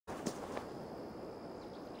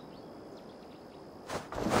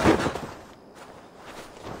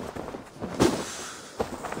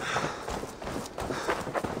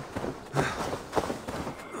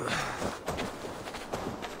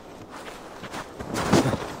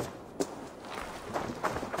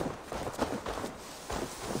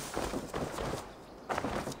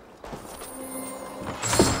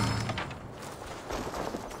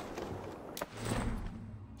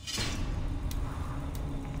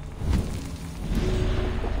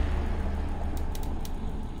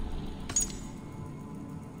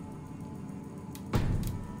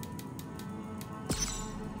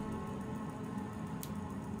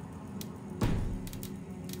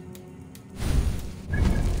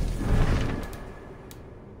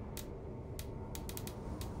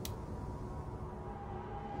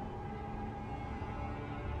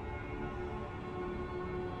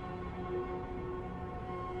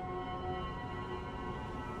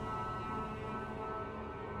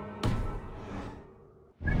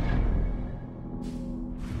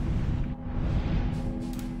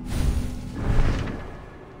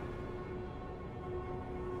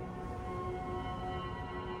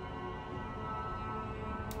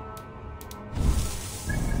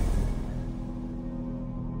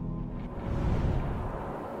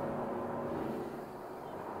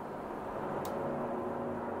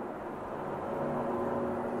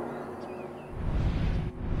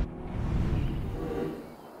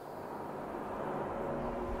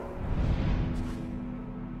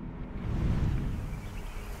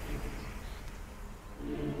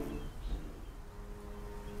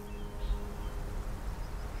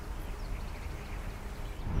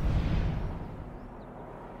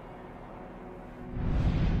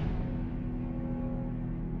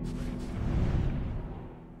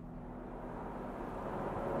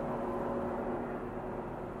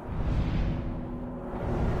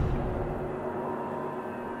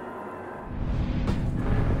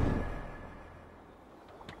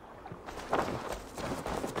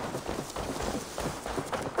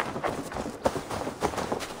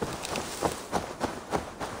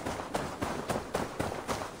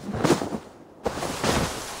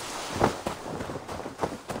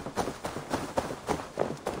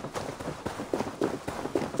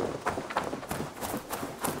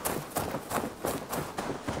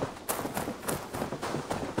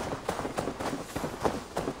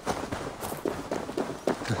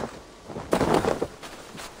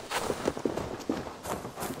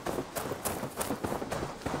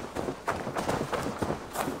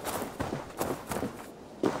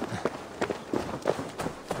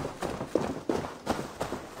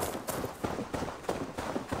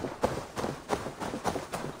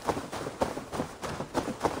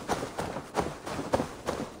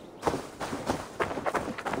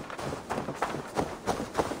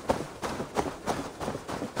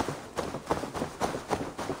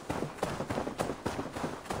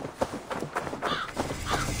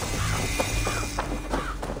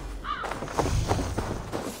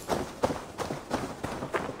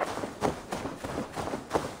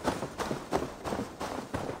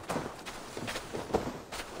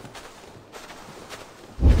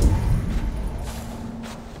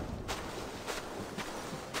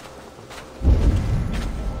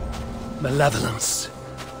malevolence.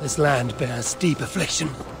 This land bears deep affliction.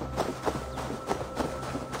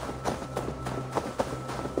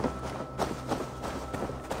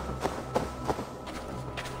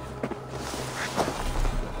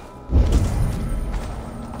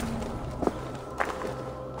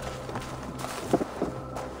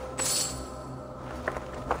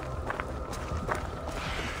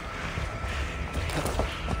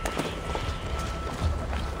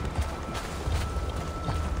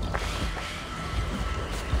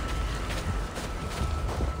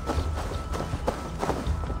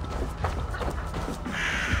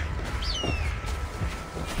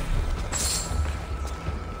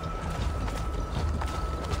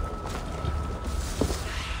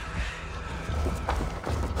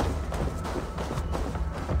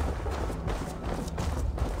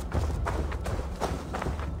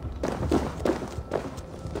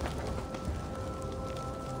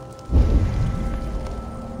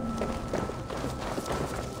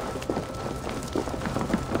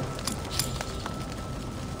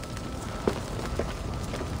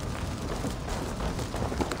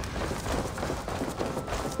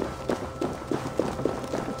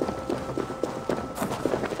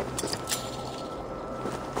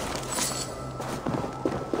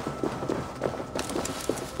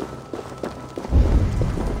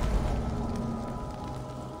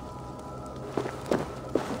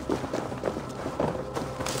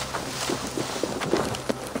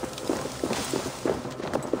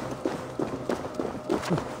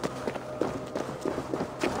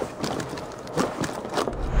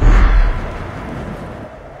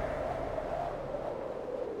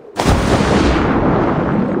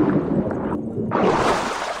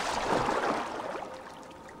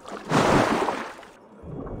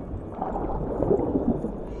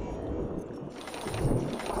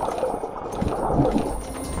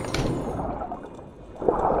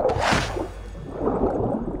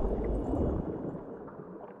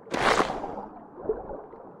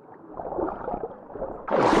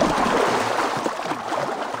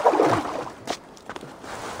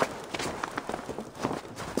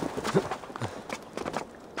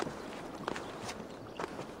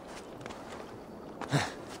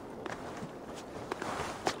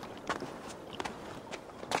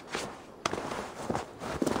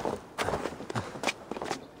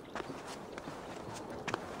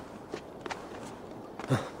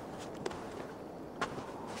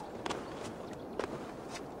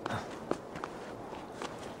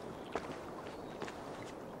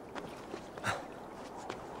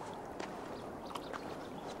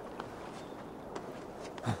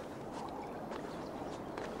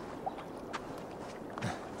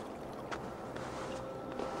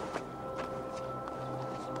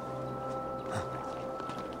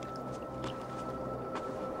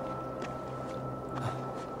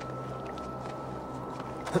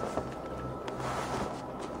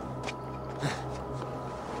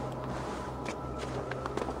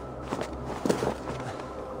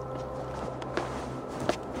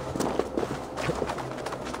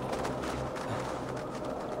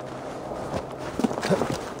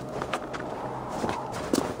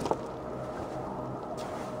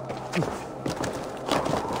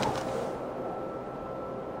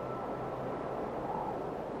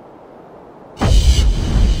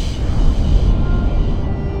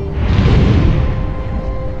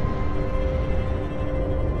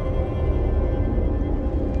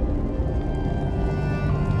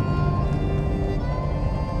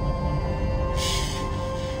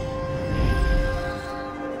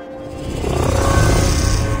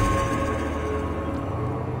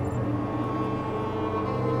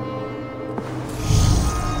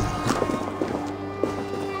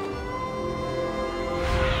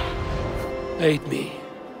 Aid me.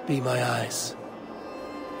 Be my eyes.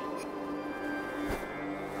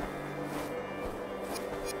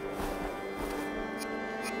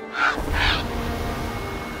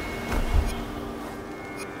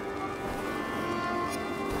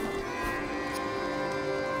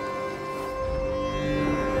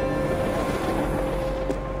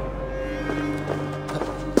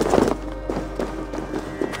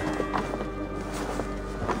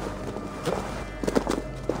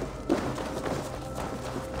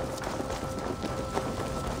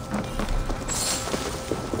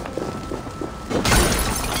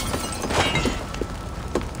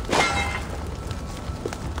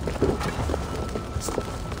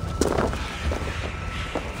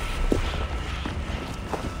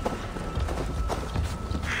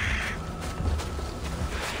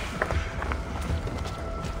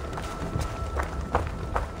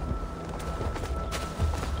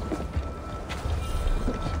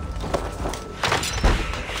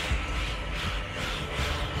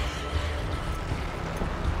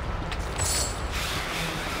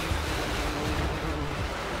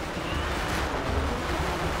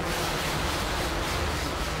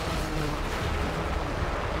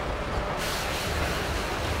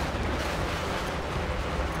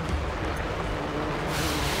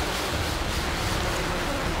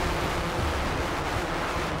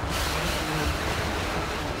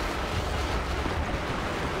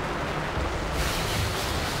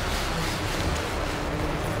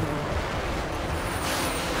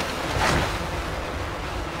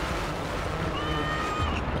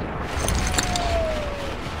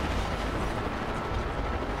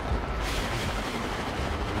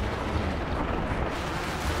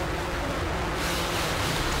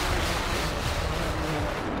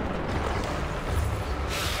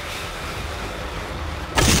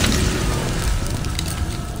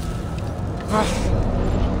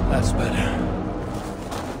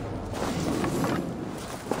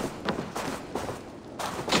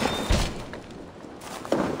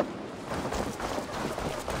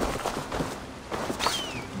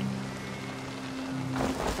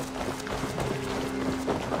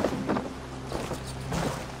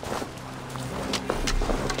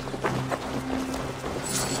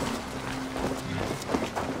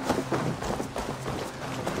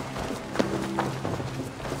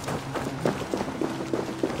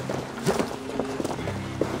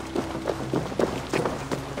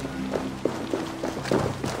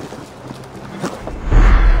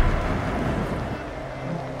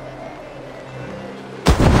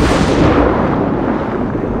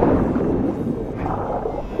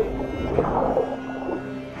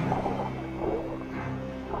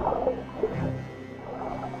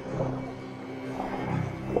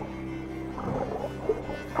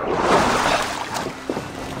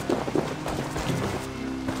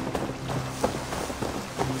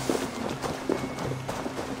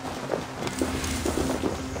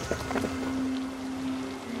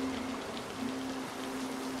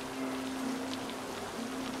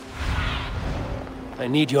 I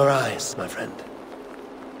need your eyes, my friend.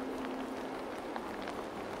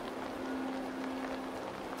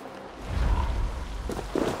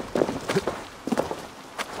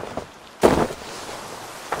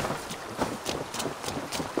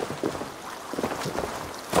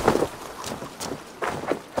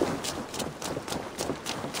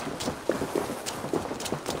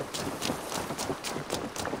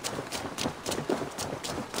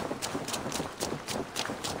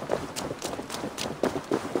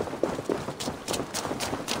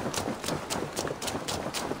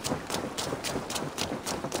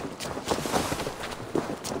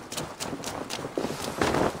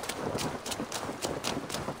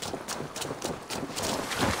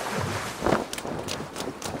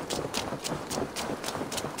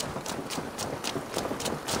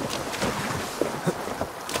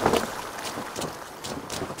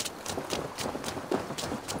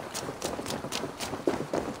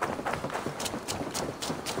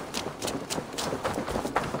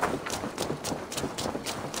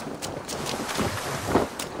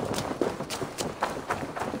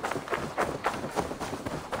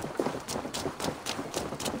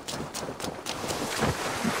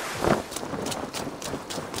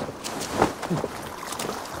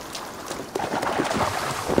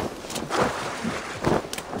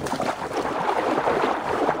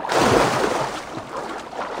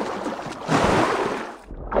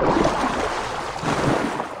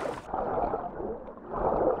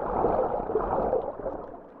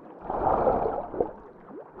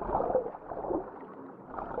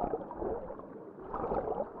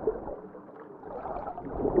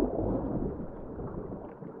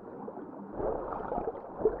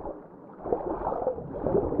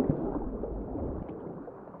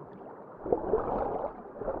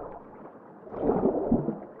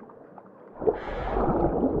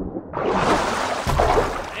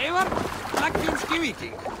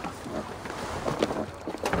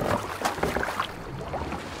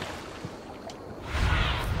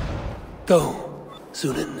 Go,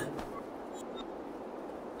 Sunan.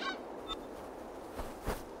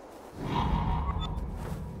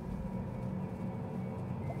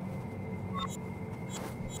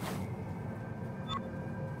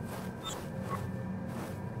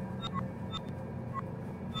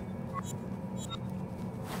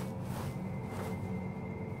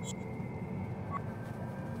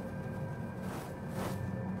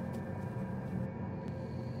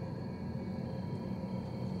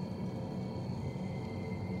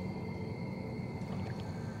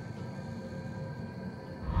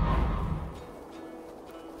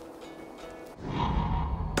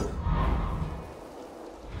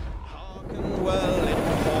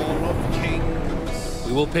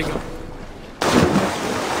 We will pick up.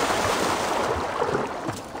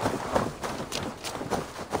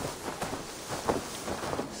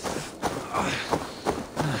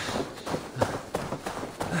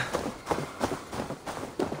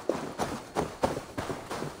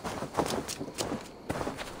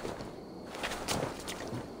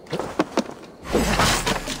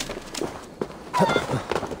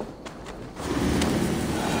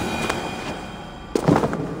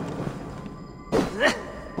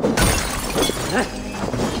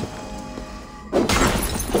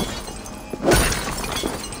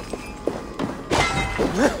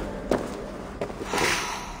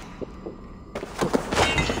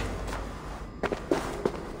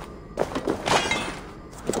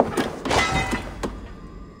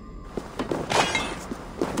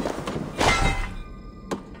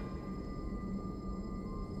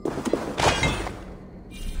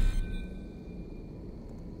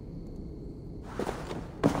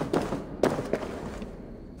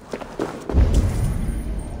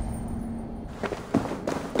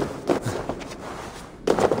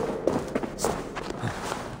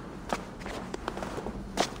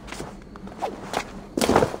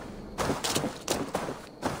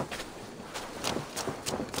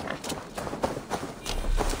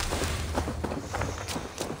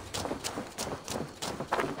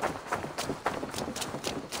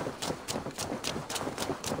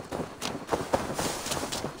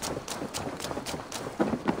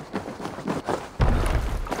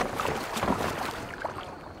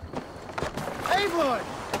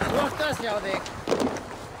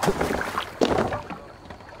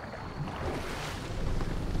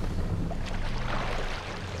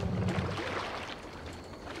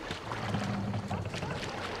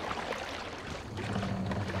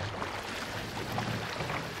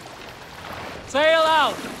 Sail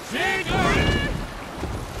out!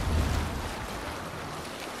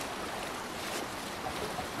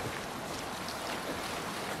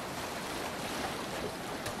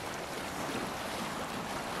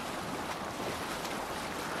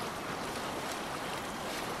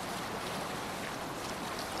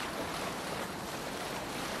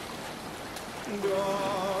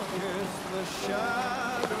 Dark is the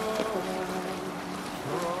shadow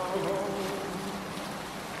thrown,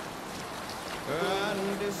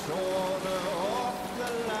 and disorder of the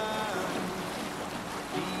land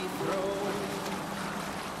dethroned.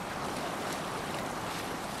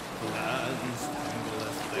 Lands tremble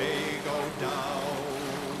as they go down,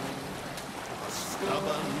 the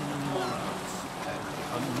stubborn monarchs have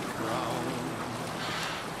uncrowned.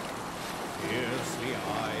 Fiercely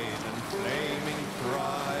eyed and flaming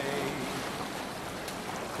cry,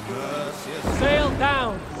 mercy Sail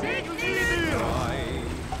down! cry.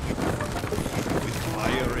 With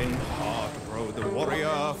fire in heart rode the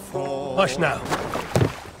warrior forth. Hush now.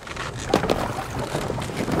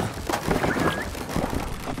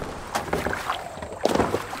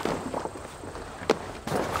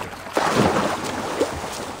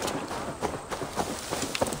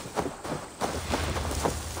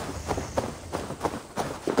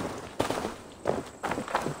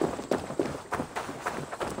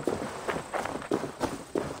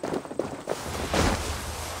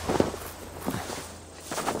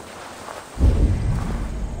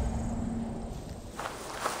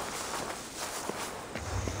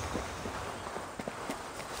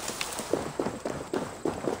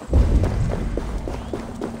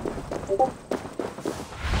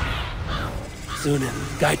 Sunan,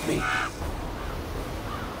 guide me.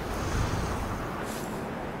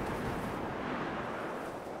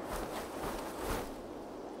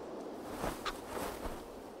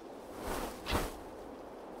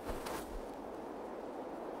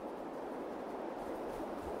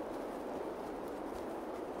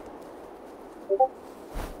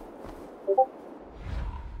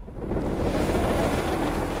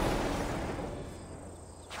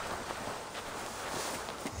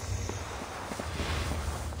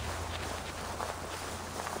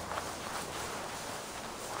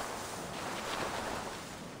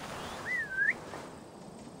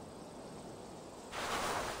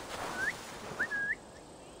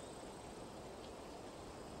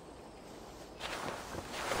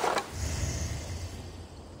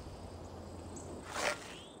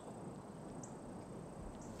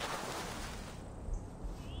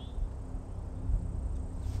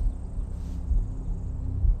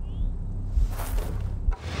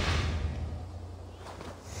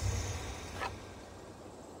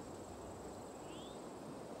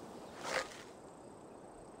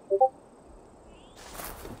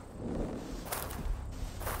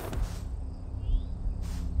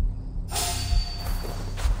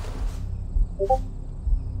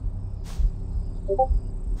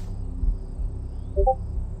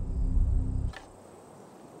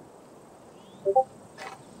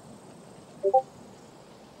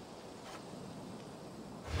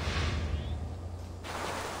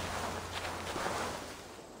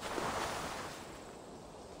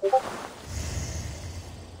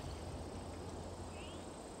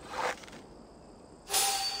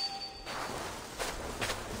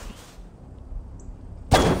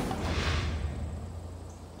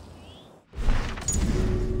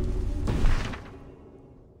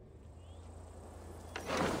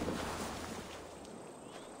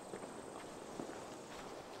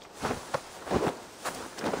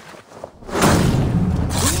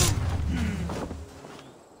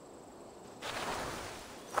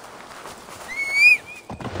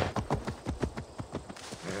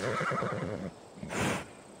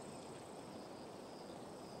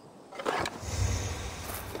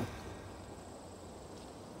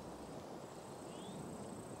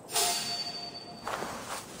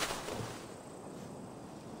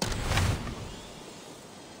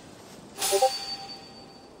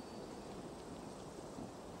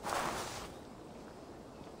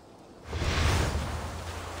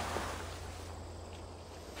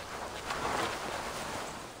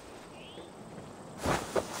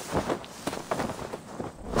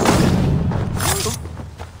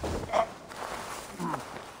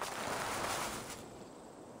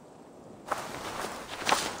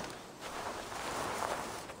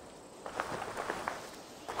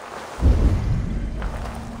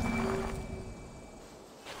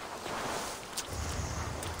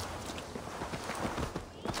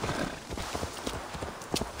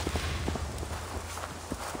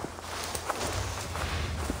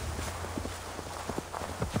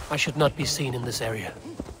 I should not be seen in this area.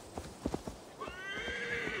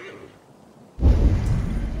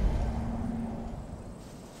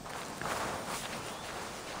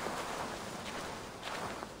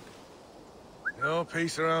 No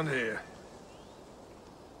peace around here.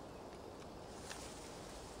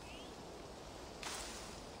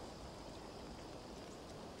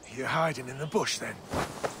 You're hiding in the bush, then?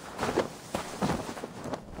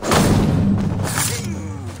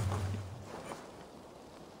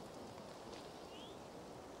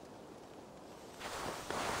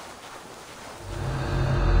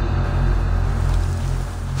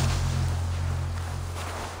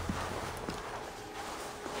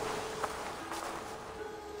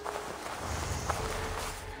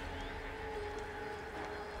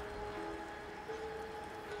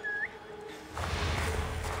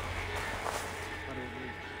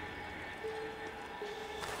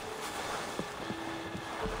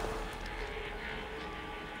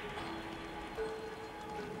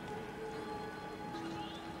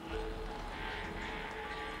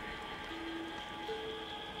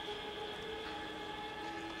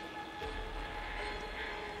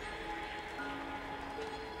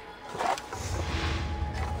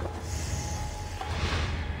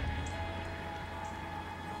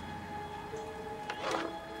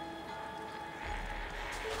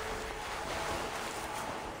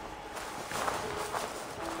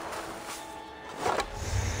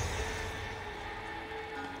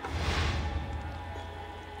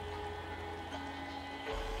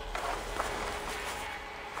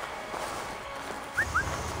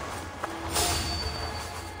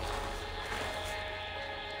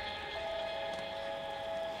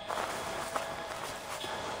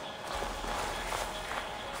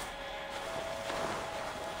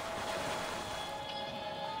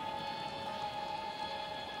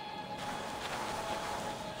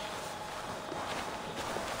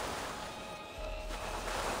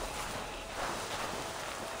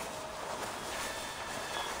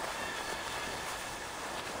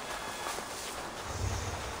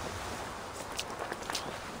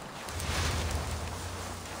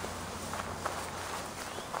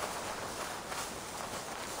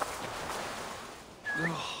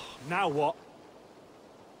 Now what?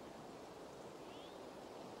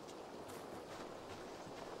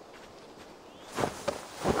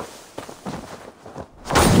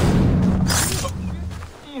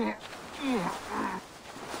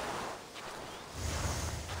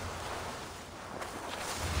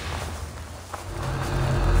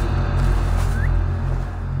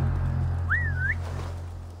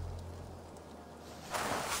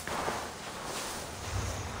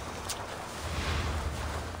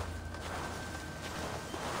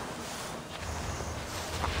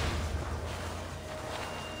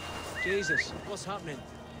 Jesus, what's happening?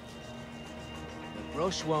 The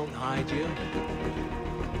brush won't hide you.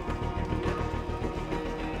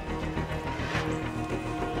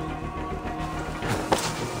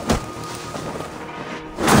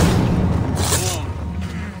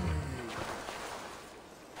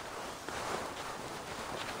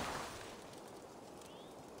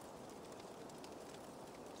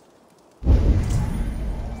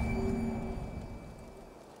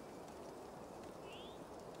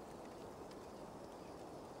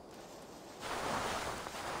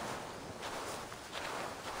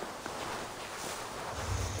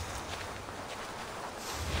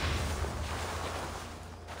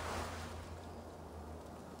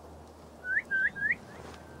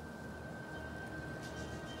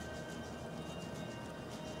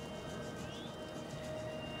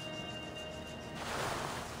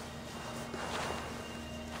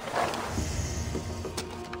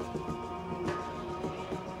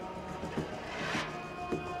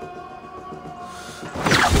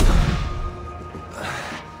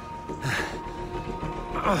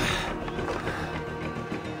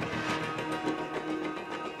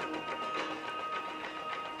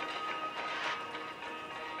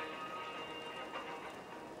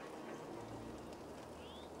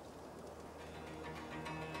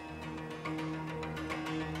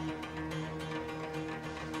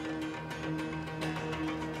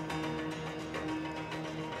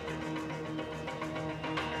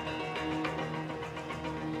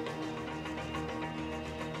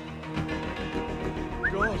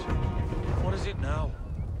 God, what is it now?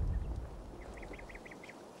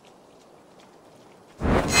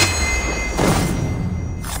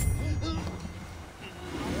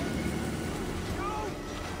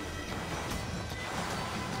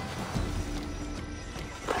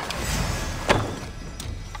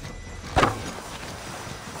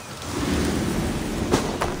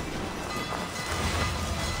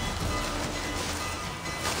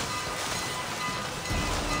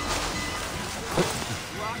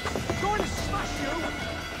 Going to smash you!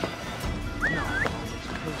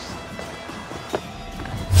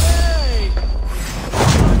 Hey!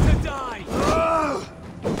 Time to die!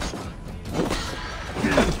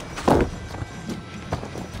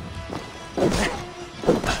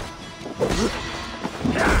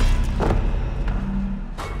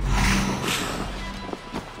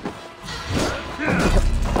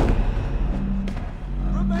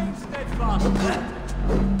 Remain steadfast.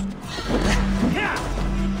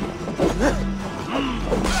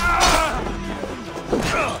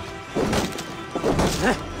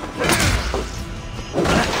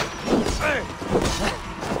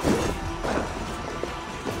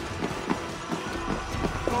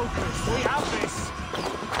 Focus, we have this.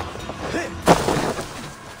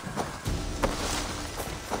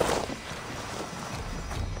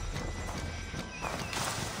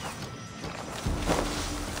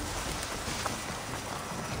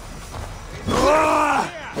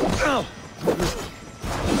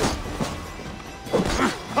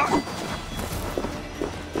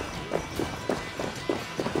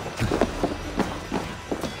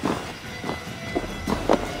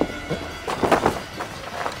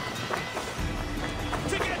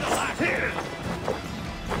 Together, lads!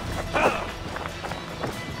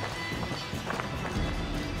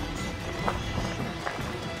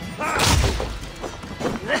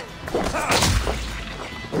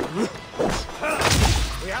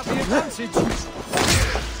 We have the advantage.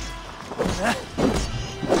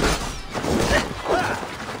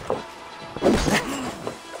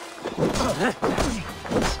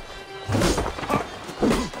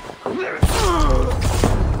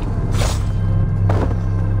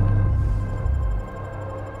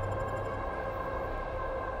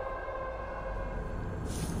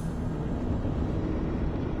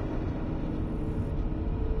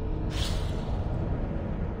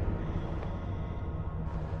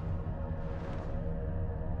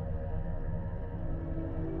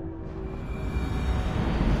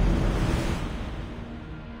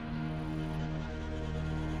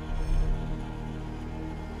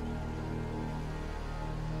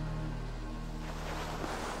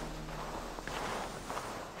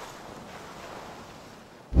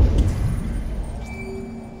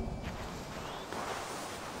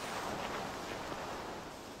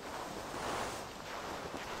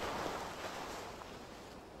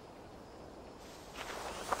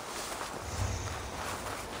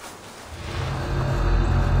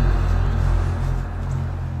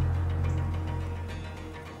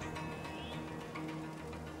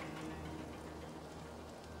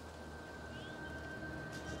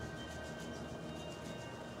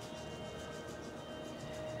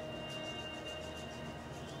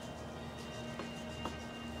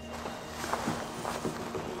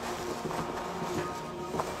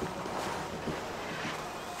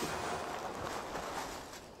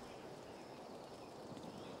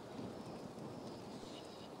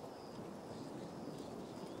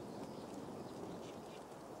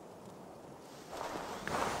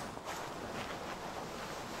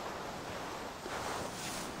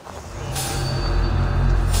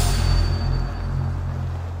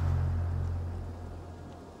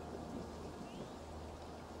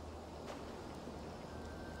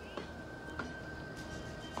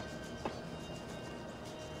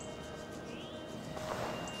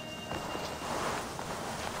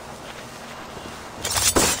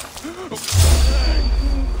 Can't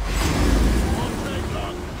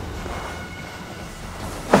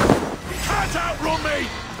outrun me!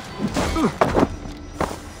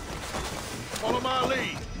 Follow my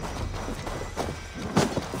lead.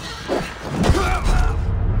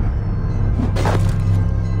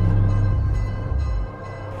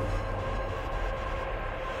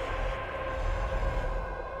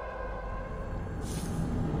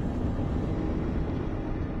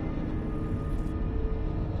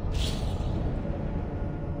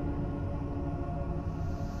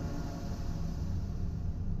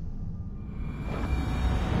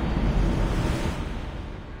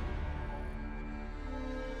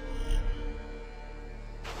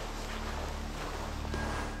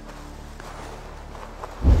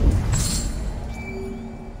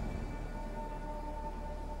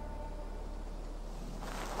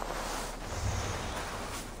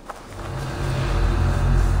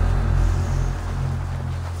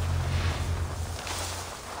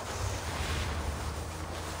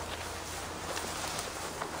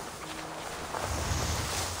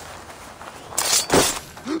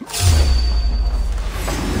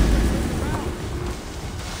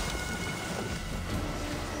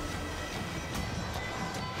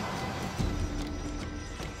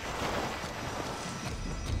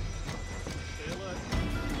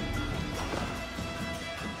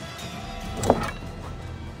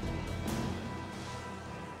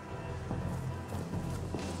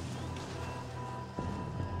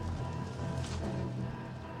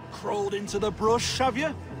 Crawled into the brush, have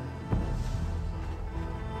you?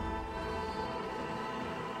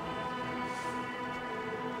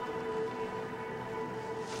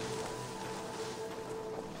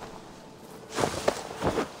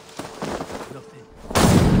 Nothing.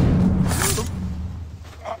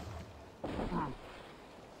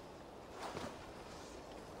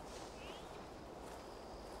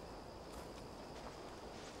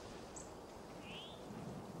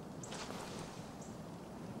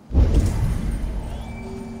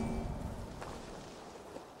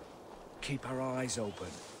 Keep our eyes open.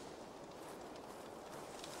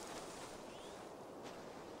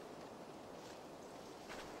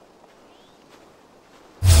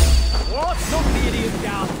 What? Knock the idiot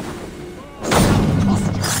down!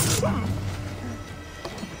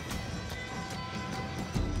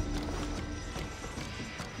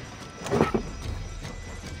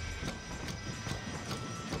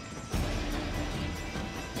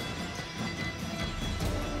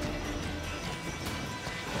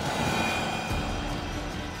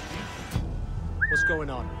 What's going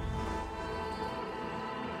on?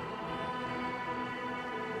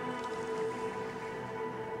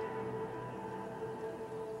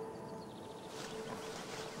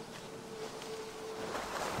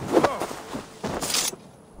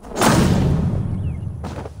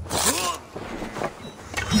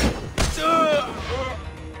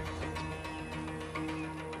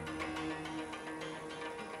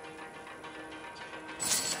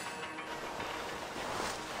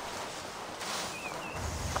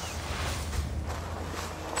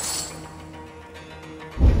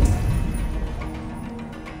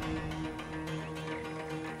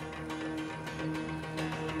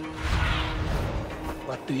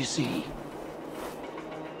 What do you see?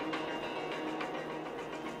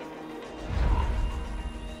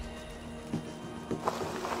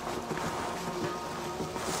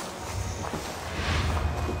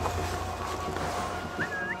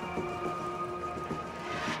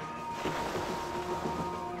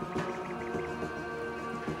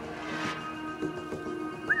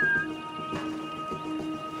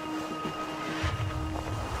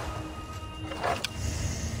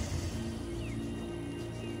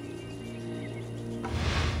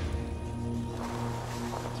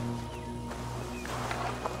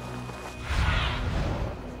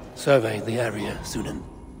 Survey the area, Sunan.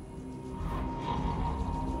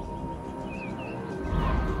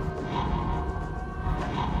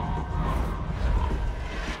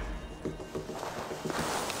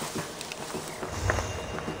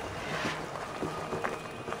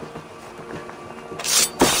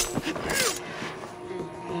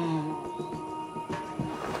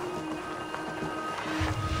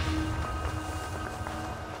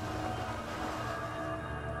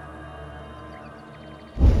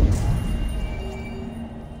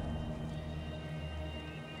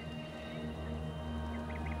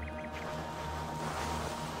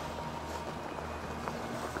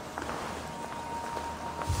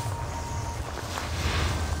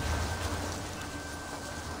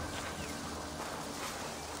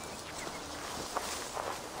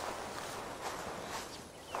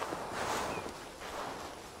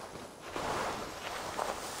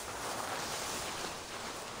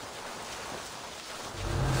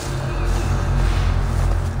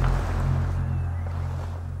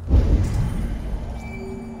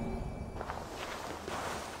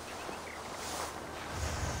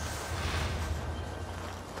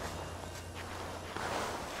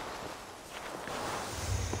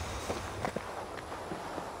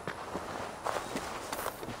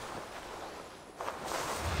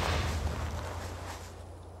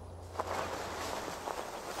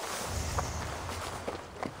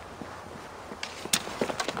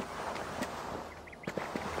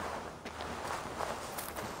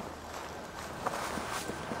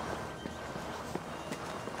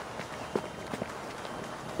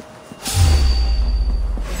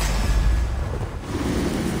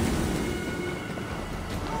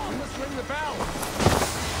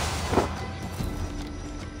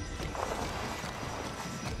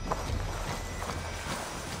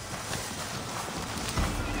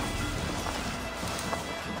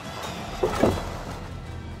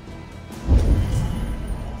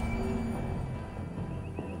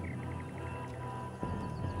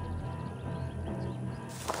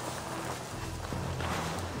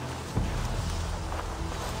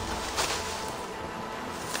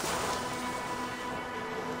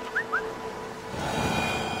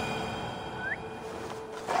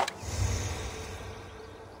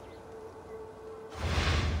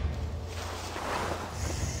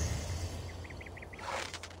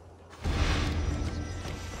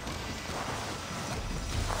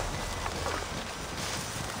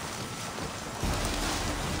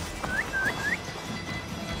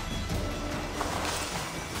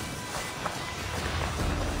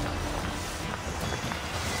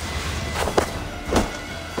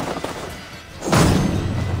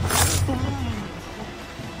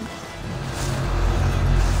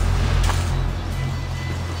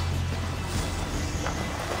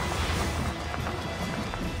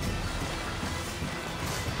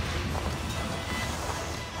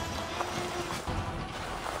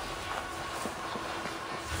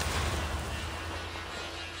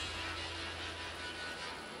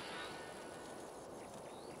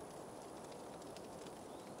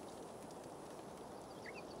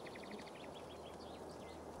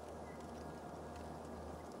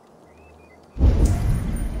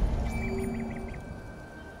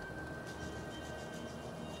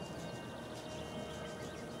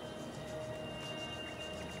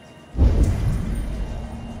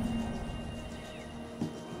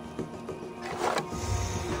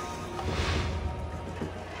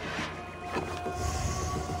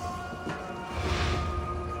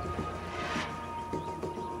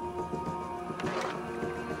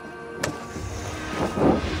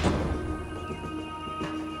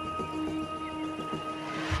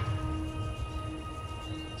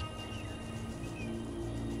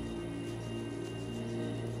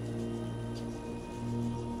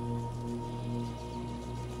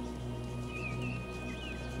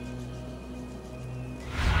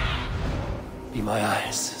 Be my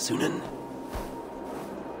eyes, Sunan.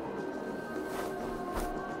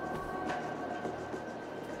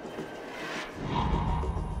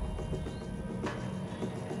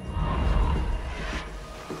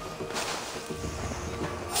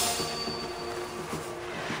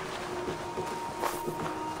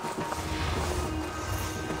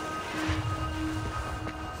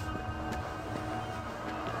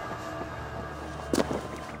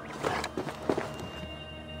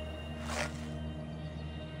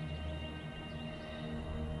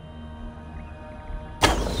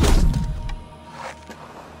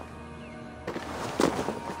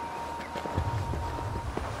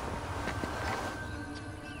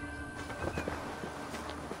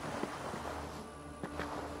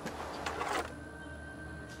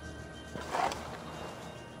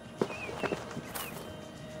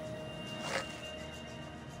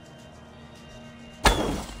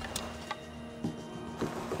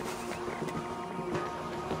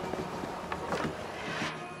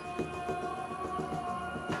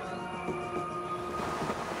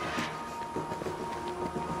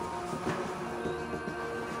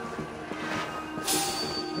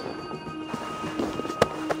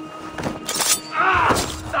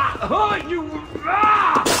 Oh, you!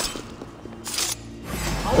 Ah!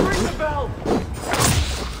 I'll ring the bell.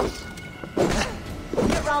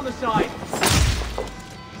 Get round the side.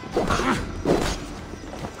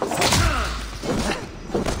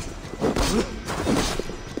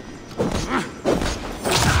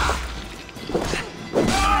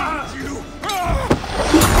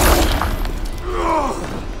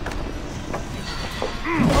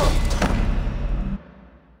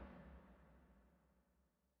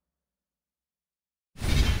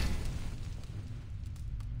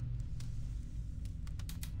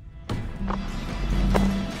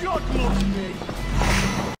 God loves me.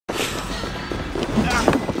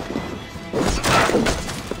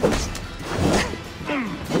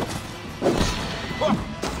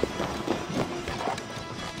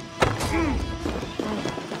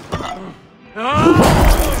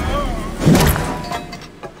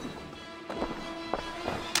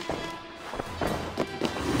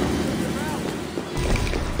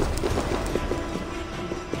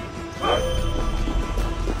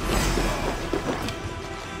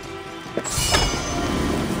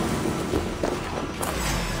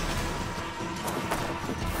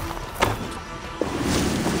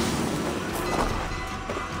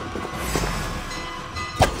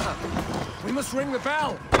 We must ring the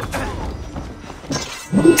bell!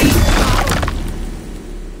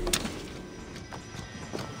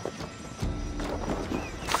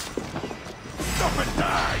 Stop and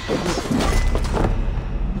die!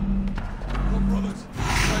 Come on, brothers.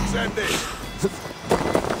 Let's end this.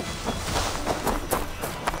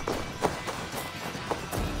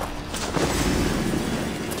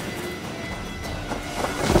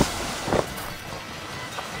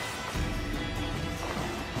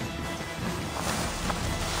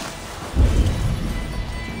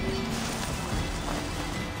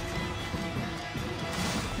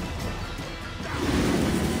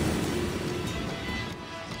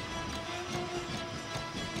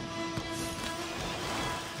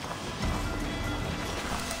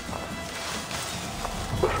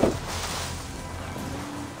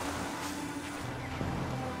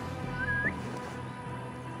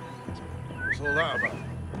 What's all that about?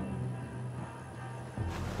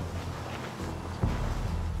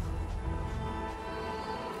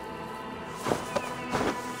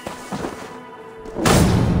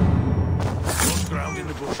 Lost ground in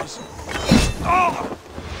the bushes. Oh!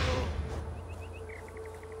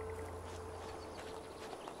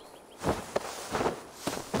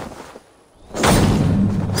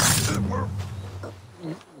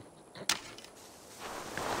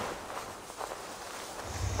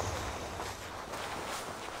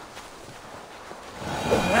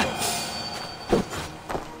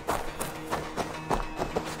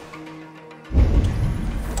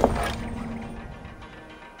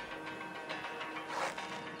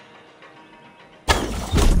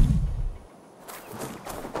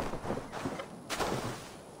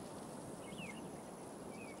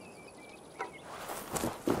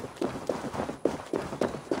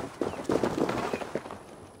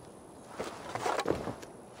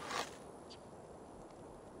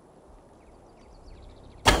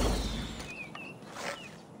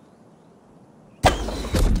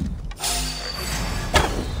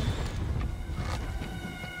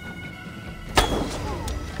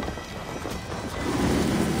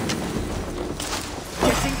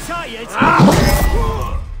 Tired?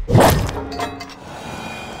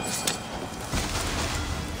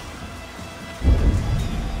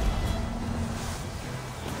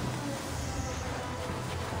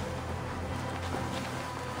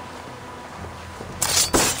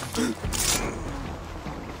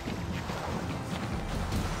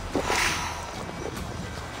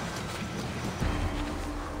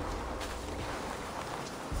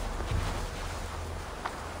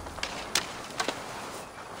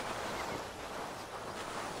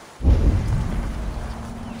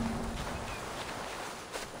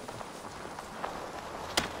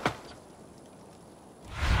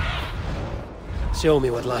 Show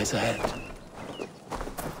me what lies ahead.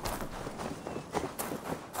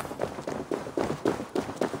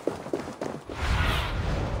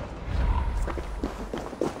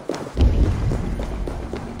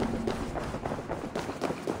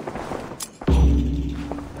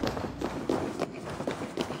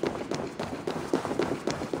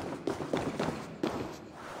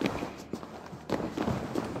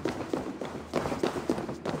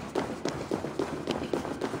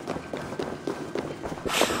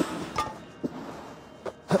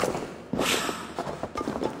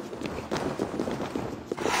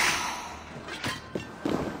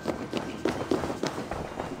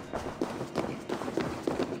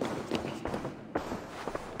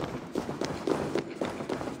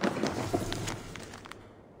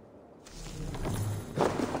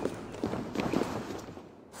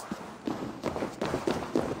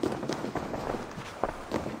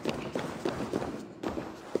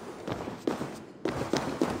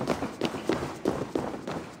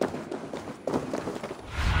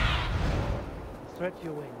 Stretch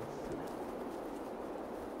your wings.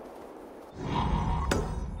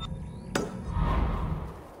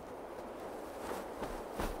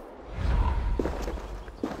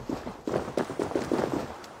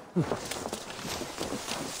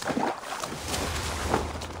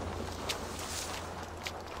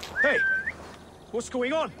 Hey! What's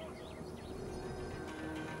going on?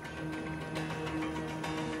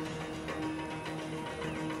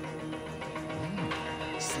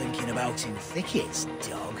 Slinking about in thickets,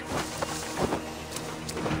 dog.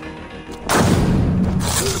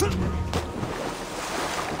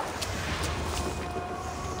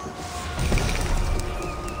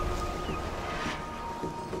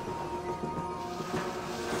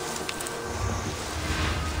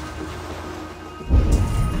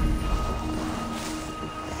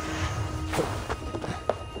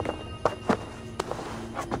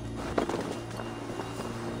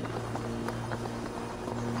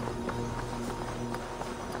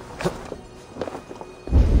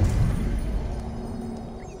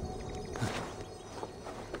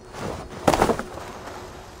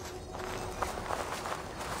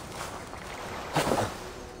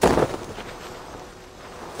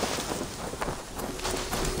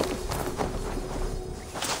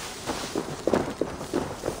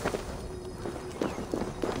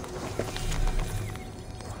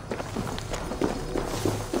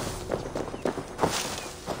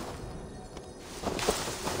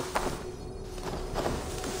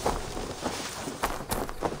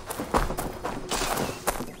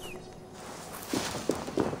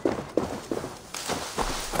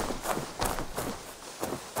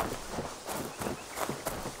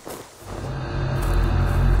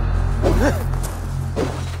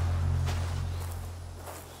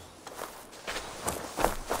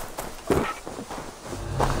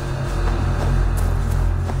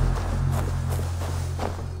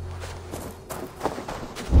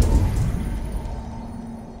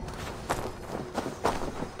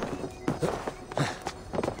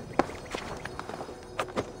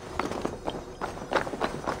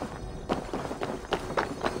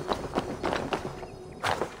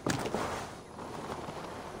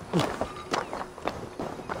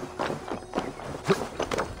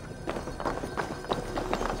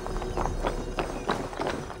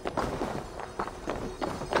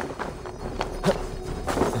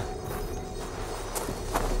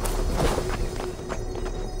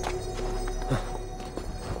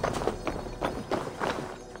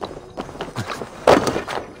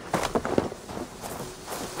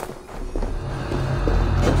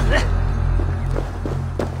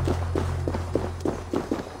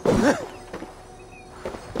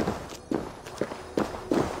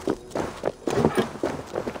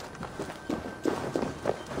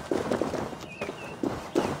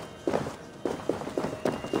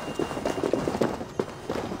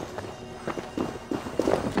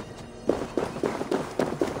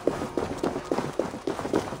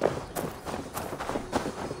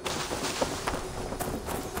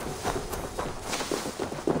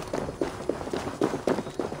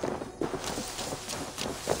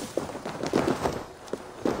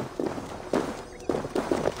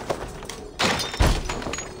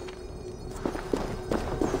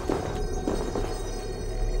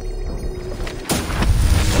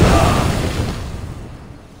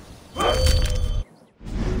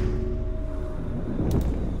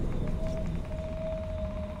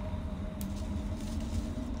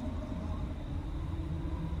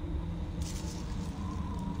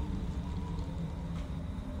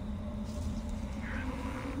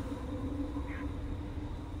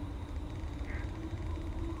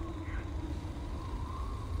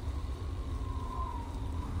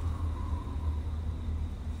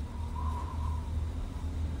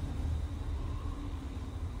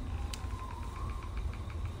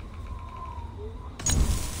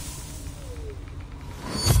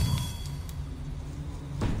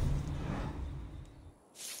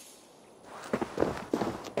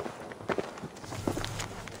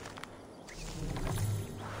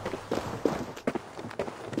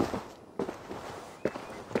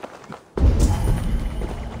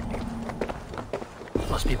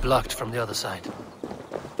 must be blocked from the other side.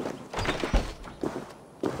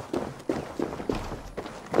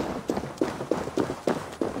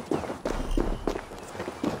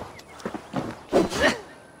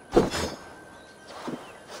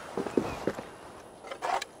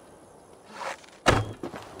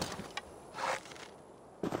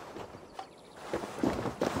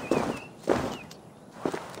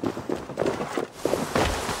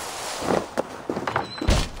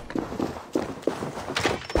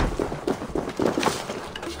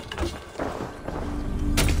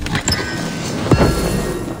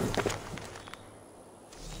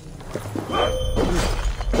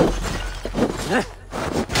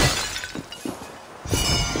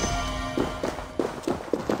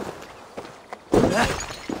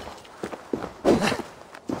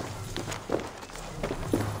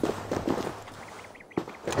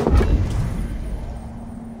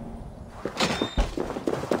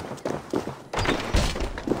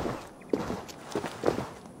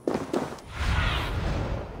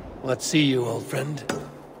 What see you, old friend?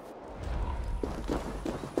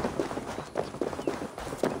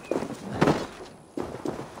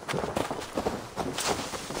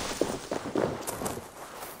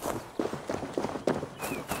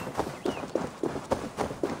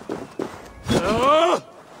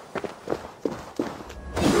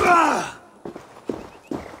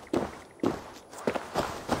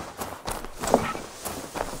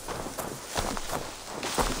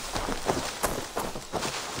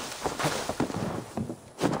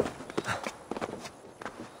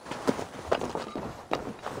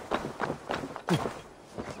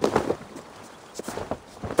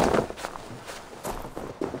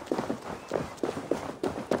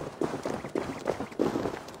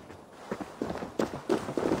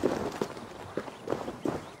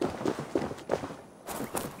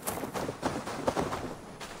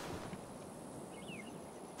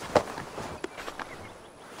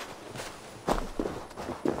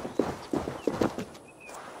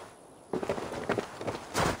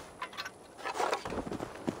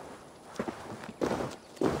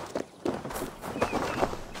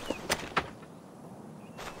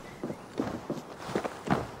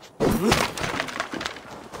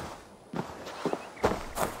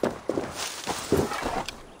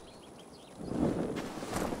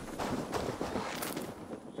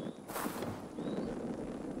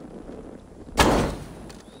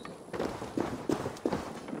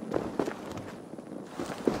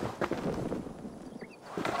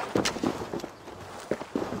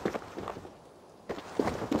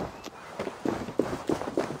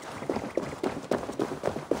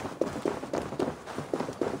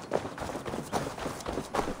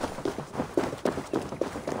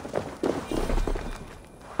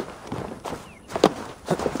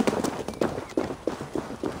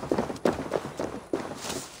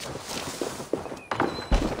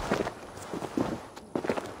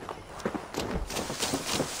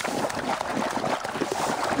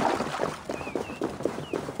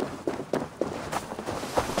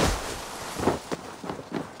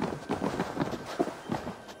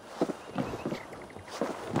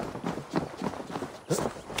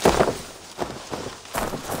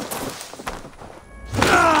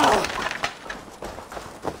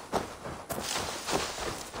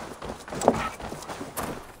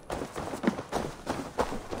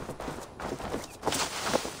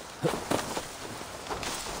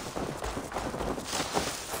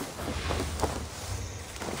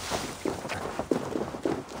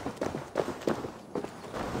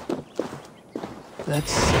 Let's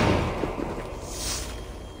see.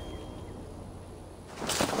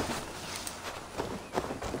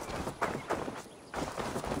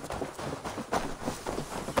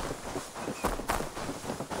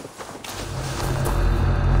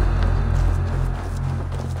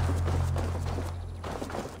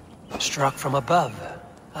 Struck from above.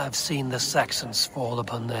 I've seen the Saxons fall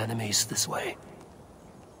upon their enemies this way.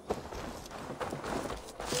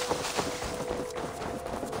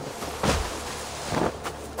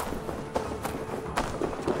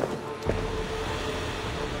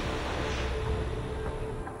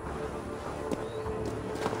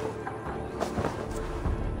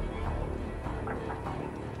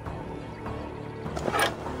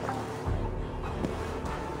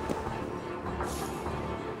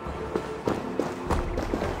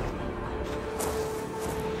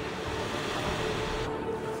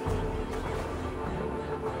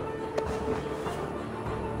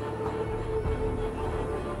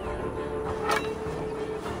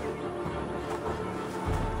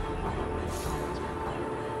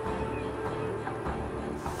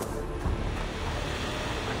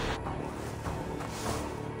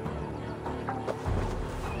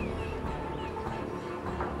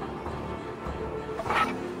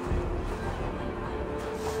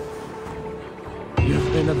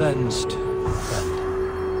 avenged, friend.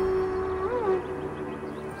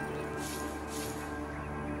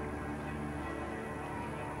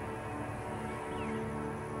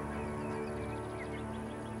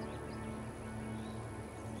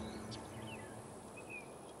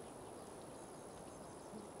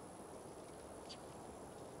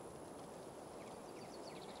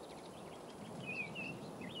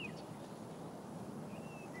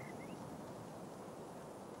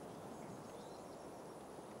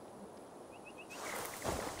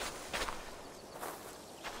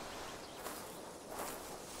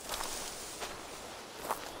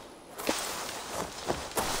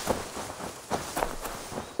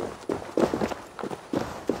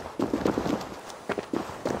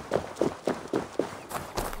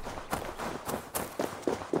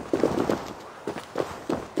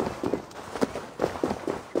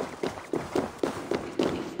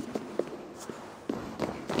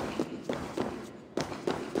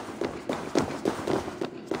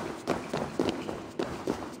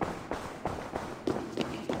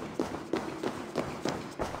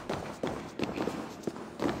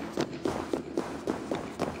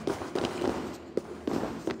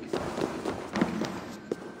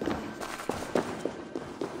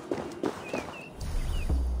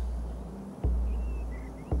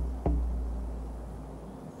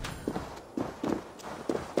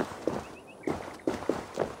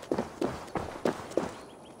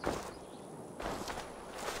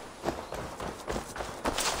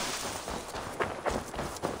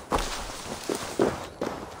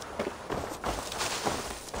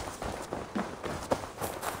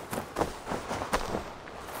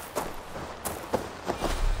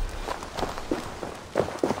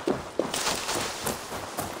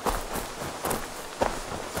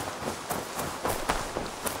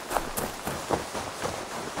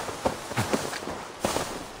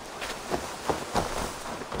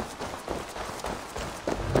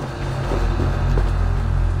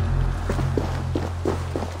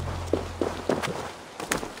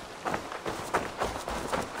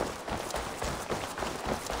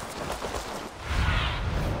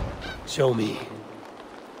 Show me.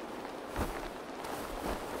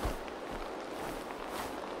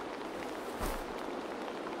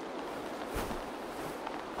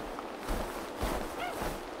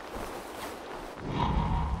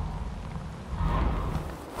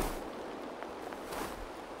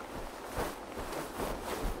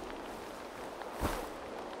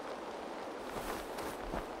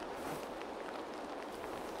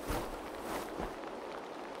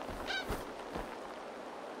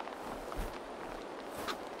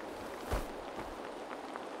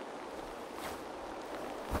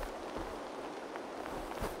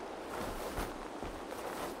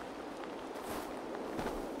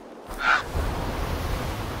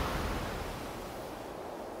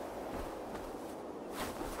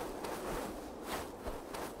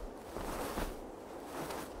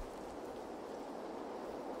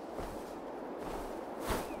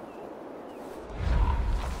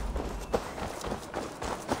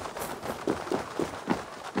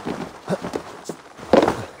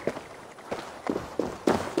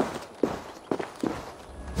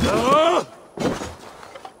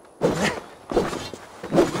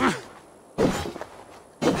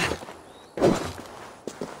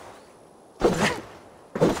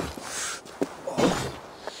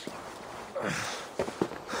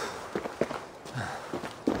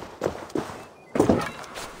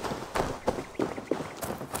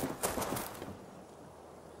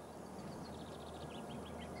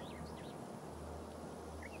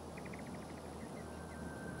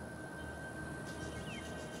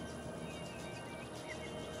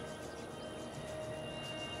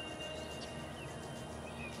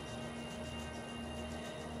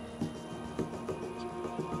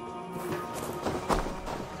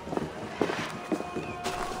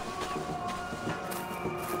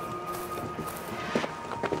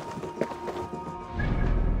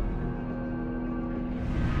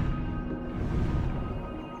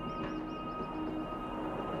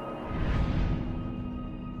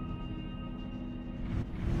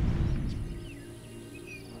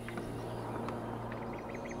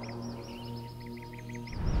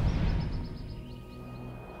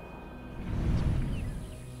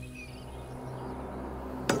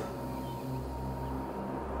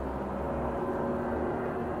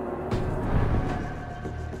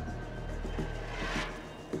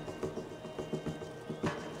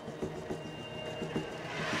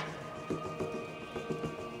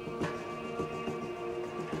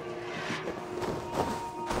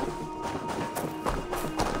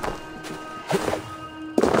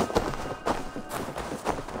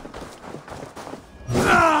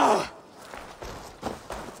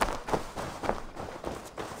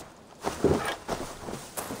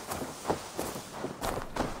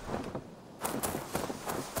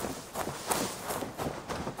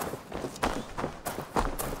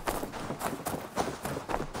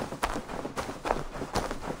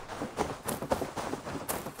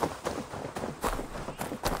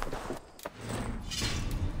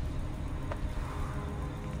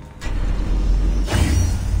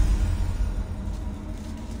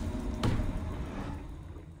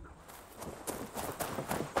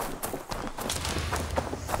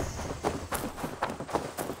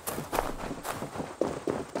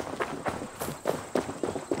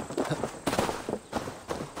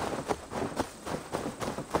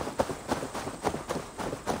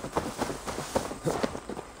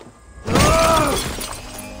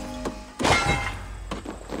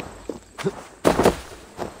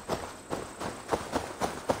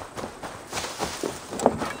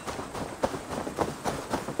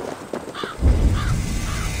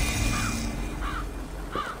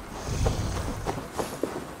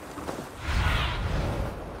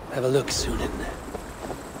 Have a look, Sunan.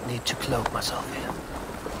 Need to cloak myself here.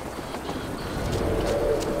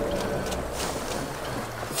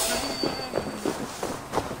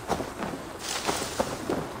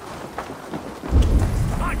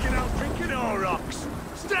 I can out drinking all rocks.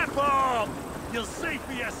 Step up! You'll see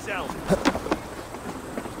for yourself.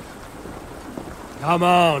 Come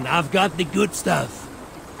on, I've got the good stuff.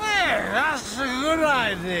 Hey, that's a good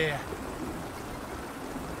idea.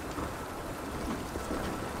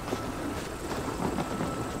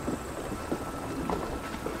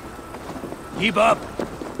 Keep up.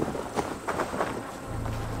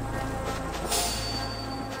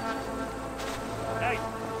 Hey,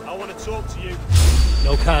 I want to talk to you.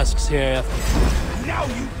 No casks here after. Now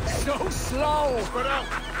you so slow! Spread out.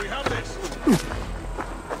 We have this.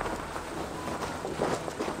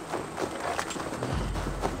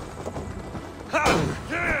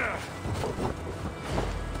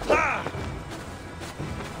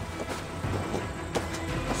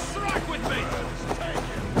 Strike with me! Take it.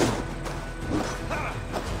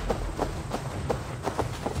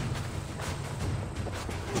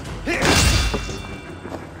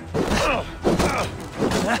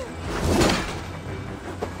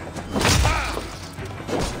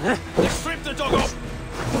 Let's strip the dog off!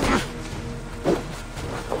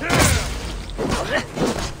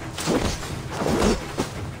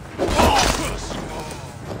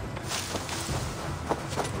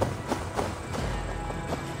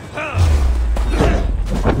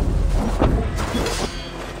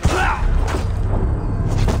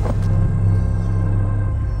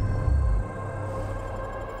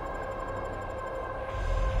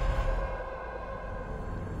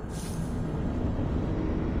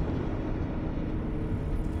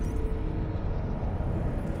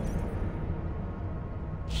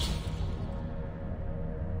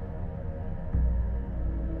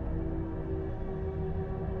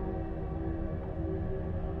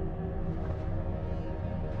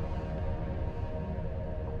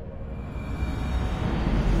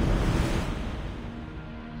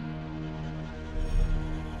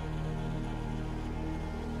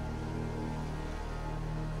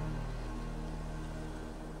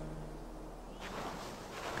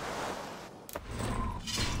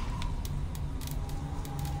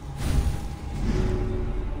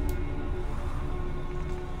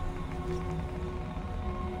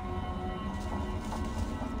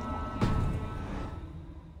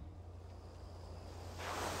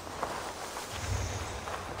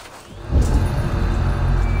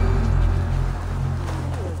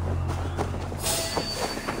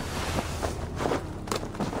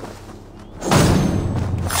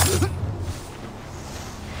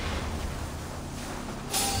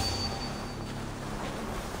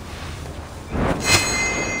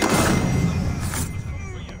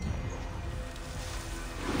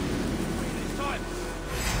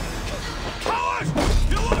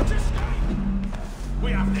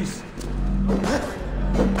 We have this.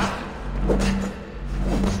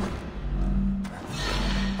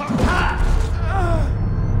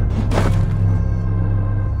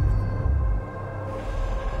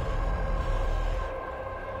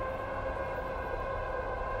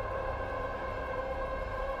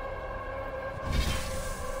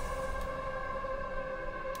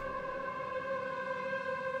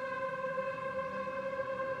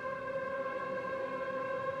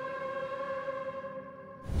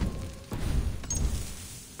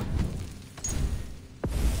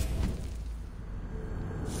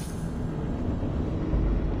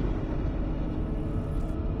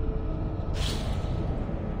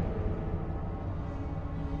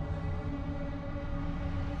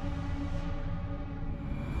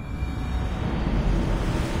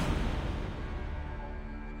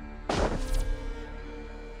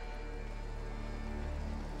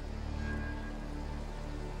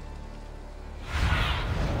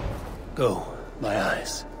 Go, my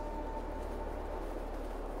eyes.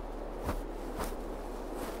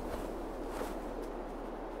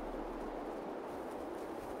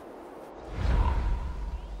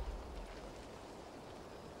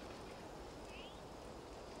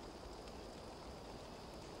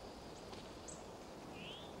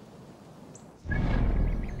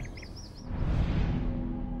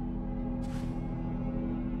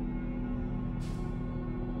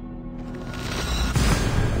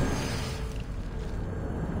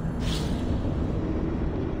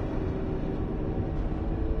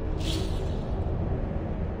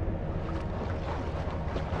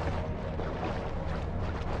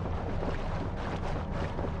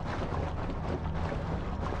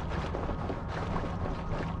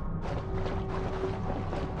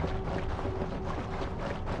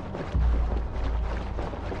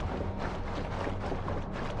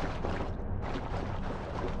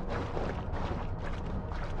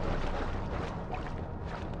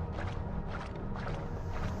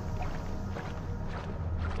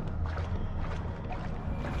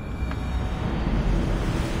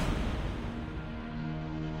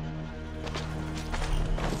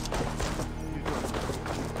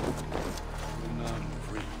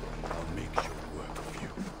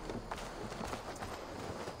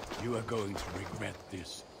 You are going to regret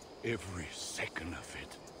this, every second of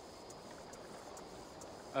it.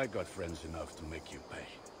 I got friends enough to make you pay.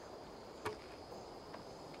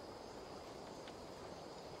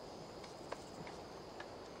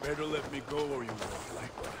 Better let me go or you won't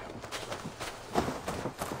like what happens.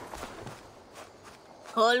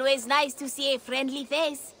 Always nice to see a friendly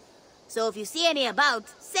face. So if you see any about,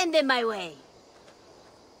 send them my way.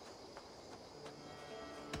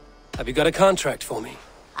 Have you got a contract for me?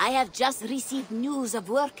 I have just received news of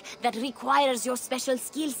work that requires your special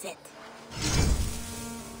skill set.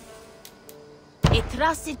 A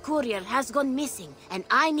trusted courier has gone missing, and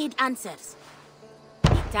I need answers.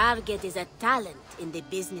 The target is a talent in the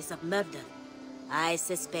business of murder. I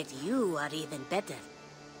suspect you are even better.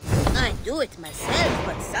 I do it myself,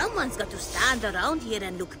 but someone's got to stand around here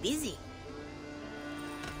and look busy.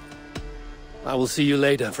 I will see you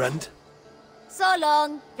later, friend. So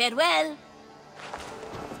long. Farewell.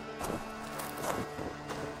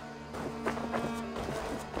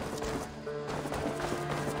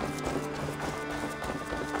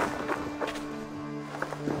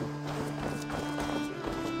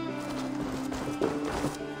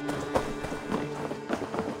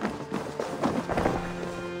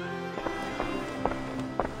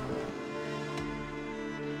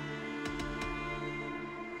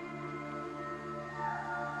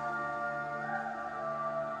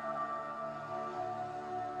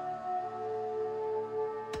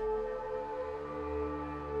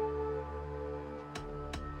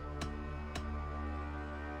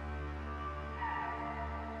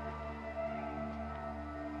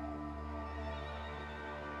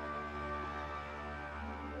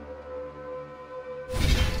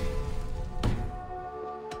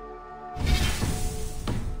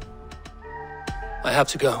 I have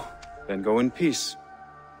to go. Then go in peace.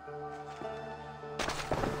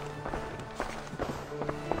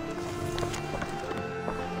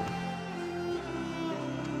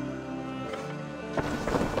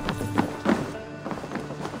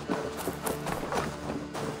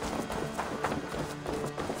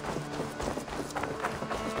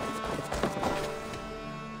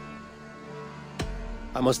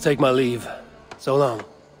 I must take my leave. So long.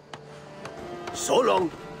 So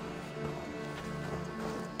long.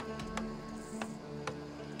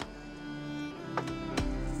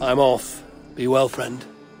 I'm off. Be well, friend.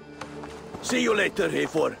 See you later,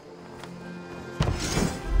 Hayfor.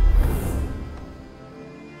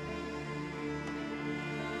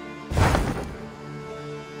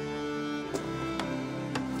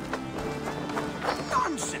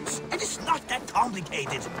 Nonsense! It is not that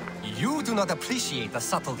complicated. You do not appreciate the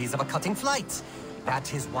subtleties of a cutting flight.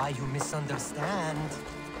 That is why you misunderstand.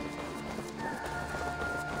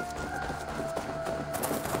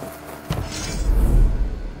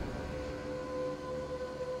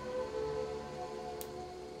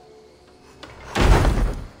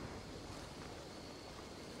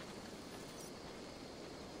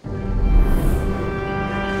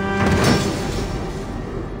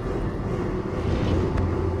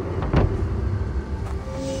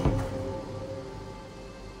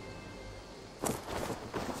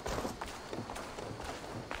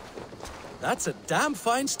 That's a damn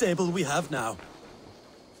fine stable we have now.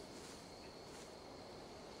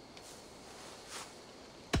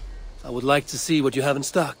 I would like to see what you have in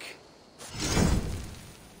stock.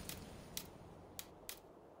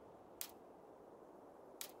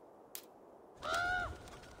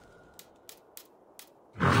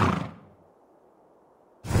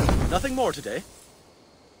 Nothing more today.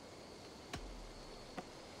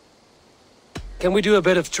 Can we do a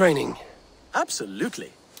bit of training?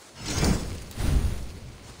 Absolutely.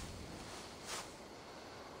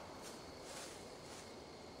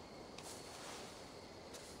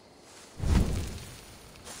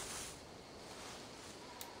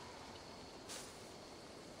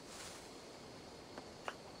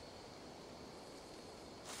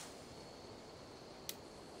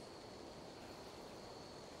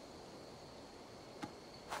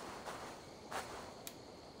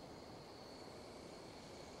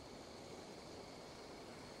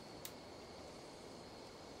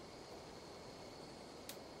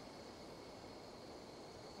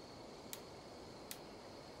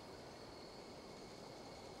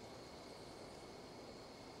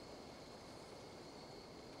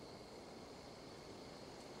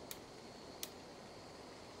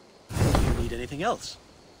 Need anything else?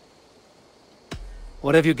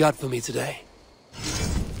 What have you got for me today?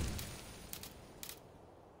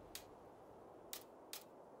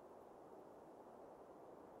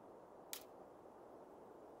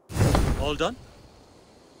 All done?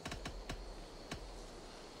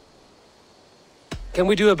 Can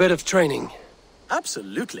we do a bit of training?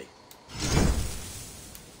 Absolutely.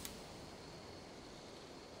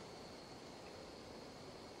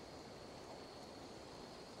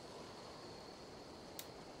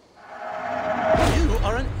 You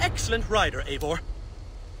are an excellent rider, Eivor.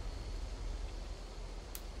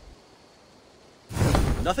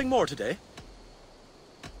 Nothing more today?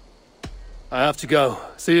 I have to go.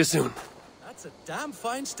 See you soon. That's a damn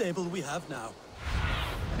fine stable we have now.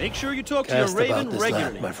 Make sure you talk to Cast your about raven this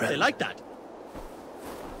regularly. land, my friend. They like that.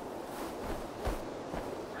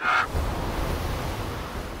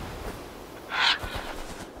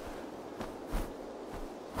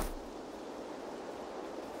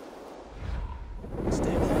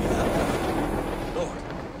 Stable we have now. Lord,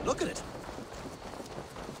 look at it.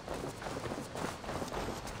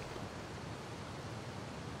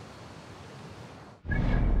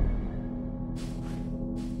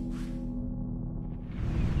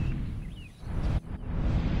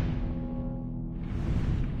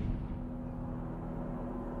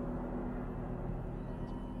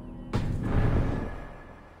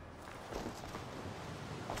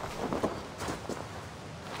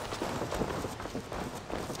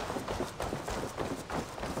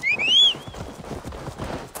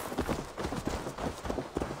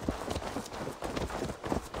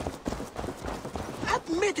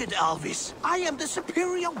 Admitted, Alvis. I am the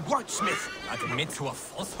superior wordsmith. Admit to a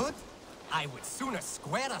falsehood? I would sooner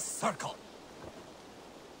square a circle.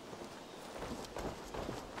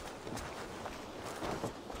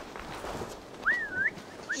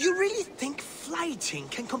 You really think flighting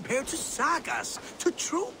can compare to sagas, to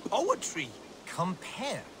true poetry?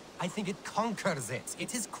 Compare. I think it conquers it.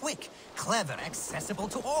 It is quick, clever, accessible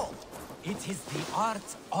to all. It is the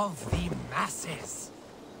art of the masses.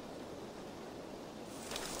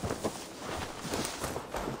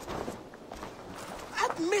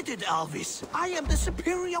 Admitted, Alvis. I am the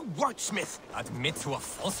superior wordsmith. Admit to a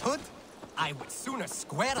falsehood? I would sooner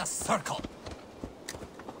square a circle.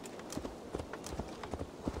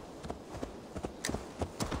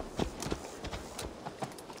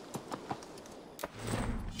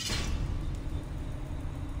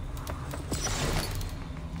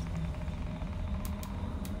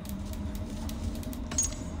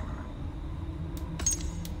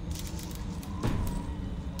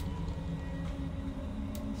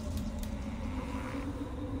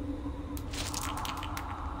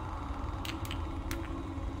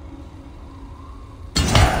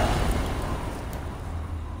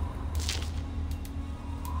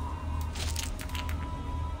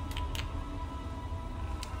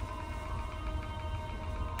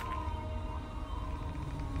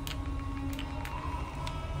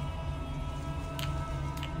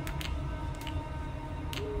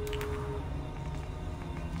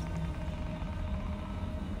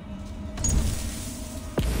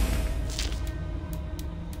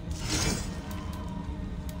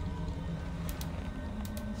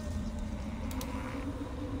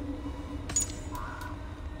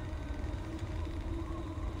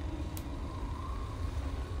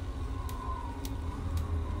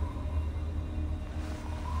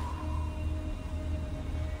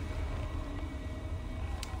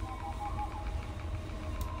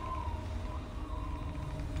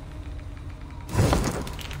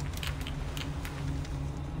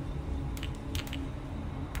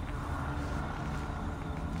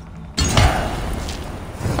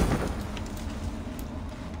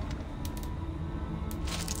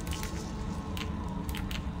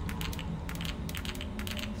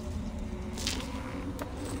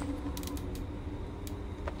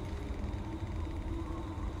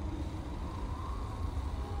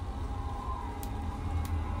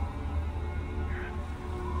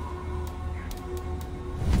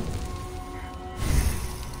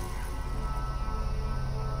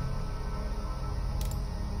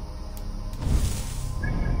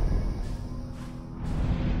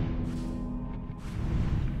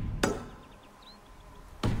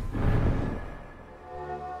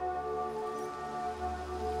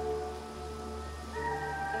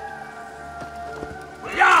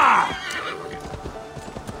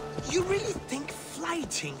 You really think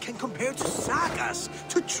flighting can compare to sagas,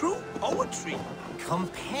 to true poetry?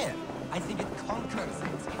 Compare. I think it conquers it.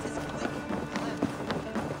 It is quick, clever.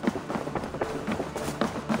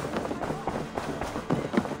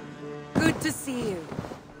 Good to see you.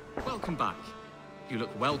 Welcome back. You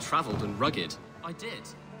look well-traveled and rugged. I did.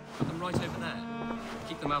 Put them right over there.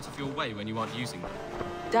 Keep them out of your way when you aren't using them.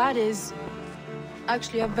 That is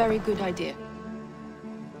actually a very good idea.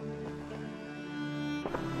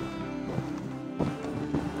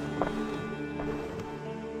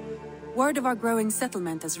 Word of our growing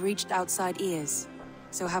settlement has reached outside ears.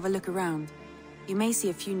 so have a look around. You may see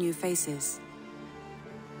a few new faces.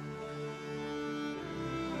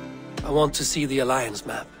 I want to see the Alliance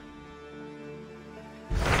map.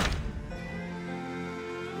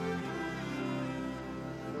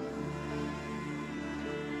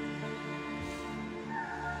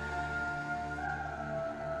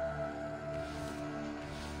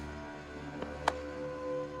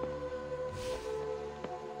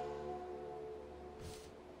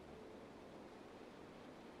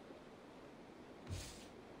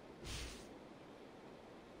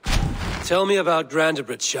 Tell me about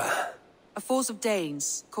Grantebridgeshire. A force of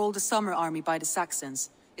Danes, called the Summer Army by the Saxons,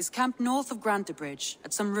 is camped north of Grantebridge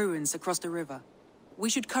at some ruins across the river. We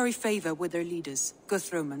should curry favor with their leaders,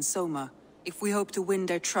 Guthrum and Soma, if we hope to win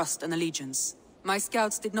their trust and allegiance. My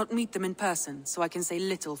scouts did not meet them in person, so I can say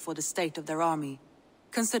little for the state of their army.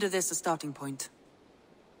 Consider this a starting point.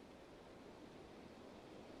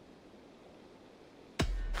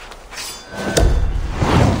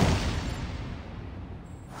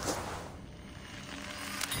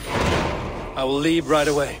 I will leave right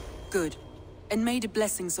away. Good. And may the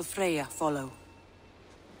blessings of Freya follow.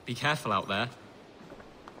 Be careful out there.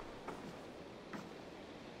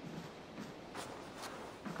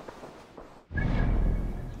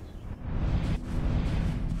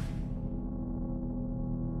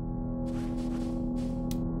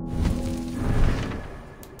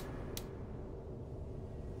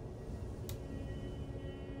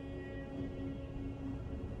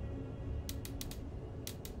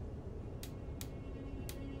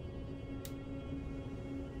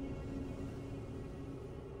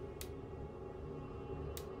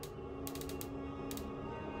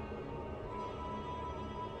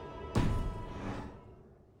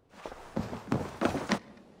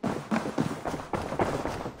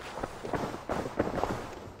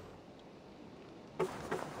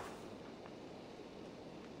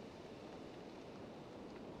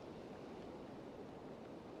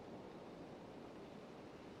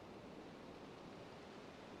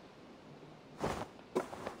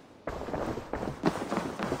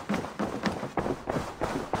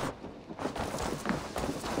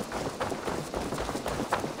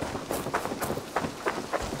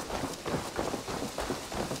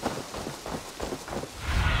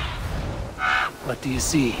 What do you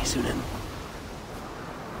see, Sunan?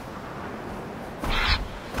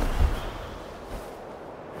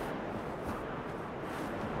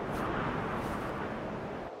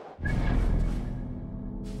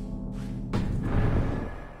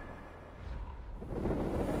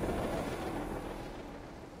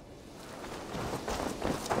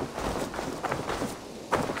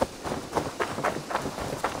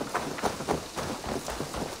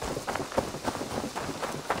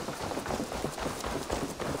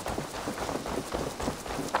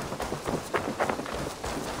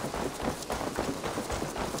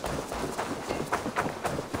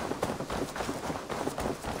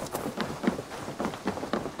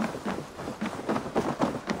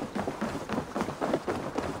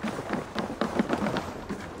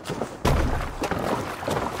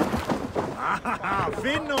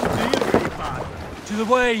 To the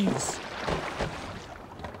waves!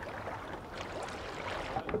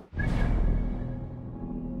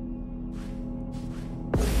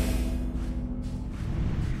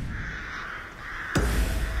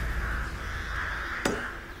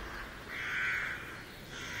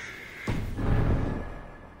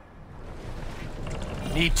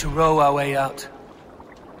 Need to row our way out.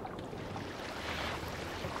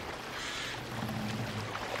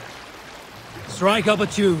 Strike up a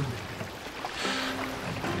tune.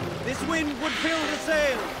 This wind would fill the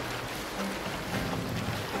sail.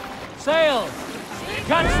 Sail!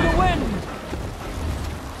 Catch the wind!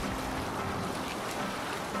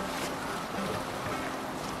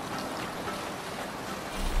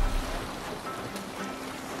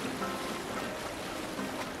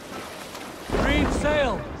 Reef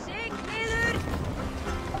sail!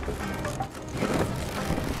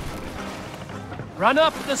 Run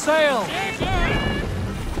up the sail!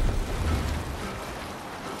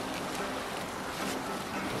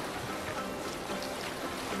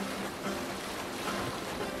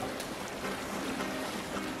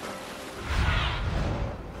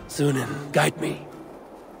 Sunan, guide me.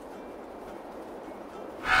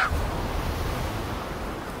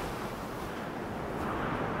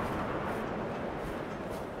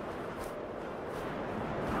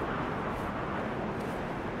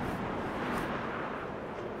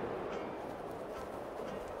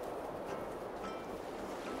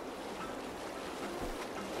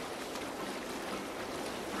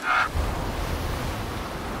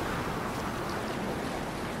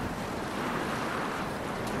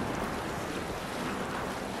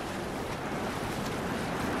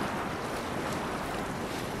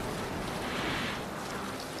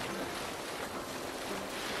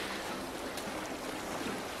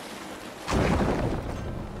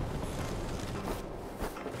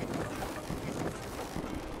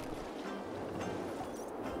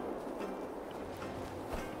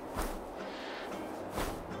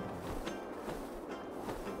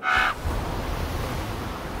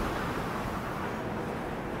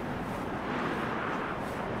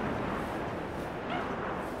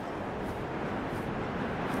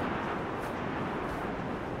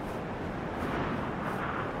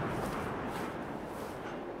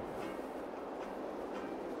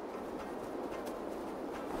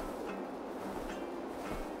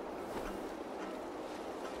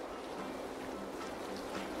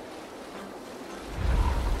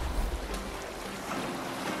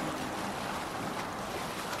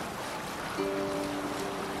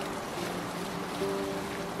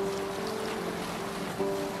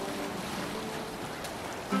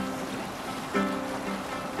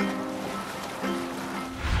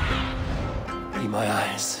 Be my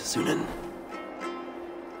eyes, Sunan.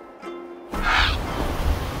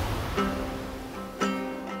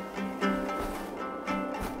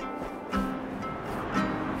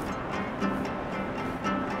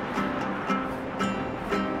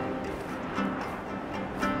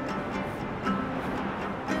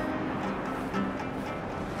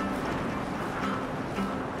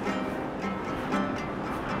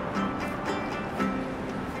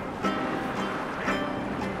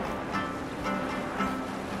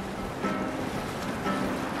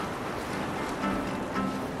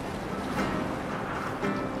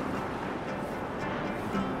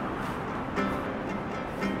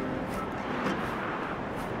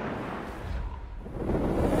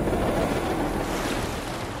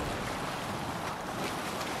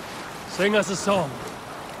 Sing us a song.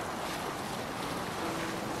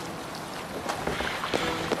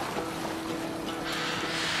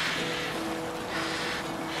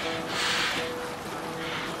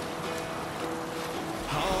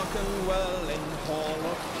 Hearken well in Hall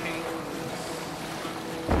of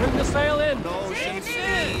Kings. Bring the sail in! Ocean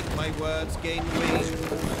speed, my words gain wing.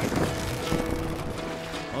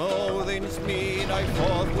 Odin's mead I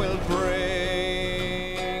forth will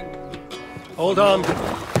bring. Hold on.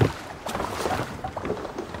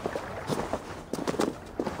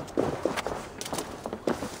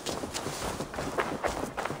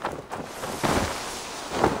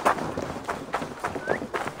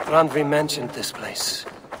 Randvi mentioned this place.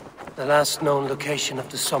 The last known location of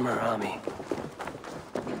the Summer Army.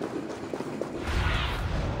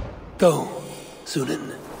 Go,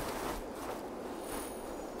 Sunan.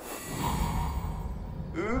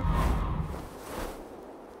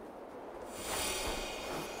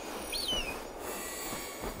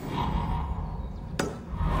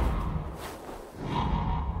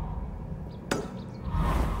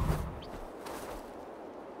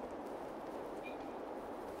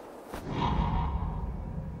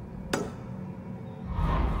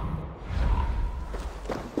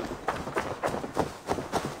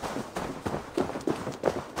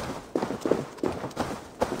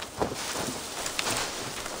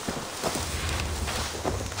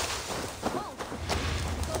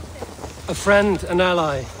 A friend, an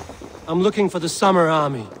ally. I'm looking for the Summer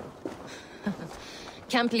Army.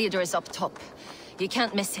 Camp leader is up top. You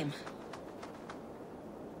can't miss him.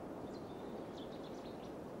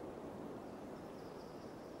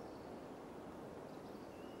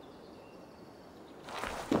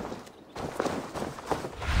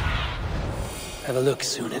 Have a look,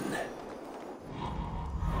 Sunan.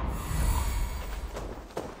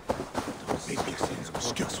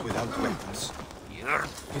 Just without weapons.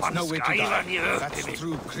 It's no way to die. That's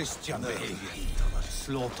true Christian behavior.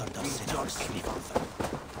 Slaughter the sinners.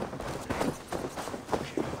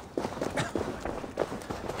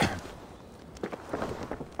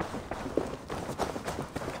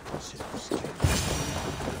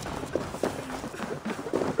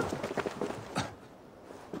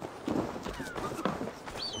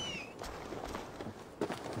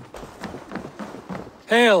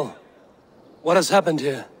 Hail! What has happened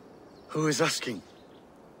here? Who is asking?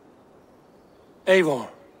 Eivor,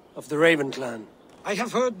 of the Raven clan. I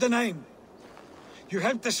have heard the name. You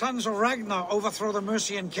helped the sons of Ragnar overthrow the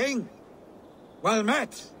Mercian king. Well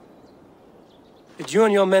met. Did you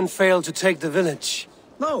and your men fail to take the village?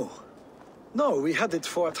 No. No, we had it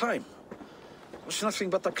for a time. It was nothing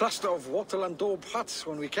but a cluster of wattle and daub huts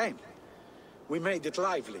when we came. We made it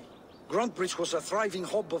lively. Gruntbridge was a thriving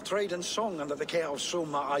hub of trade and song under the care of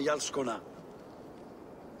Soma Ayalskona.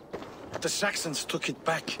 The Saxons took it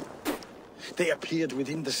back. They appeared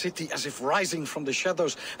within the city as if rising from the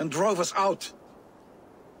shadows and drove us out.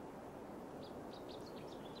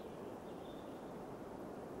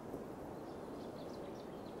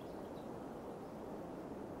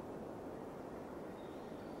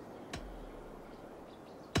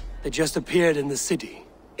 They just appeared in the city.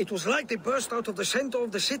 It was like they burst out of the center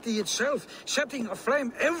of the city itself, setting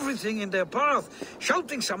aflame everything in their path,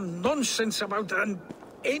 shouting some nonsense about an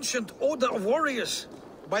ancient order of warriors.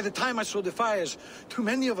 By the time I saw the fires, too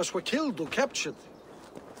many of us were killed or captured.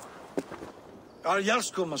 Our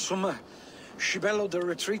Jarlskoma, Summa, she bellowed a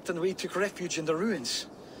retreat and we took refuge in the ruins.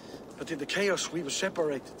 But in the chaos we were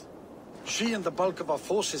separated. She and the bulk of our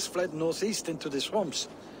forces fled northeast into the swamps.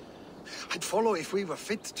 I'd follow if we were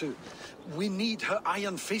fit to. We need her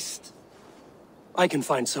iron fist. I can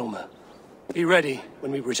find Soma. Be ready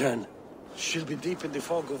when we return. She'll be deep in the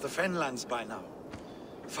fog of the Fenlands by now.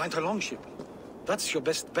 Find her longship. That's your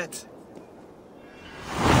best bet.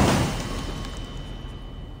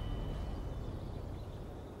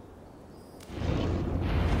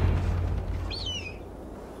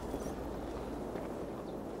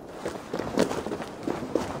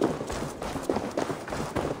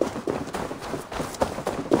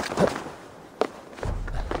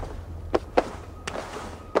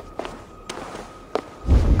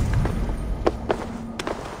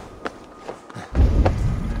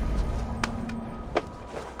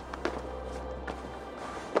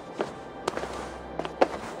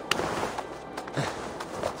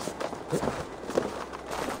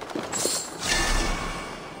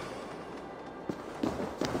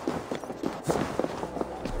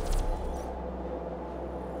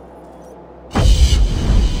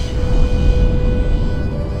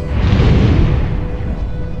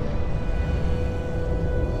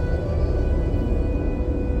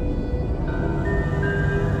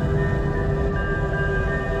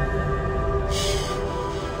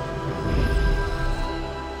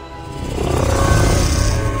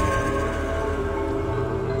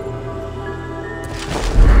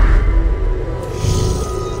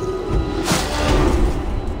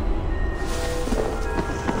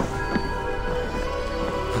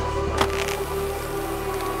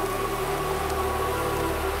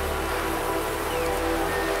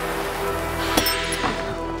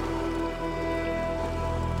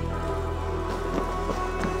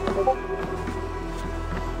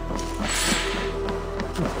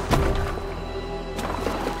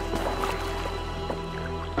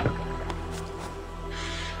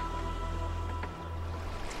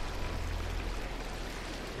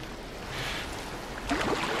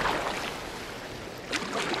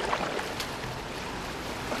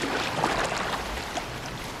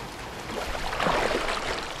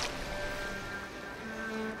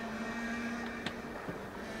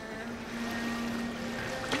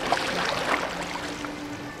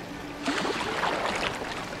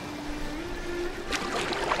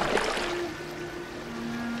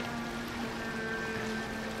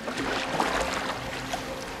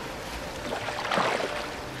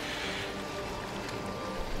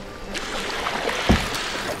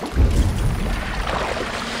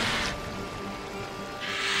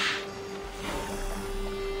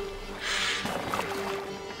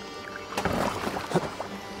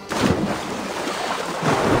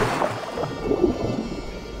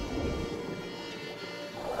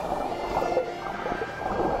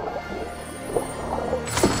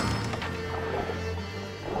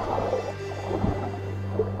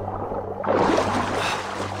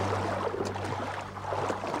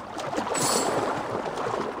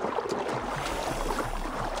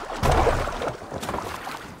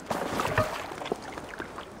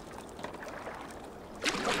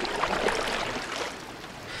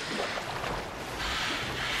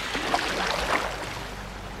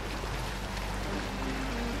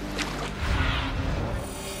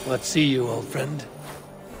 What see you, old friend?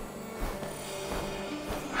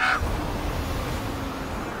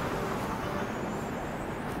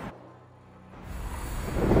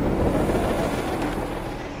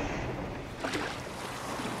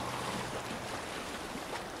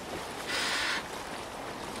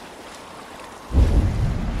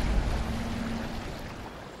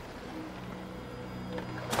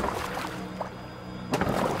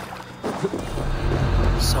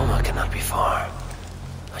 Soma cannot be far.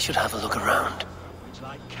 I should have a look around. It's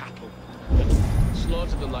like cattle.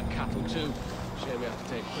 Slaughtered them like cattle too. Shame we have to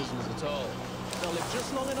take prisoners at all. They'll live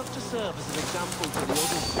just long enough to serve as an example to the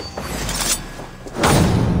others.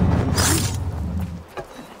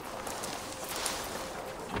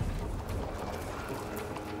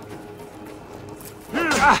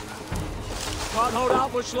 Can't hold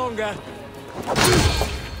out much longer.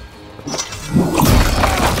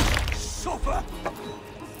 Suffer!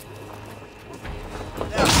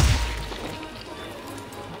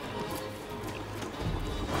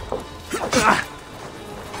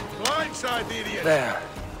 Blindside the idiot! There.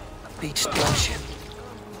 A beached gunship.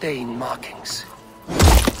 Dane markings.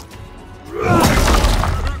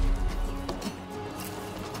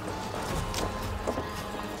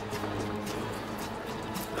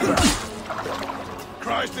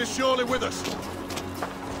 Christ is surely with us.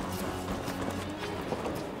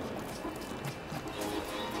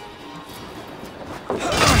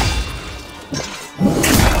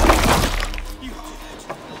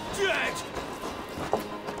 Dead!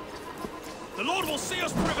 The Lord will see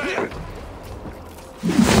us prevail!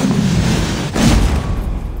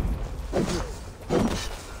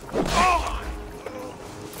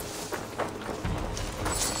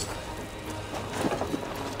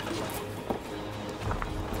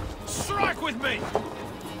 Strike with me!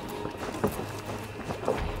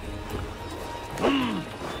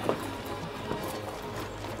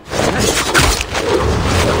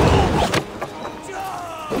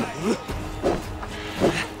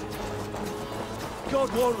 God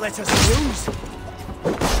won't let us lose.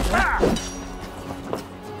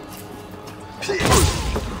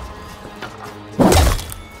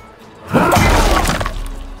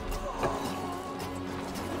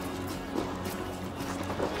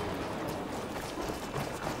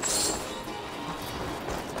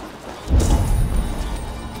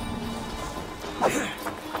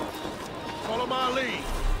 Follow my lead.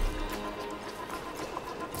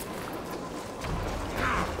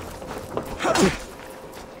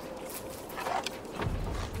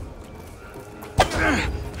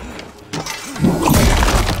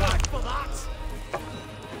 Back for that!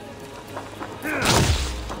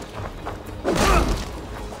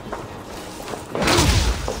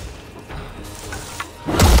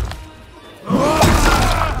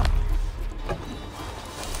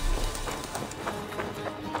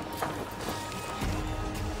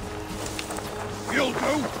 You'll do.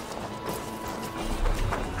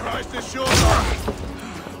 Christ is sure.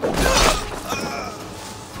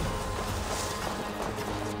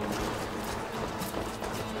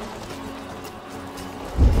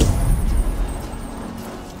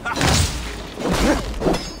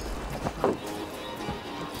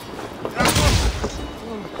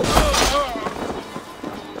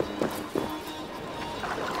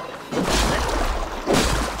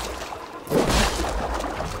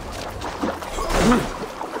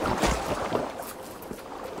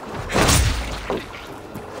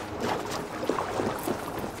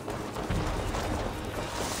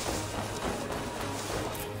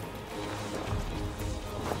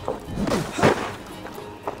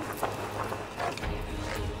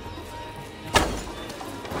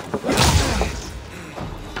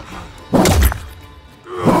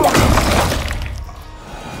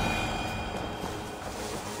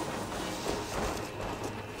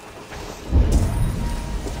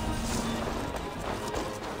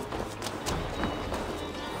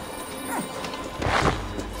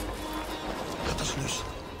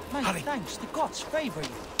 glory. Thanks, the gods favor you.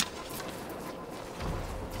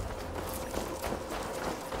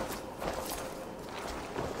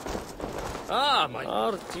 Ah, my...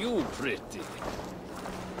 Aren't you pretty?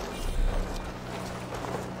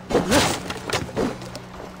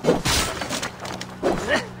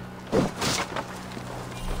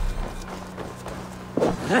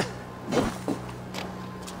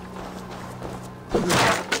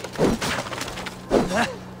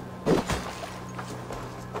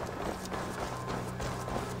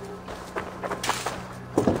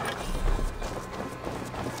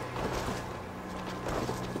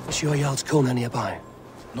 Is your Jarl's Kona nearby?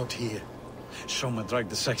 Not here. Soma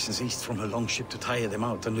dragged the Saxons east from her longship to tire them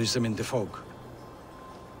out and lose them in the fog.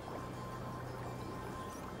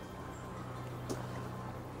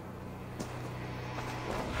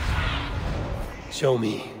 Show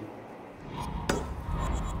me.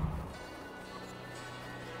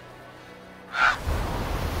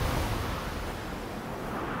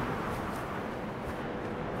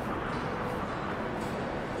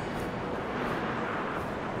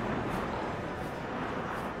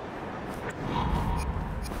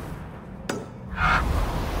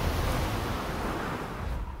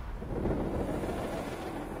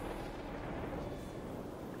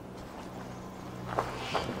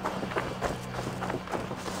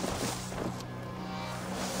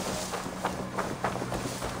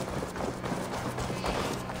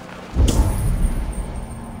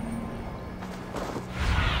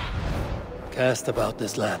 Cast about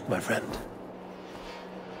this land, my friend.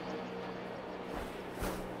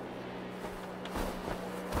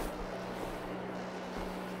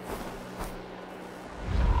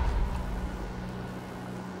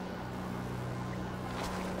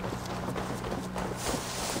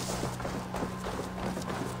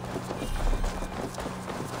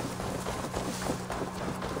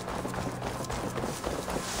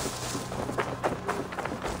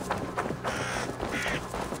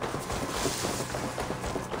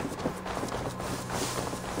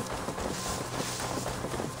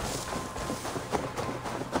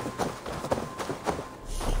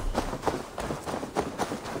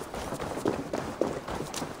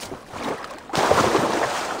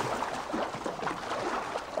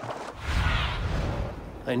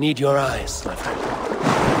 I need your eyes, my friend.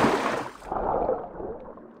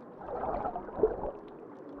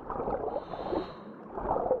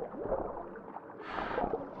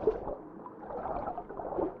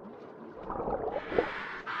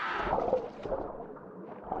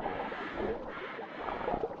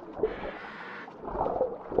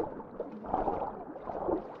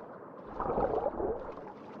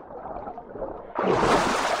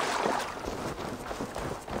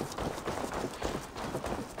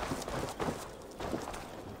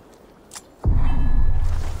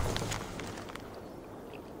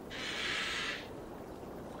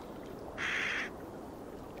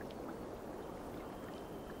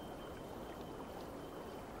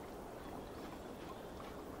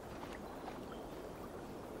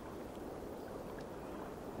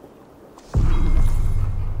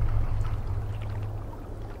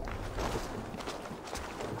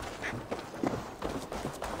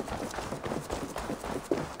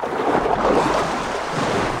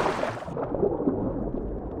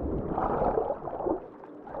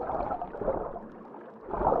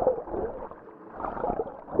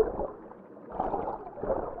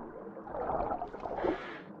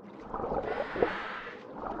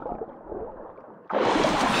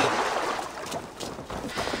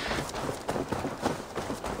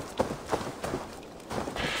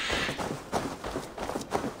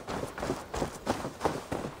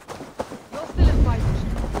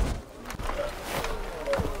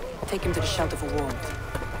 Take him to the shelter for warmth.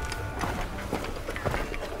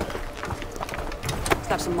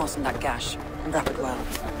 Slap some moss in that gash and wrap it well.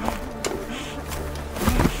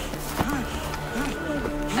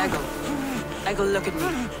 Eggle, look at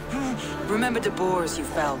me. Remember the boars you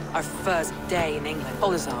felled our first day in England?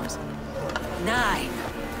 Hold his arms. 9.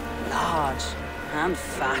 Large and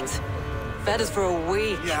fat. Fed us for a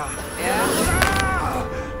week. Yeah?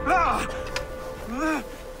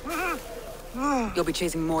 You'll be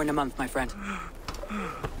chasing more in a month, my friend.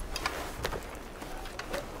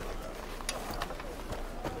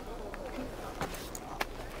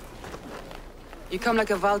 You come like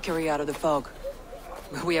a Valkyrie out of the fog.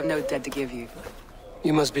 We have no debt to give you.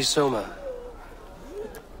 You must be Soma.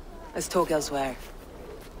 Let's talk elsewhere.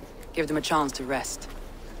 Give them a chance to rest.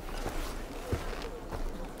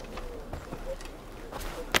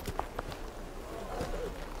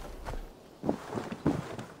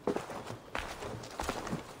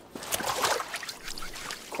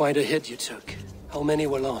 Quite a hit you took. How many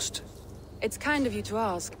were lost? It's kind of you to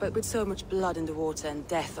ask, but with so much blood in the water and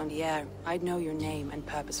death on the air, I'd know your name and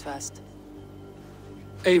purpose first.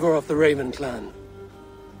 Eivor of the Raven clan.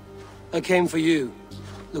 I came for you,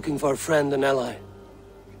 looking for a friend and ally.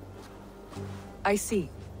 I see.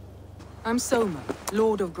 I'm Soma,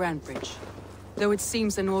 Lord of Grantebridge. Though it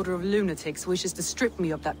seems an order of lunatics wishes to strip me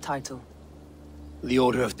of that title. The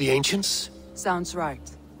Order of the Ancients? Sounds right.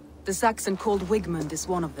 The Saxon called Wigmund is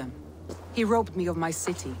one of them. He robbed me of my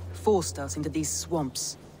city, forced us into these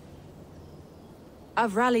swamps.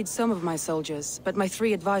 I've rallied some of my soldiers, but my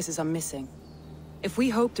 3 advisors are missing. If we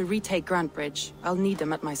hope to retake Grantebridge, I'll need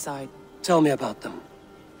them at my side. Tell me about them.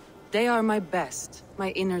 They are my best,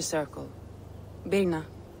 my inner circle. Birna,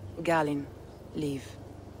 Galin, Liv.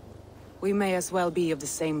 We may as well be of the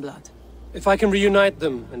same blood. If I can reunite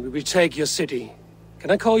them and we retake your city, can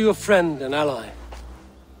I call you a friend and ally?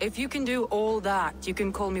 If you can do all that, you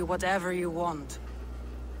can call me whatever you want.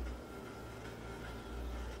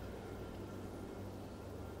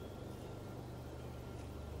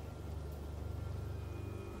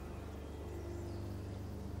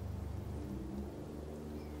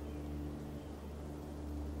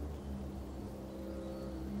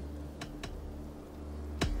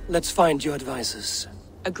 Let's find your advisors.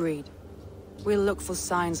 Agreed. We'll look for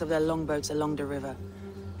signs of their longboats along the river.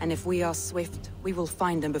 And if we are swift, we will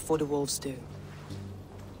find them before the wolves do.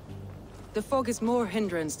 The fog is more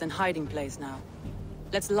hindrance than hiding place now.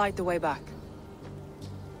 Let's light the way back.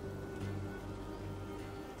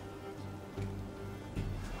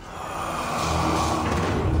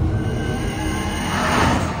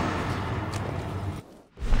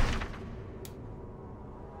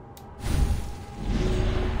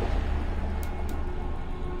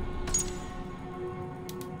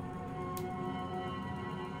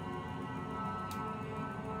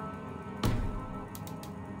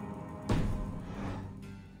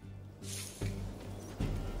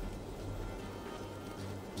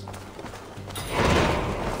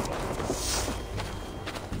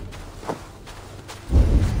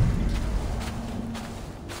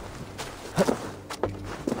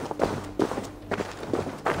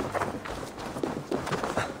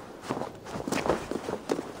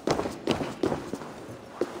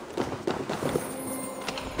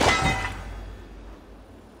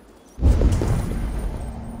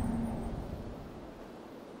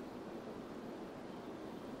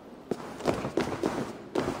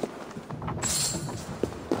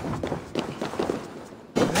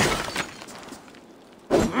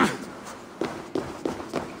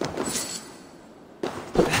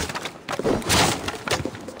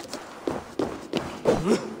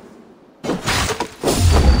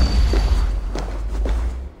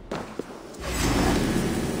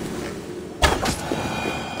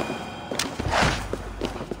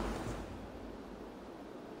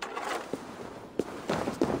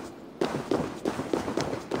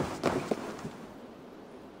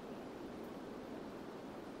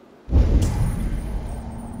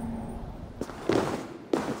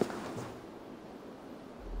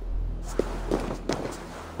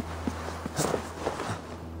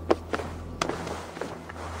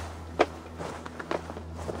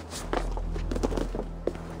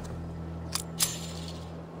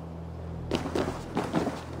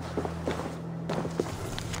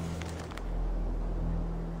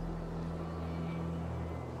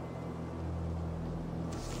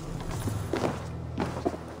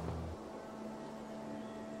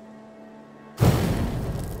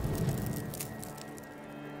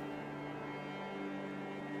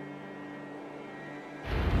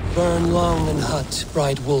 Burn long and hot,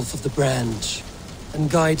 bright wolf of the branch,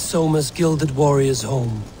 and guide Soma's gilded warriors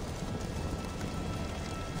home.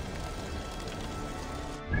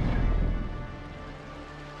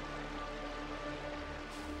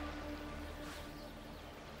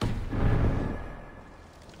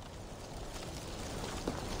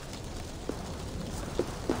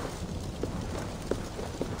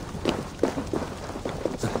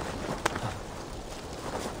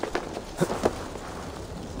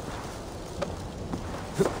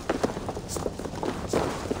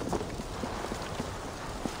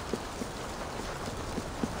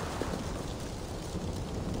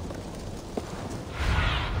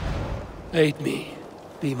 Aid me.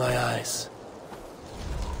 Be my eyes.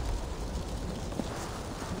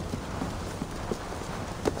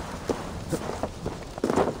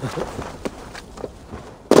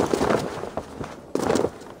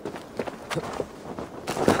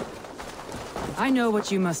 I know what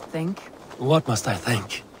you must think. What must I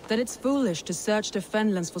think? That it's foolish to search the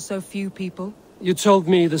Fenlands for so few people. You told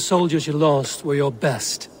me the soldiers you lost were your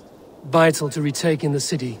best. Vital to retaking the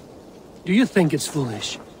city. Do you think it's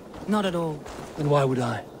foolish? Not at all. Then why would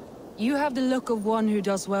I? You have the look of one who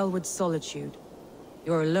does well with solitude.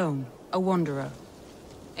 You're alone, a wanderer.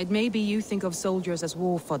 It may be you think of soldiers as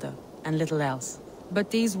war fodder, and little else. But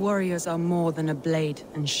these warriors are more than a blade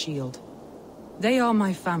and shield. They are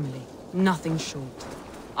my family, nothing short.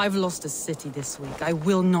 I've lost a city this week. I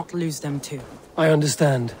will not lose them too. I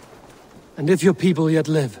understand. And if your people yet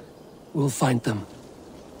live, we'll find them.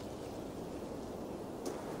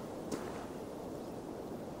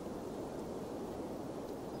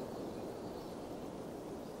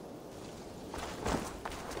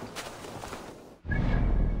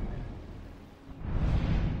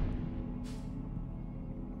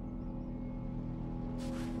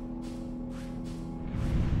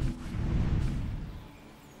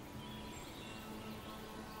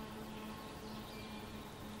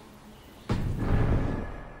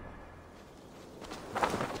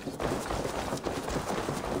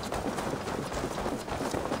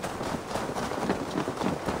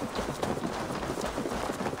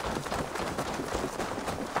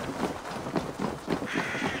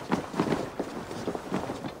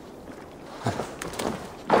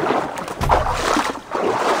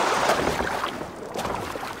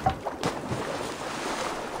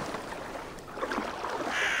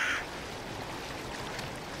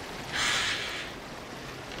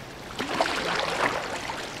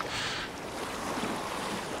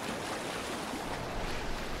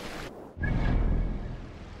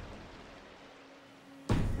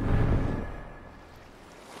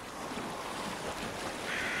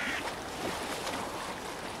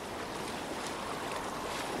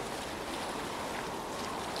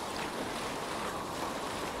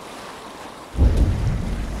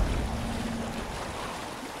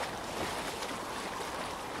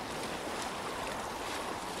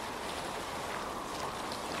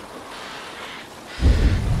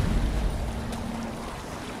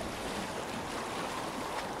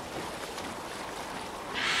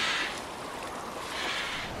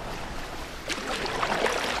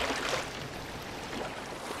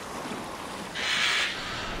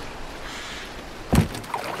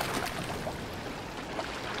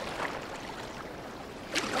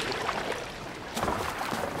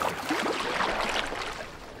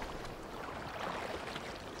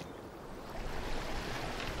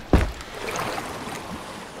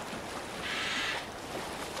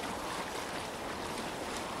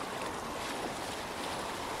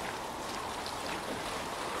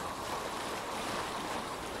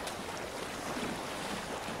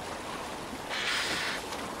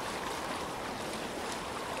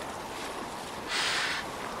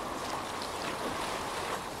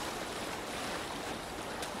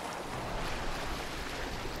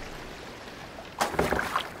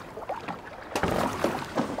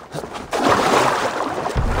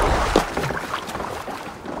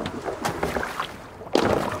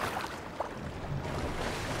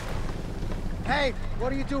 Hey,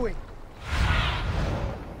 what are you doing?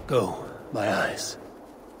 Go, my eyes.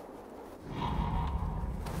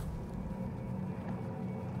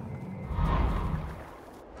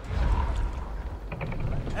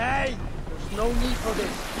 Hey, there's no need for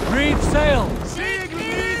this. Reef sail!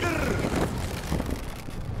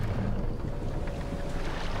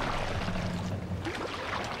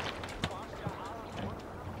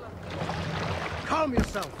 Calm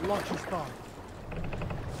yourself, launch your star.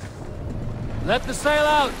 Let the sail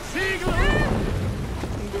out! Bring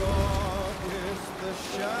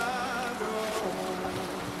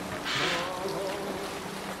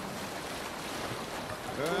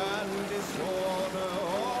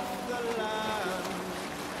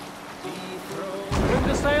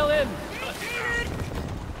the sail in!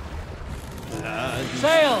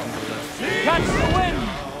 Sail! Catch the wind!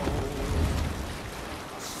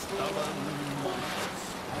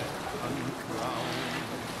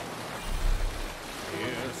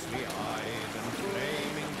 Fiercely eyed and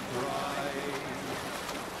flaming pride,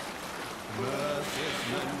 mercy's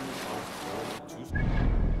meant of to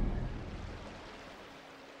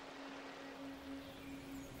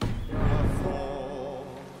therefore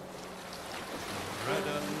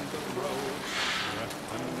redden the road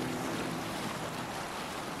threatened.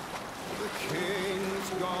 The king's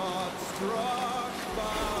God struck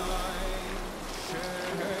by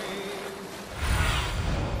shame.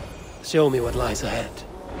 Show me what lies ahead.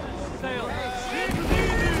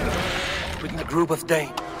 With a group of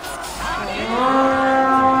Danes.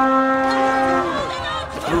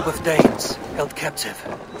 A group of Danes held captive.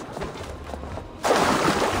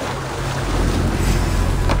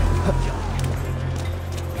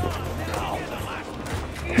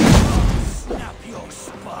 Snap your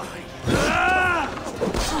spine.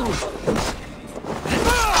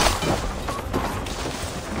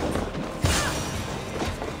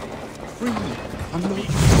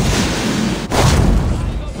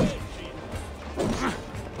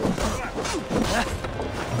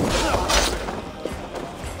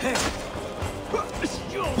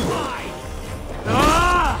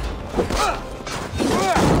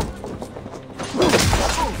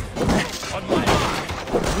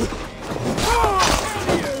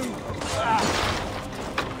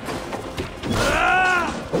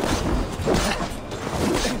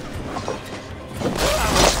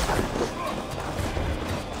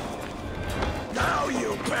 Now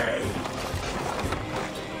you pay!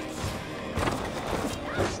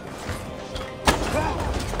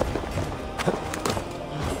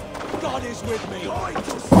 God is with me!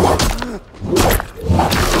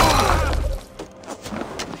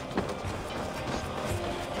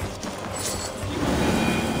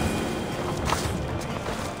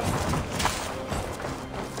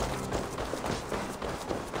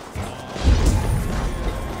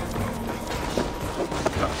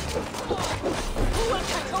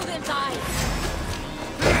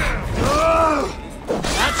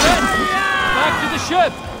 That's it! Back to the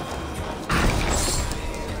ship!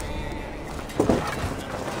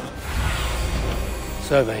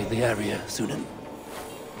 Survey the area, Sunan.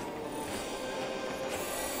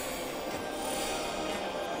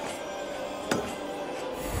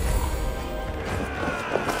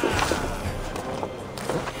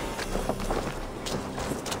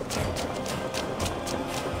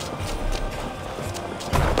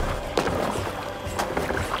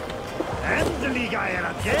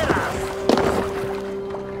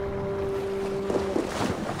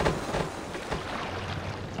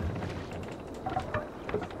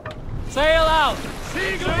 Sail out!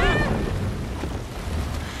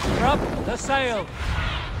 Drop the sail!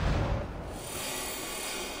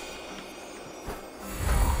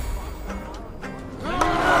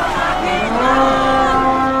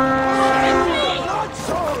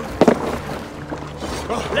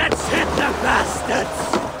 Let's hit the bastards!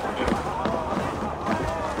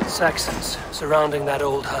 Saxons surrounding that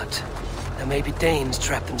old hut. There may be Danes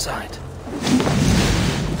trapped inside.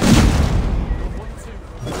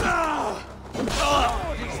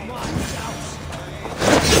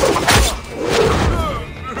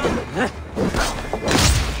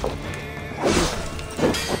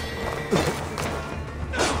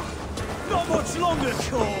 Not much longer,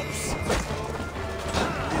 corpse!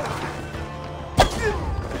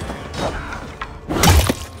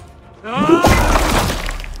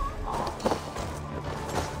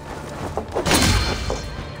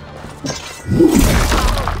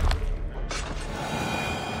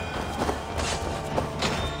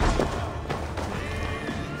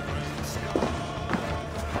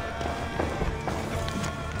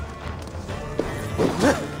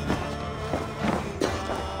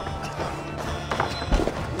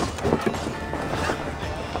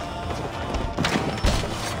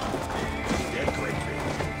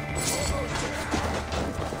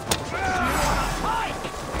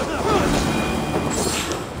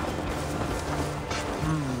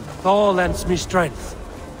 Thor lends me strength.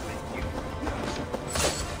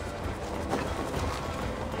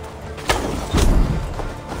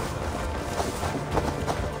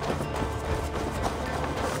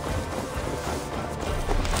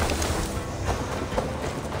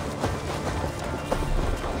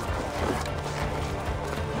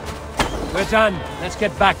 We're done. Let's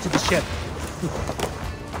get back to the ship.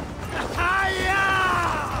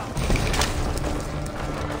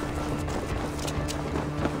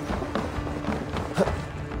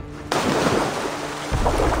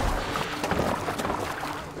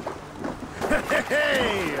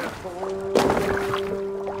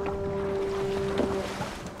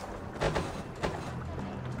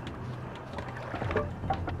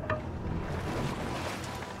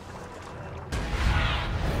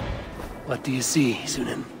 What do you see,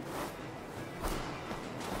 Sunan?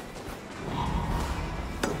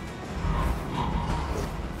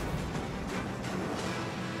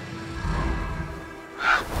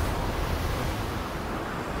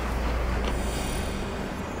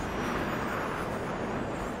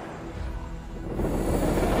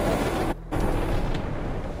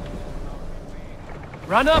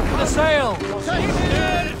 Run up the sail!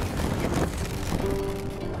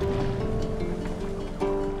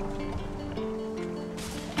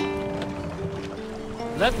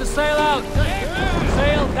 Let the sail out!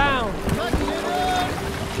 Sail down!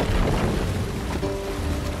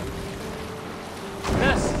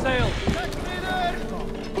 Yes, sail!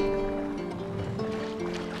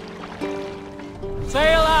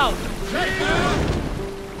 Sail out!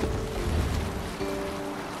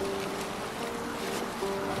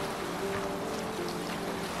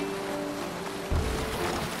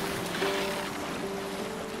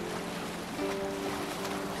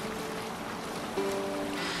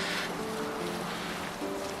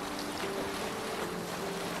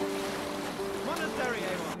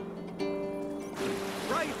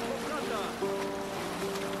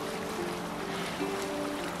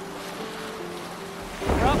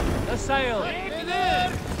 A sail!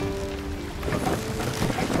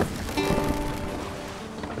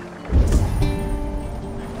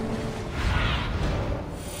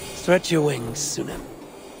 Stretch your wings, Sunan.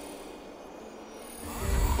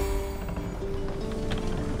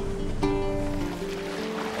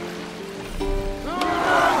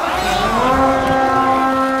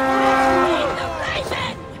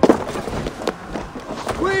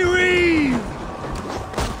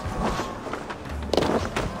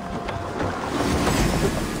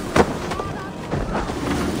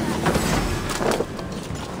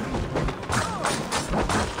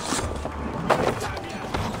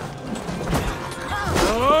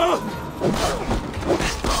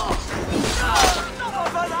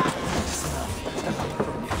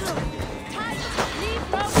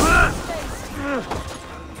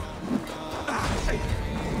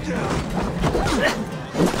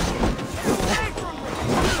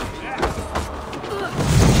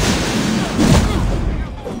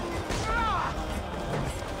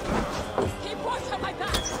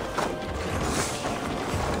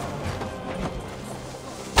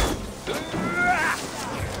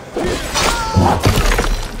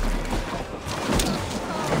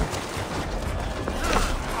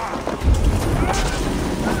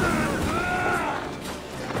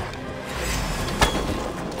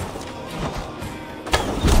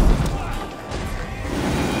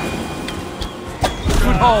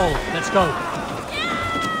 Hole. Let's go.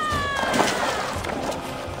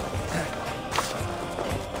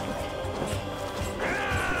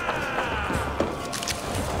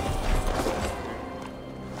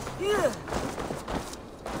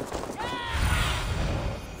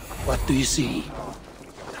 What do you see?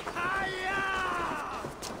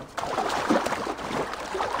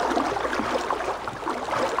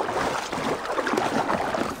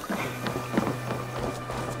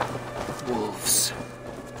 Wolves.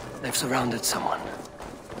 They've surrounded someone.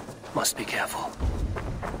 Must be careful.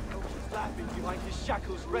 Laughing behind his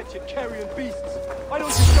shackles, wretched carrion beasts. I don't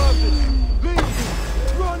deserve this. Leave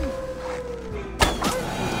me. Run.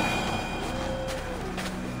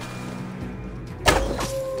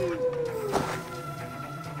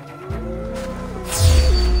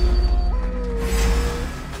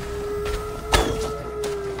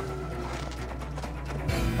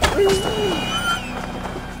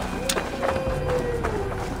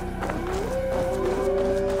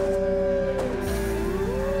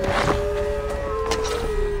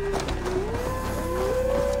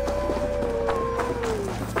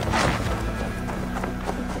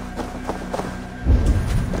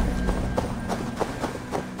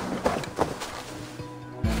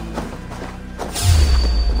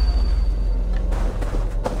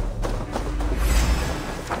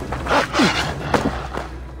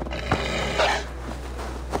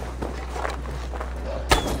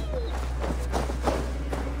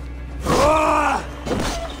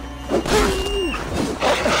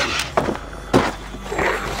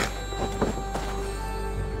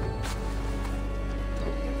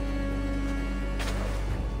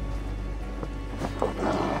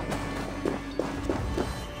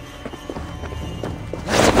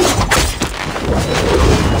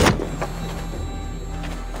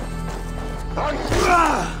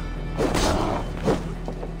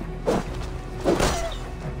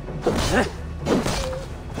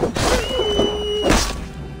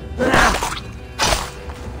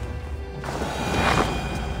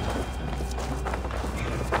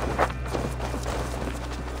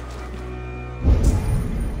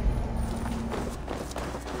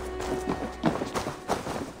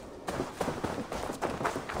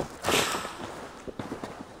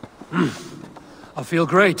 I feel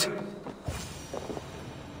great.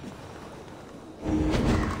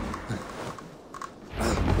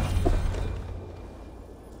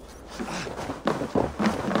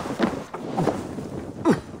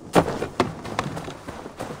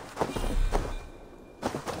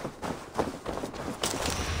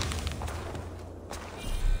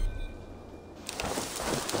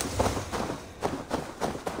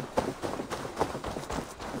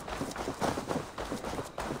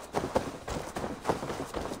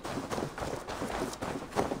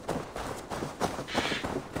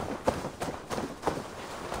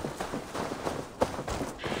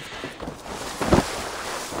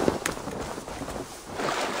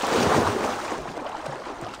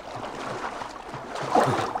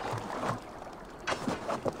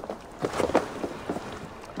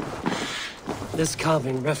 This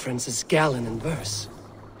carving references Galen in verse.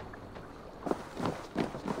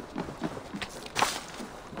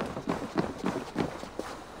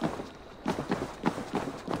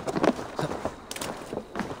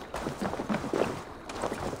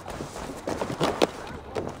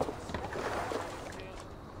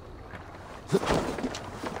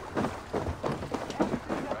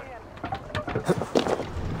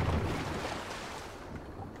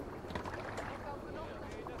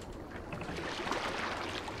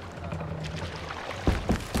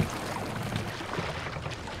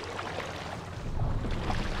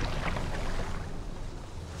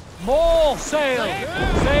 Sail!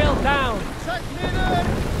 Sail down!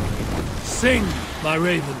 Sing, my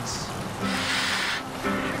ravens.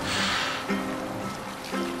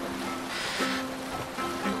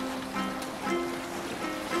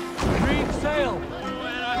 Reef sail!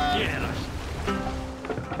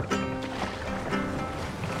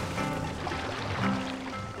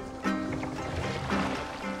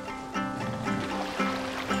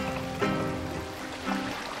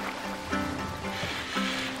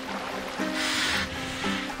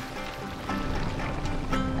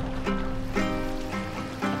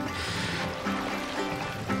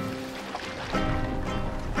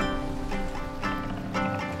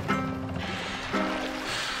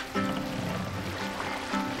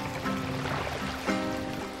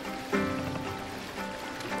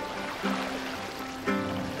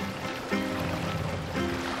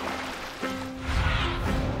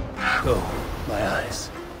 Oh, my eyes.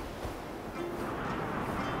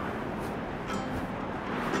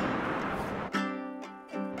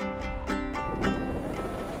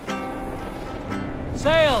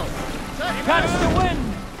 Sail! Catch the wind!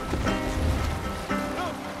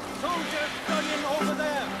 Soldiers gunning over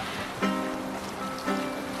there!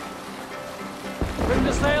 Bring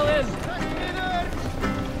the sail in!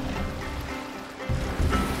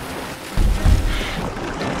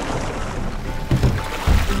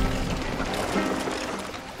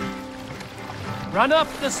 Run up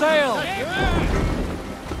the sail!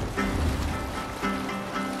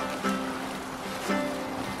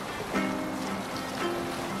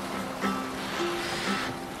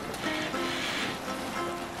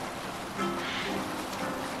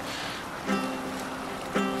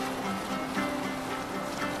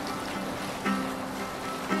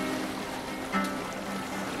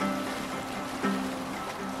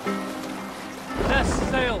 Less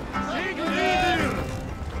sail!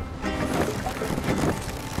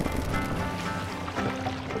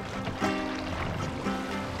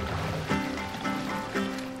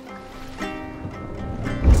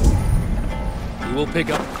 You will pick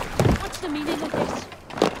up. What's the meaning of this?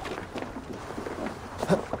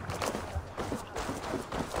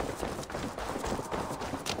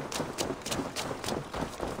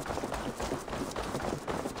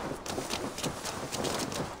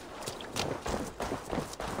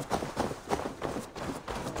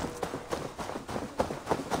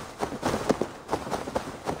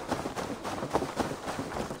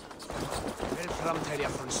 Framtida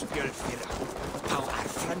från spjölfyra. Ta är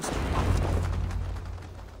främst.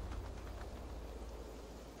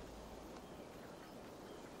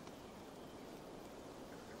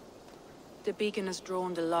 The beacon has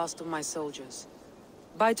drawn the last of my soldiers.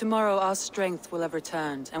 By tomorrow our strength will have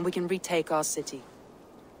returned, and we can retake our city.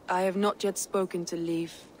 I have not yet spoken to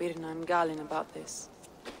Leif, Birna and Galin about this.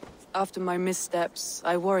 After my missteps,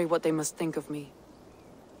 I worry what they must think of me.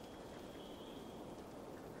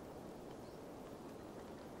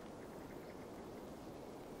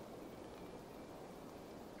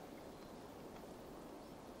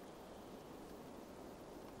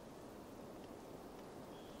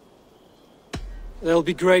 They'll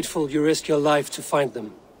be grateful you risk your life to find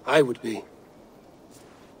them. I would be.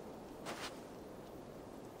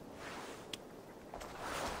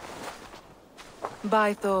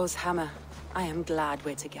 By Thor's hammer, I am glad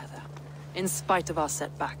we're together. In spite of our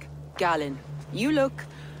setback. Galin, you look...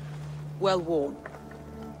 well, warm.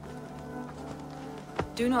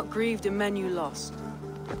 Do not grieve the men you lost.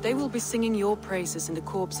 They will be singing your praises in the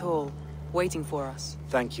Corpse Hall, waiting for us.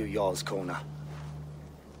 Thank you, Jarl's Corner.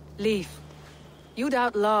 Leif, you'd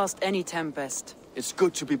outlast any tempest. It's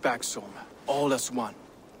good to be back, Soma. All as one.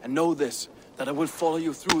 And know this, that I will follow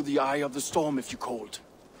you through the eye of the storm if you called.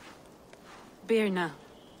 Birna.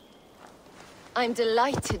 I'm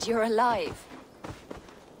delighted you're alive.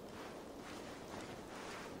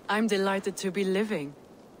 I'm delighted to be living.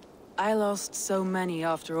 I lost so many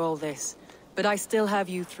after all this, but I still have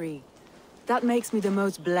you three. That makes me the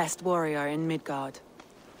most blessed warrior in Midgard.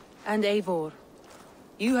 And Eivor,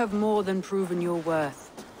 you have more than proven your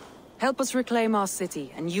worth. Help us reclaim our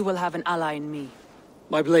city, and you will have an ally in me.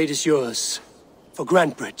 My blade is yours. For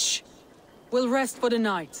Grantebridge. We'll rest for the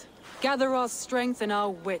night. Gather our strength and our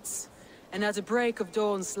wits. And at the break of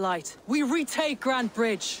dawn's light, we retake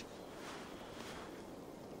Grantebridge!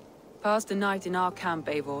 Pass the night in our camp,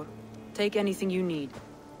 Eivor. Take anything you need.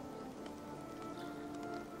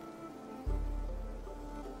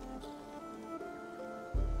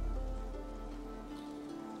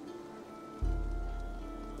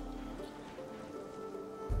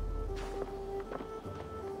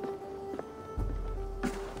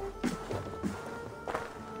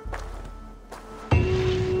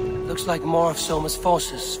 Looks Looks like more of Soma's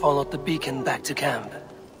forces followed the beacon back to camp.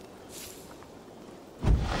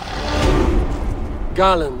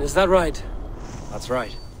 Garland, is that right? That's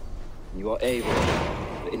right. You are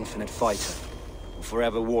Eivor, the infinite fighter, a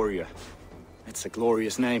forever warrior. It's a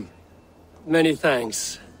glorious name. Many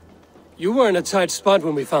thanks. You were in a tight spot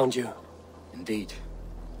when we found you. Indeed.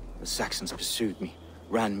 The Saxons pursued me,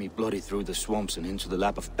 ran me bloody through the swamps and into the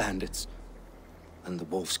lap of bandits. And the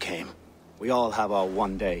wolves came. We all have our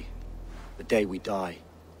one day. The day we die.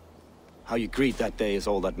 How you greet that day is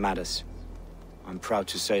all that matters. I'm proud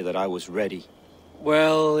to say that I was ready.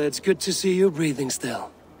 Well, it's good to see you breathing still.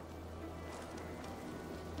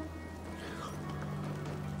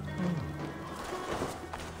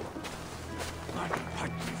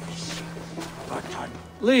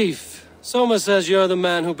 Leif, Soma says you're the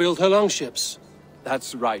man who built her longships.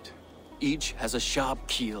 That's right. Each has a sharp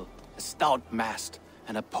keel, a stout mast,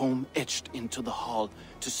 and a poem etched into the hull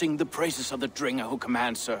to sing the praises of the Dringer who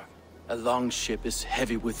commands her. A longship is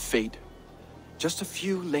heavy with fate. Just a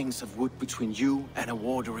few lengths of wood between you and a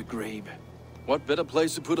watery grave. What better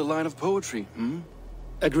place to put a line of poetry, hmm?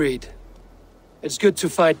 Agreed. It's good to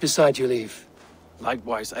fight beside you, Leif.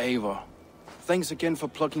 Likewise, Eivor. Thanks again for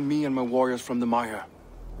plucking me and my warriors from the mire.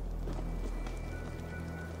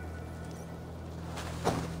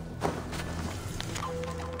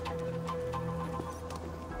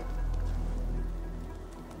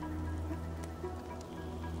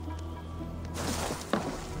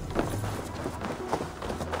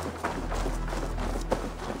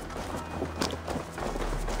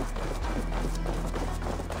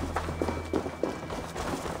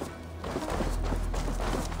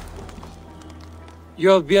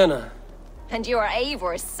 You're Björna. And you are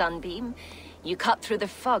Eivor's sunbeam. You cut through the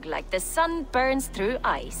fog like the sun burns through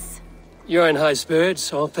ice. You're in high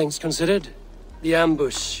spirits, all things considered. The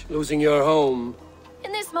ambush, losing your home.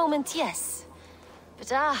 In this moment, yes.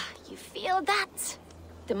 But you feel that?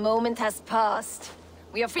 The moment has passed.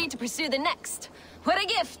 We are free to pursue the next. What a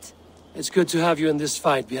gift! It's good to have you in this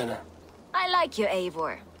fight, Björna. I like you,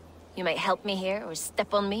 Eivor. You may help me here or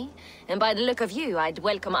step on me, and by the look of you, I'd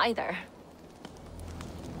welcome either.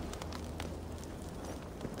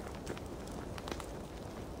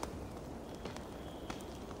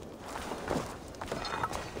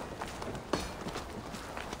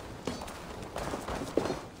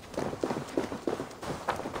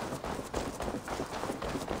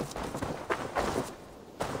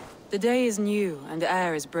 The day is new, and the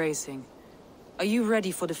air is bracing. Are you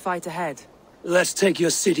ready for the fight ahead? Let's take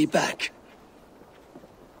your city back.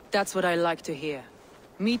 That's what I like to hear.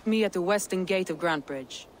 Meet me at the western gate of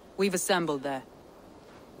Grantebridge. We've assembled there.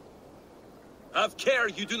 Have care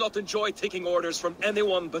you do not enjoy taking orders from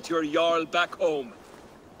anyone but your Jarl back home.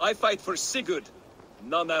 I fight for Sigurd,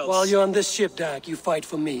 none else. While you're on this ship, Dag, you fight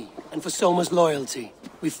for me, and for Soma's loyalty.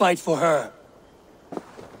 We fight for her.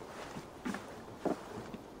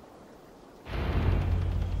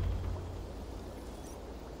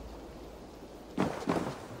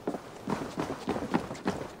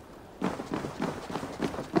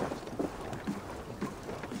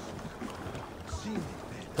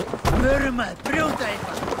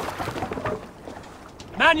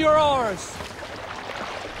 Man your oars!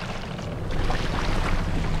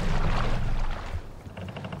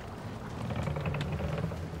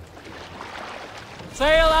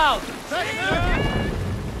 Sail out!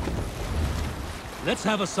 Let's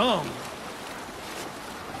have a song.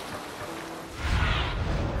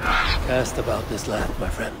 Cast about this land, my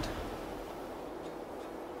friend.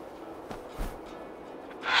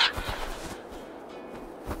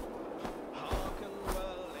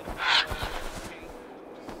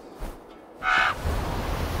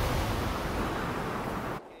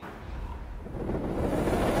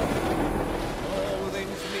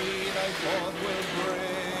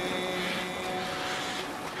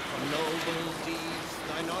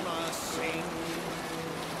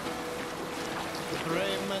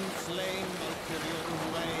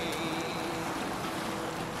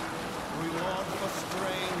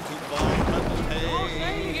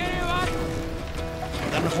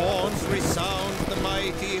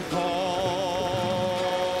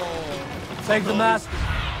 Take the mast.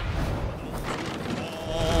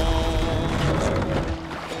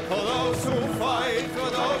 For those who fight, for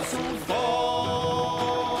those who fall.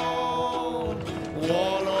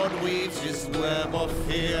 Warlord weaves his web of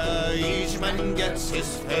fear. Each man gets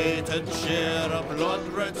his fated share. A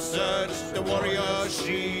blood-red surge, the warrior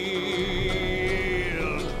shield.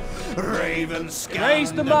 Ravens scan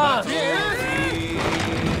raise the mast.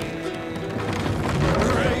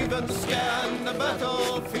 Ravens scan the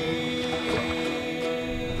battlefield.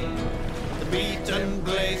 Beat and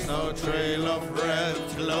blaze, no trail of red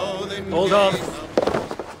clothing. Hold on.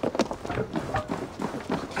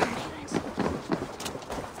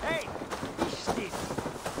 Hey, fish this.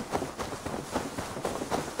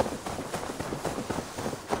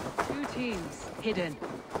 Two teams, hidden.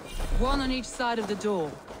 One on each side of the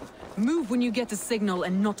door. Move when you get the signal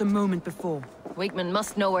and not a moment before. Wigman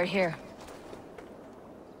must know we're here.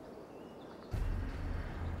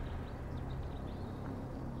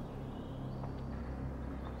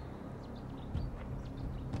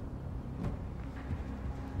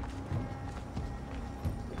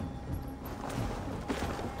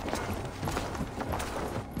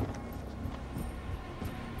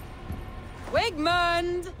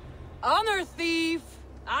 Wigmund! Honor thief!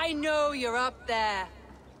 I know you're up there.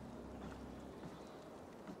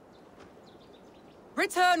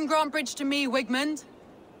 Return Grantbridge to me, Wigmund.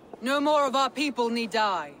 No more of our people need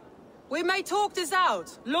die. We may talk this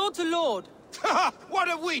out, lord to lord. What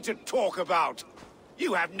have we to talk about?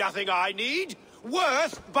 You have nothing I need.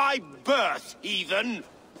 Worth by birth, heathen.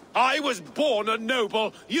 I was born a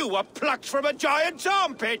noble. You were plucked from a giant's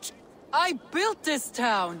armpit. I built this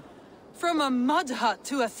town. From a mud hut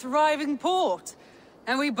to a thriving port.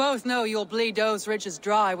 And we both know you'll bleed those riches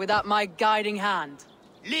dry without my guiding hand.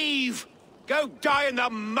 Leave! Go die in the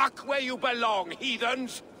muck where you belong,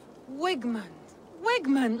 heathens!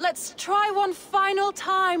 Wigmund, let's try one final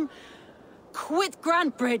time. Quit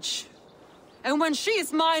Grantbridge. And when she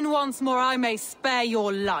is mine once more, I may spare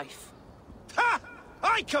your life. Ha!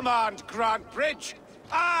 I command Grantbridge.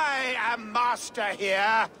 I am master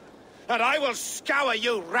here. And I will scour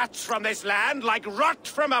you rats from this land like rot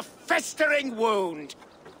from a festering wound.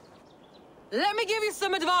 Let me give you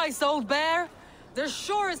some advice, old bear. The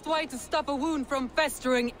surest way to stop a wound from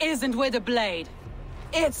festering isn't with a blade.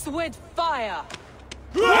 It's with fire.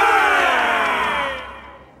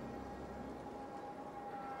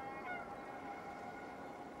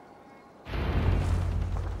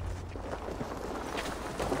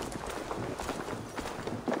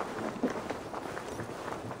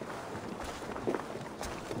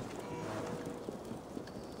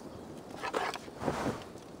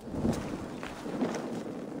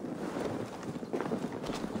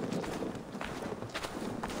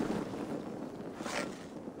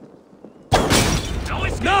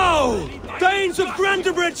 No! Danes of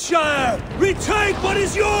Grantebridgeshire! Retake what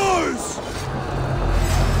is yours!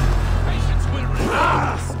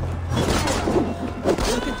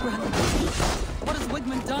 Look at Grantebridge. What has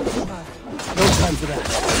Wigmund done to her? No time for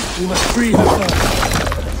that. We must free her first.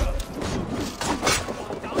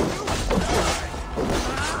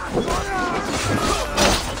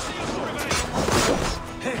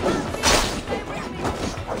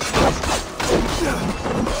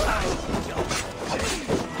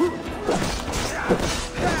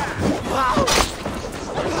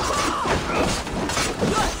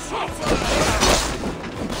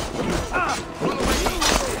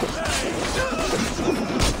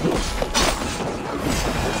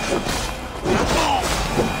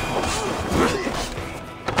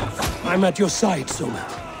 I'm at your side, Soma.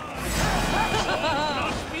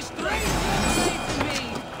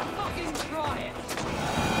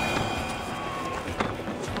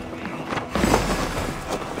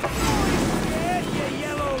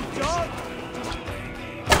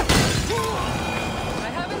 I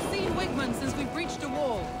haven't seen Wigmund since we breached the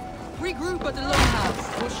wall. Regroup at the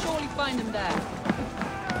Longhouse. We'll surely find him there.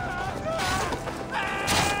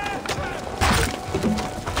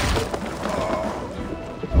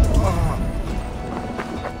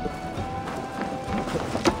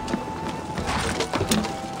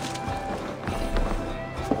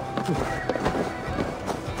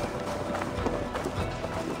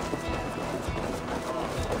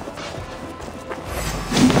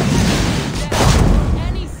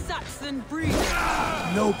 Any Saxon breed.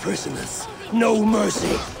 No prisoners, no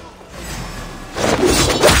mercy.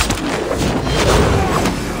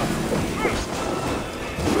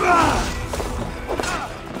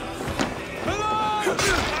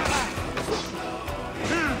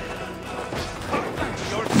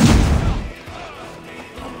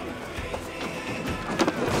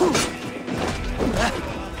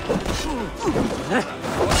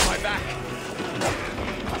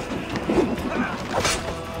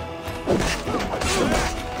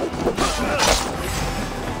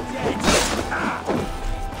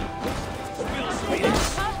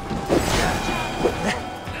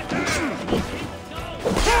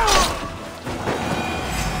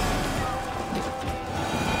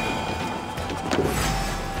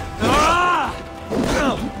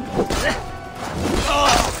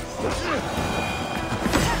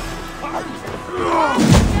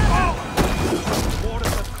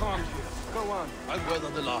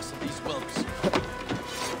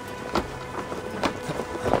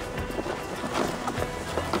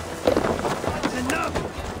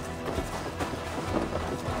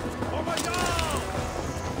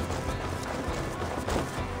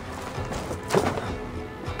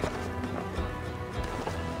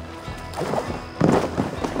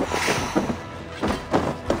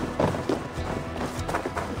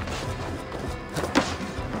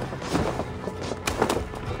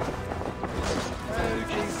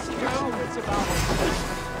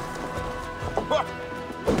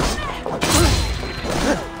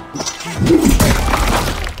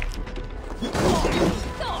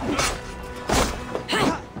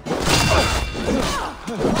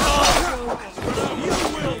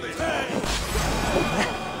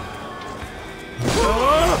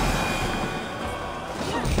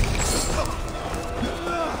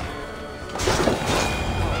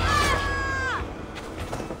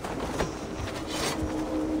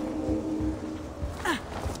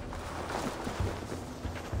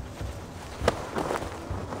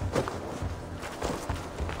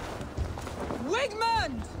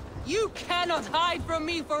 Wigmund! You cannot hide from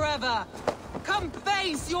me forever! Come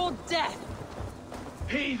face your death!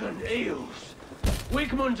 Heathen eels!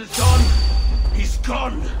 Wigmund is gone! He's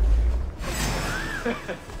gone!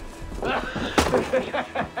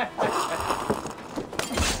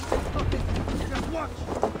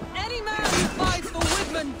 Any man who fights for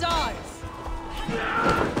Wigmund dies!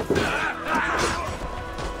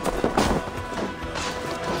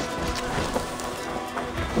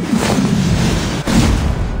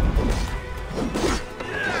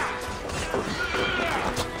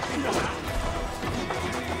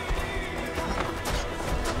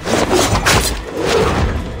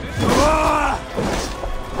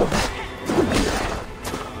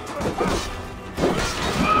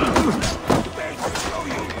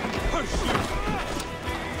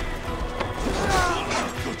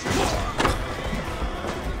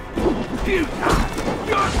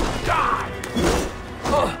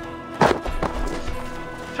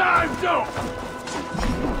 Time's up!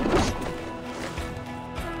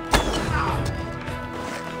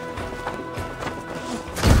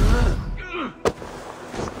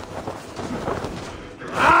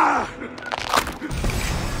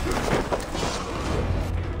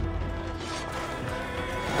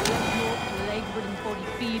 Your plague-ridden body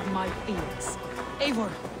feed my fields. Eivor,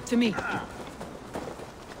 to me.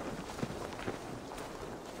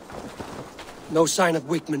 No sign of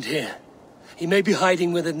Wigmund here. He may be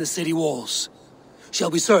hiding within the city walls.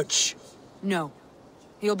 Shall we search? No.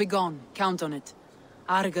 He'll be gone. Count on it.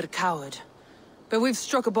 Arger coward. But we've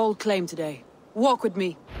struck a bold claim today. Walk with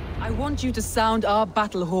me. I want you to sound our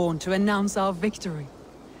battle horn to announce our victory.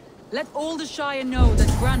 Let all the Shire know that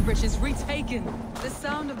Grantebridge is retaken. The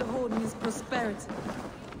sound of the horn means prosperity.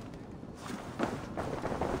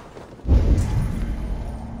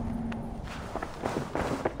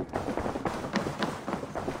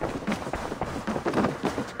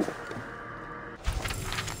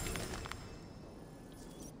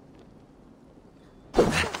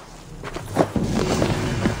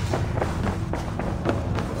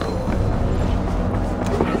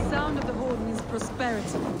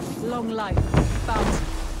 Prosperity, long life, bounty.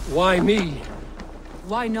 Why me?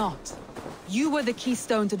 Why not? You were the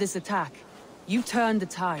keystone to this attack. You turned the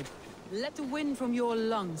tide. Let the wind from your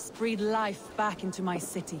lungs breathe life back into my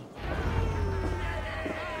city.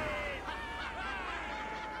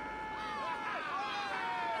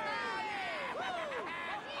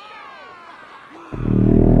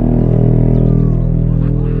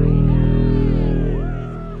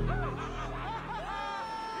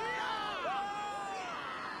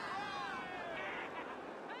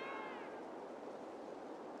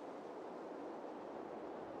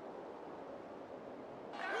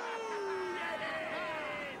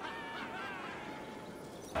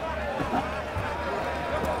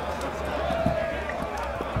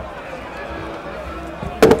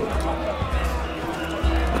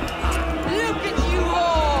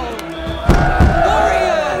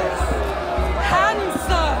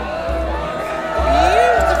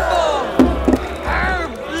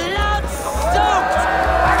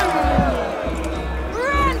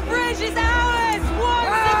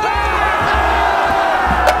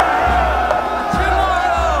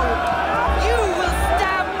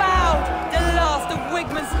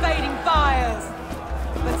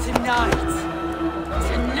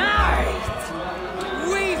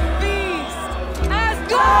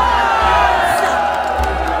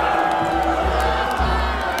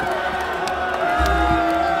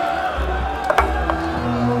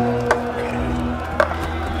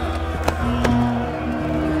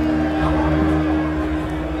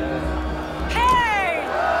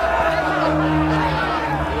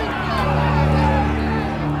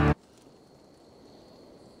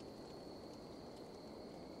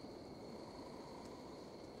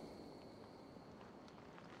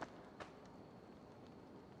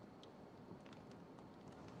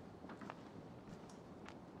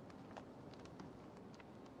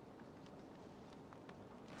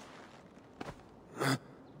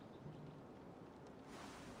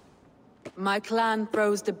 My clan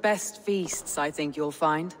throws the best feasts, I think you'll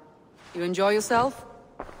find. You enjoy yourself?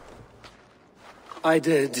 I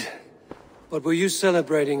did. But were you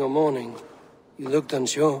celebrating or mourning? You looked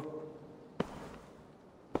unsure.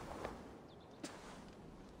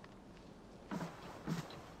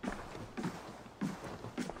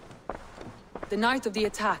 The night of the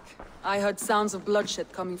attack, I heard sounds of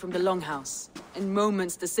bloodshed coming from the Longhouse. In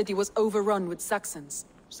moments, the city was overrun with Saxons,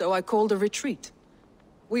 so I called a retreat.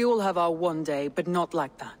 We all have our one day, but not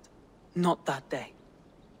like that. Not that day.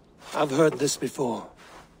 I've heard this before.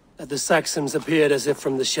 That the Saxons appeared as if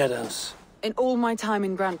from the shadows. In all my time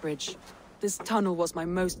in Grantebridge, this tunnel was my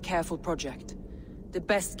most careful project. The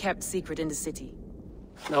best kept secret in the city.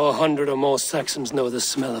 Now 100 or more Saxons know the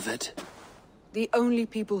smell of it. The only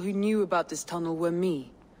people who knew about this tunnel were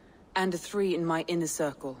me, and the 3 in my inner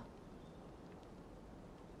circle.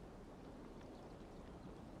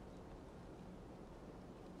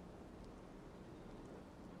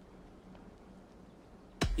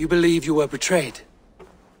 You believe you were betrayed?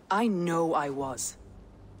 I know I was.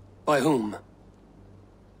 By whom?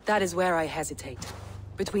 That is where I hesitate.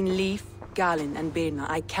 Between Leif, Galinn, and Birna,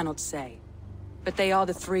 I cannot say. But they are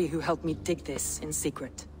the 3 who helped me dig this in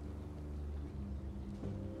secret.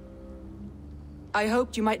 I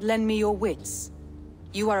hoped you might lend me your wits.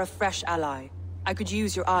 You are a fresh ally. I could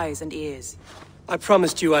use your eyes and ears. I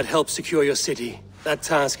promised you I'd help secure your city. That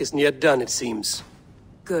task isn't yet done, it seems.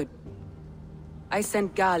 Good. I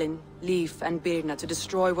sent Galinn, Leif, and Birna to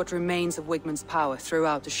destroy what remains of Wigmund's power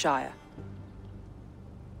throughout the Shire.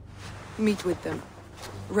 Meet with them.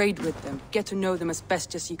 Raid with them. Get to know them as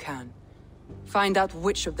best as you can. Find out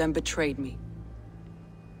which of them betrayed me.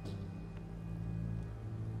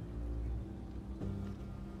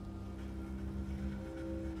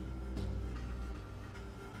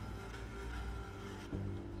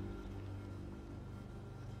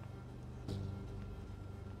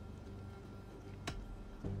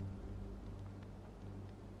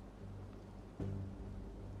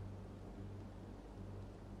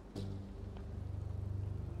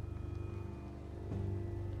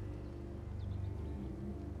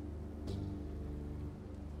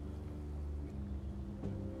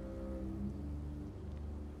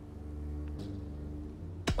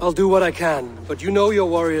 I'll do what I can, but you know your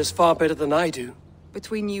warriors far better than I do.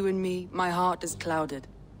 Between you and me, my heart is clouded.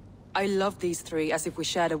 I love these 3 as if we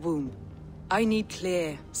shared a womb. I need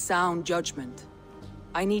clear, sound judgment.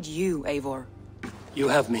 I need you, Eivor. You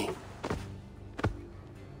have me.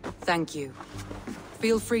 Thank you.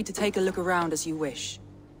 Feel free to take a look around as you wish.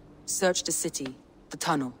 Search the city, the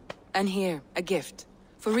tunnel, and here, a gift,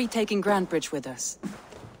 for retaking Grantebridge with us.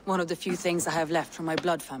 One of the few things I have left from my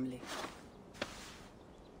blood family.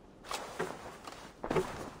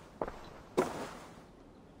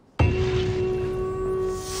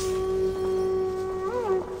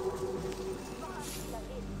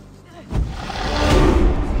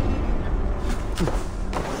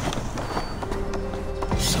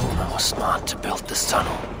 Soma was smart to build this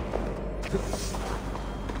tunnel.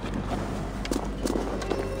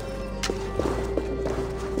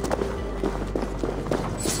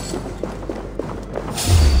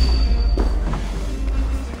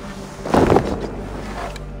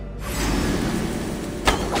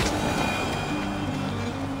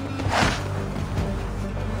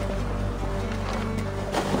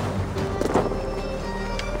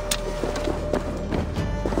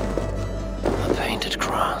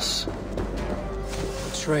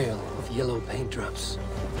 Trail of yellow paint drops.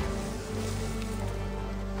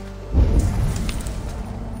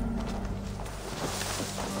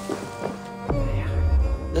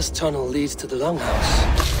 This tunnel leads to the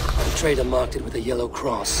Longhouse. The trader marked it with a yellow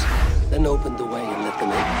cross, then opened the way and let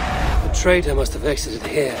them in. The trader must have exited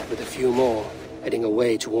here with a few more, heading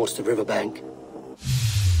away towards the riverbank.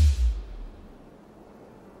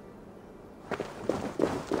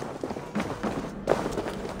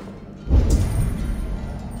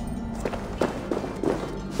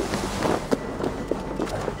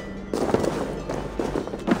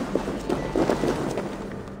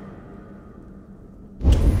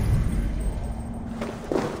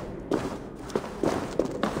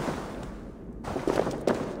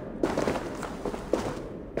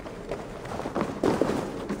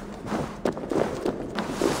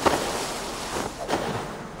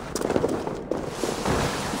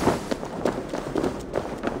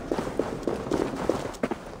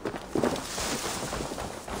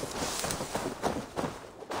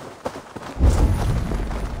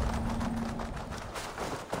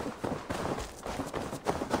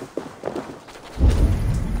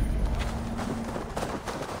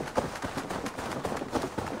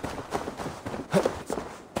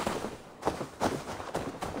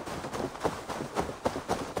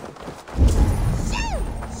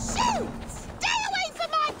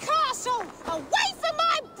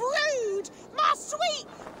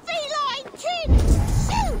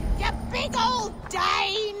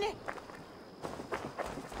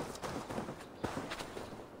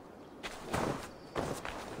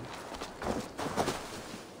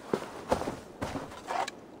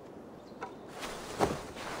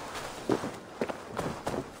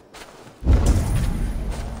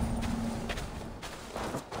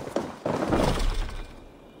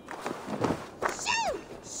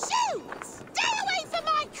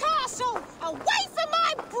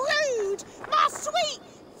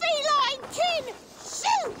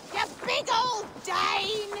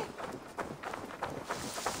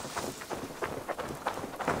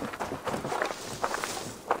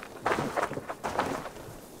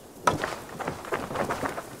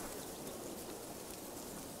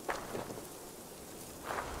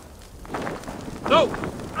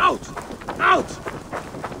 Out!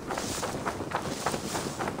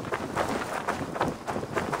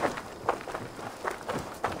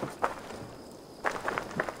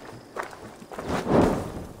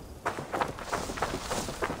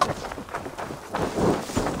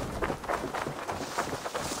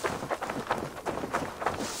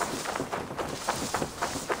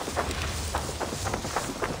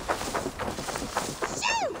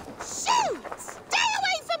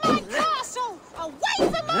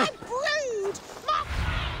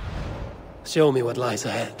 Show me what lies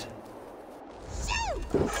ahead. Shoot!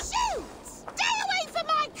 Shoot! Stay away from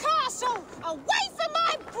my castle! Away from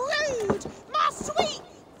my brood! My sweet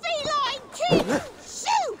feline king!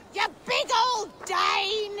 Shoot, you big old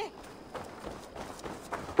Dane!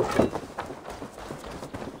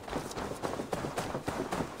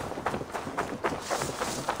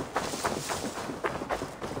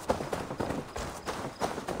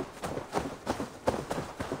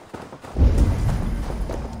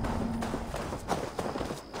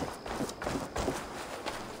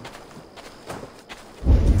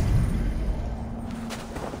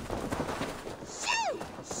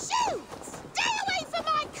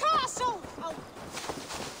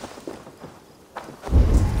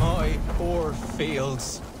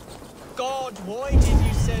 Fields. God, why did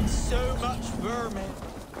you send so much vermin?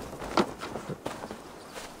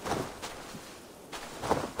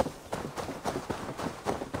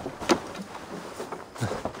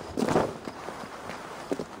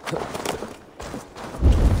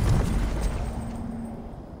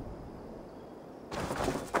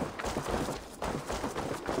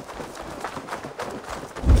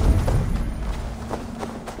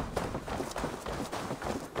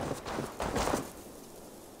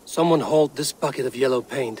 Someone hauled this bucket of yellow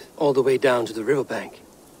paint all the way down to the riverbank.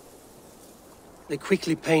 They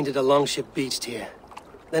quickly painted a longship beached here.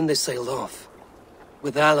 Then they sailed off,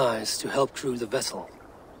 with allies to help crew the vessel.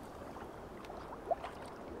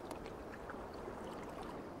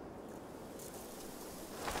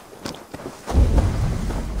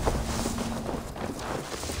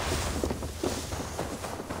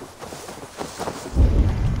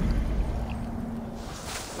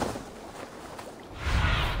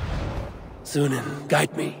 Sunan,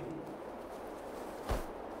 guide me.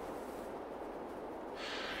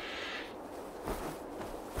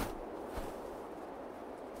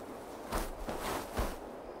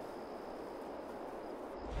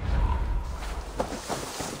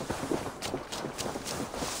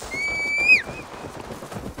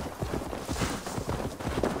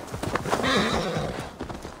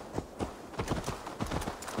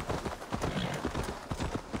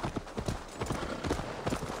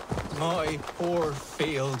 My poor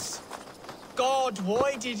fields. God,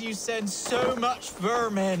 why did you send so much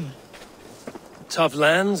vermin? Tough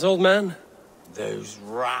lands, old man? Those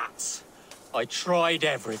rats. I tried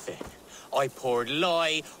everything. I poured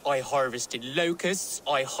lye, I harvested locusts,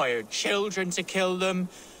 I hired children to kill them.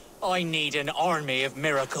 I need an army of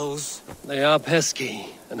miracles. They are pesky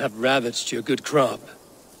and have ravaged your good crop.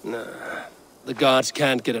 Nah, the gods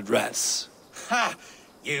can't get at rats. Ha!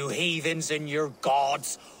 You heathens and your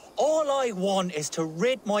gods. All I want is to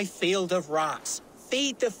rid my field of rats.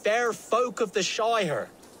 Feed the fair folk of the Shire.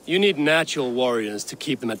 You need natural warriors to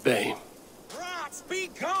keep them at bay. Rats, be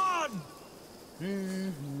gone!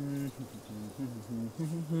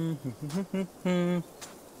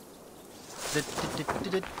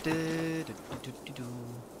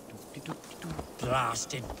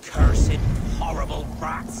 Blasted, cursed, horrible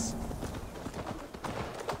rats!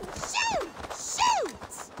 Shoot! Shoot!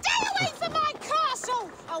 Stay away from my castle!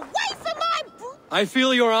 Away from my I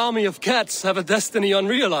feel your army of cats have a destiny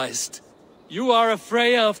unrealized. You are a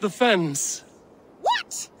Freya of the Fens.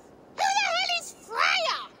 What? Who the hell is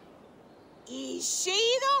Freya? Is she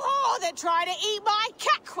the whore that tried to eat my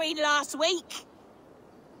cat queen last week?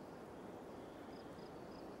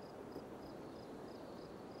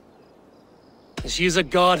 She's a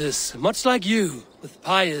goddess, much like you, with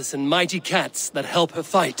pious and mighty cats that help her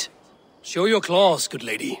fight. Show your claws, good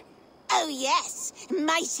lady. Oh yes,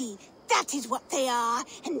 mighty. That is what they are,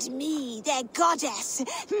 and me, their goddess.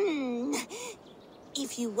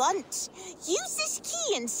 If you want, use this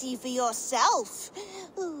key and see for yourself.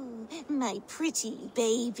 Ooh, my pretty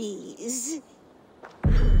babies.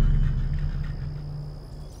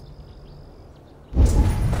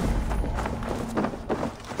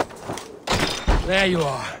 There you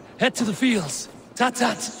are. Head to the fields.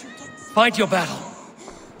 Tat-tat. Fight your battle.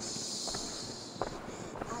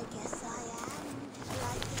 I guess I am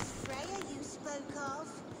like this Freya you spoke of.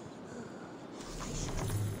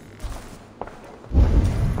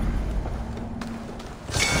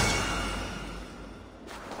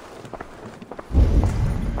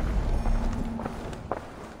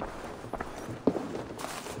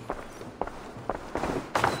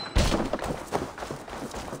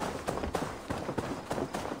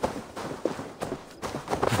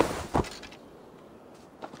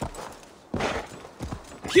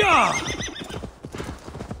 Yeah!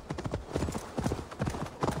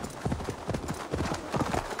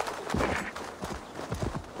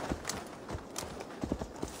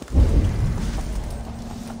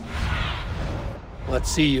 Let's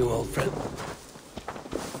see you, old friend.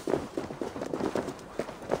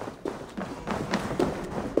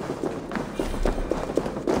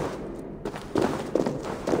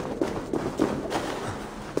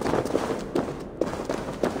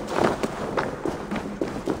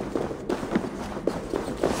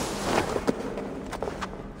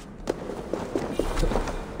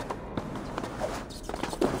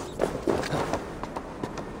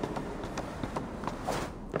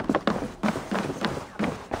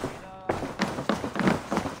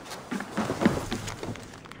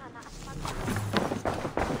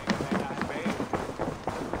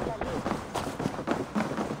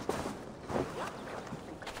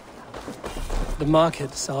 The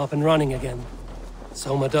markets are up and running again.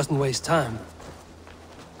 Soma doesn't waste time.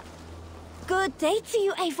 Good day to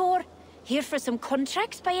you, Eivor. Here for some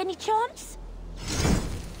contracts by any chance?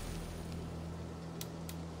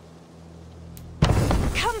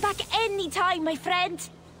 Come back anytime, my friend.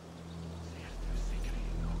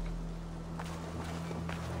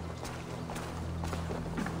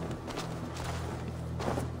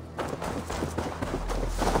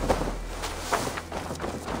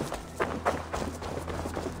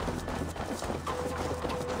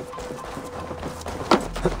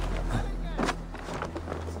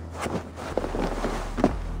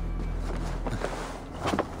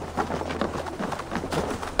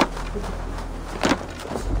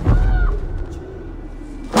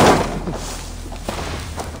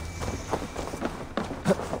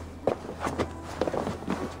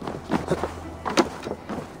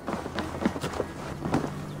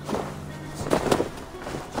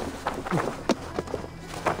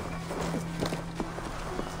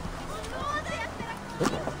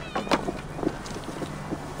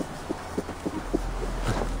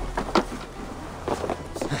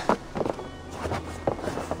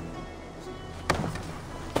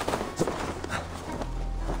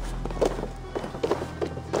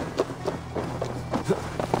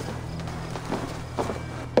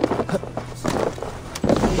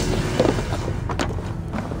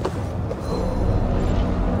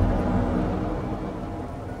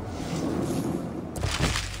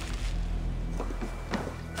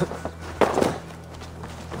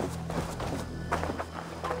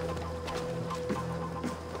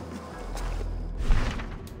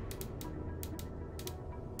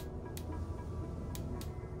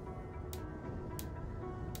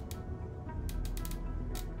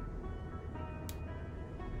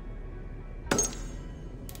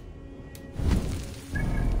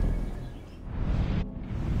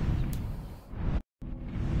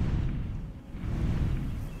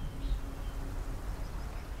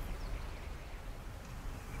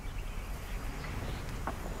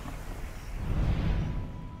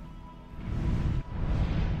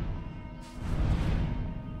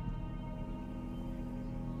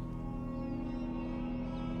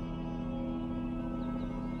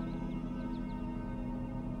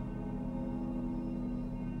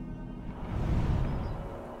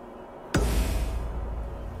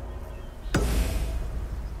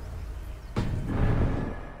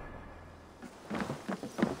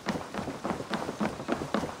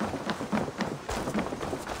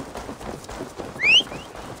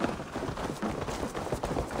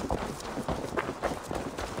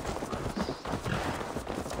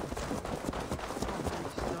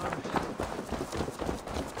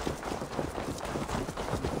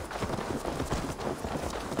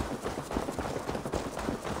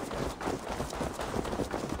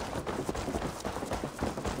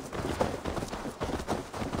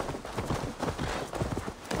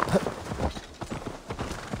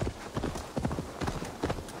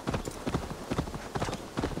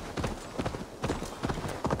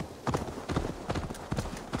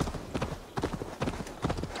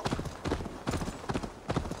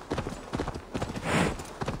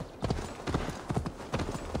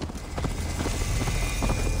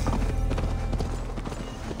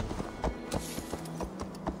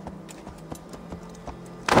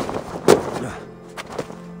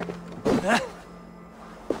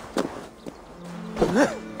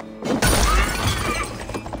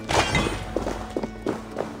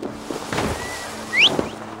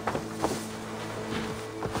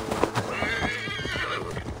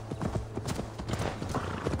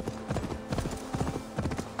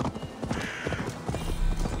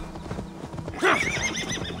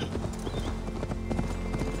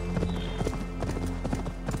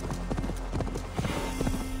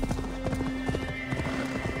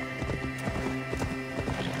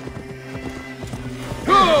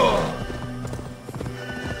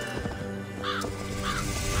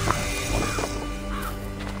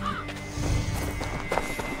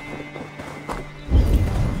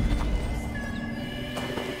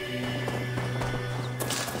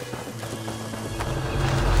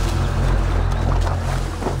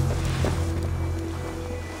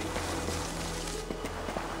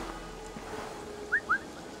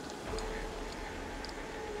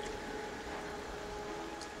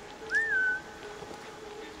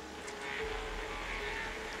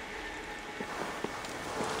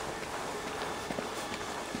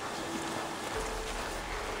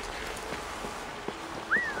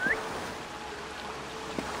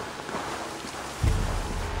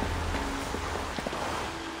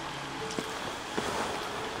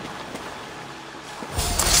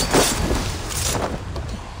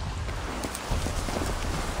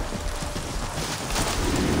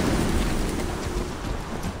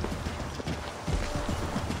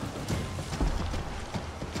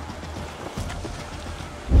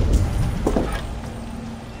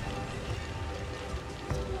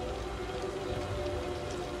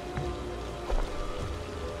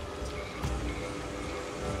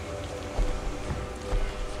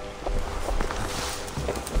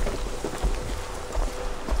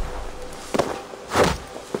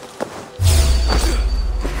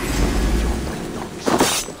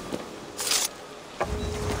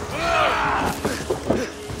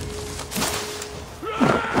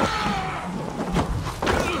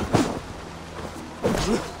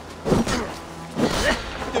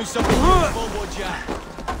 go, would ya?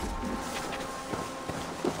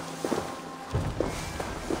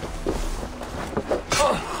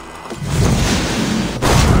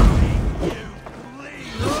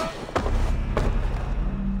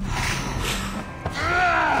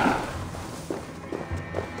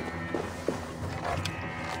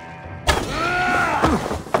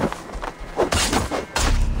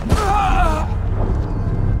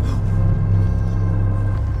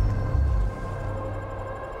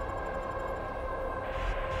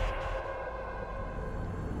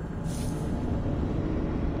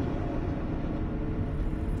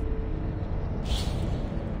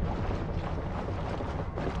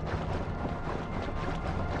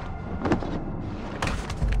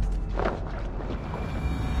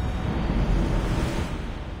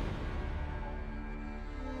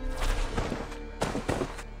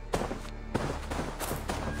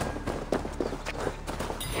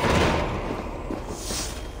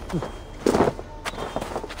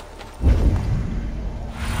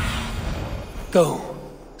 Go,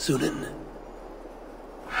 Sunan.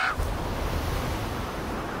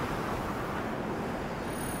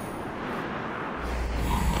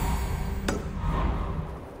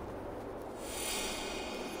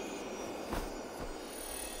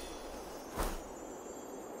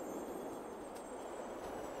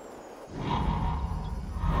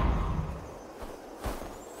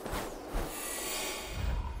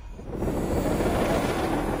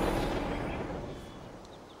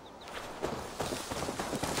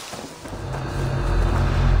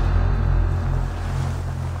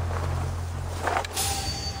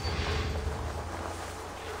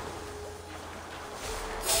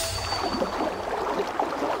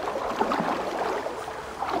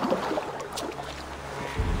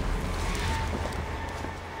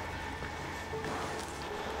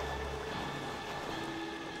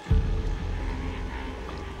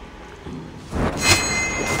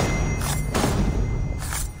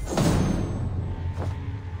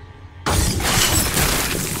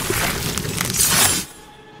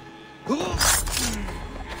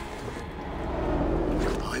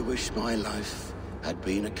 My life had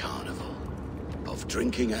been a carnival of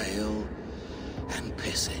drinking ale and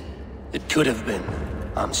pissing. It could have been,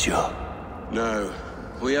 I'm sure. No,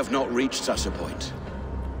 we have not reached such a point.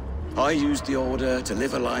 I used the order to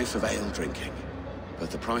live a life of ale drinking, but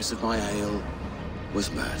the price of my ale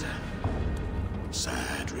was murder.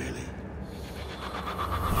 Sad, really.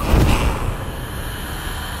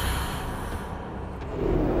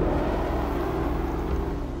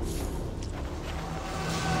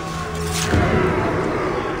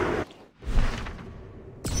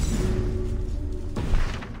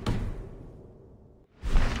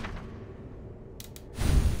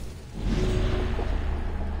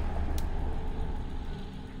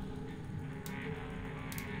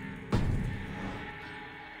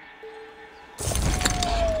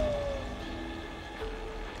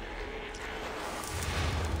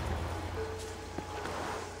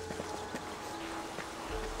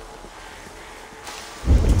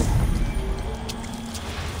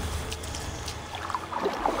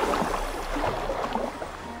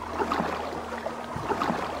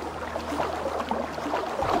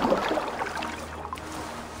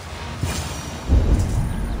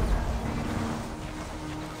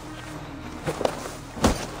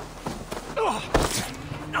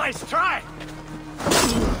 Nice try!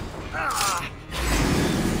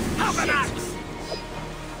 Have an axe!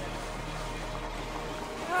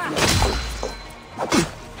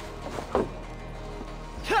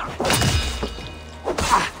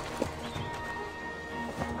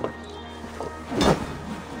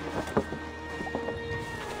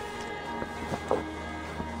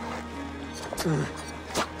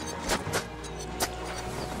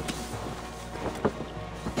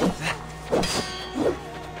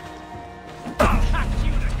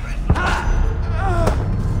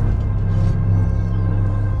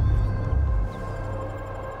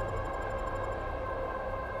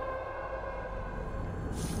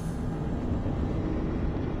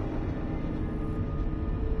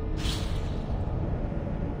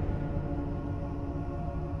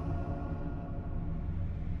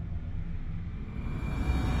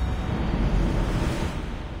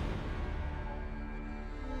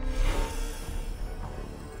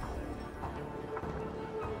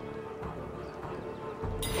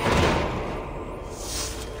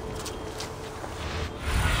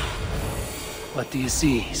 What do you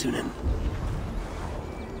see, Sunan?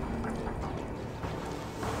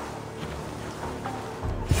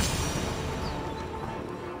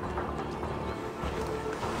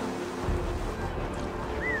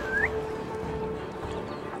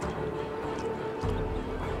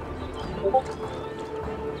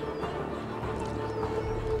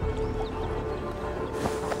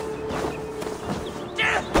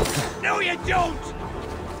 No, you don't!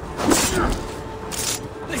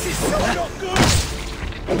 This is so not good!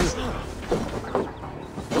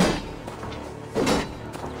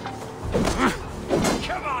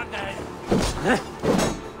 Come on, then!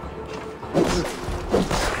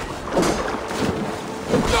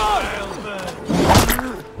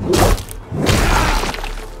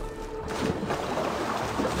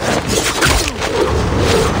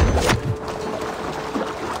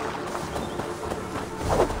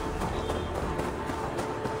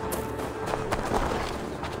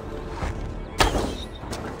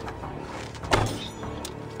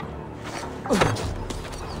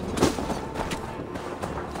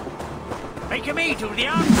 Make me do the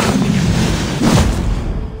arm.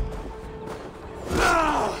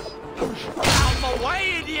 Out my way,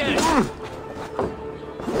 idiot!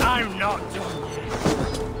 I'm not done yet.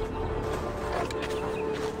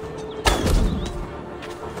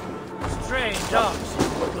 Stray dogs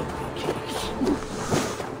look be kids.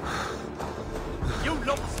 You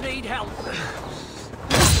lumps need help.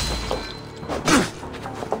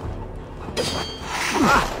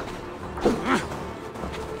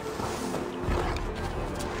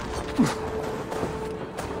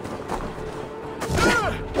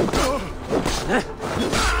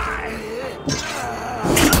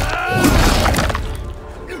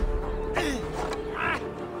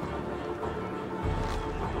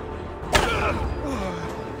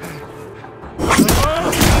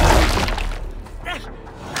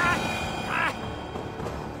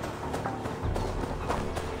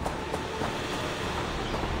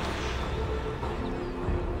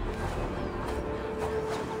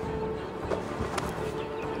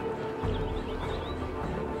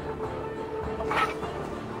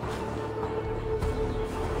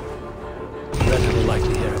 Brendan will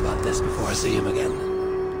likely hear about this before I see him again.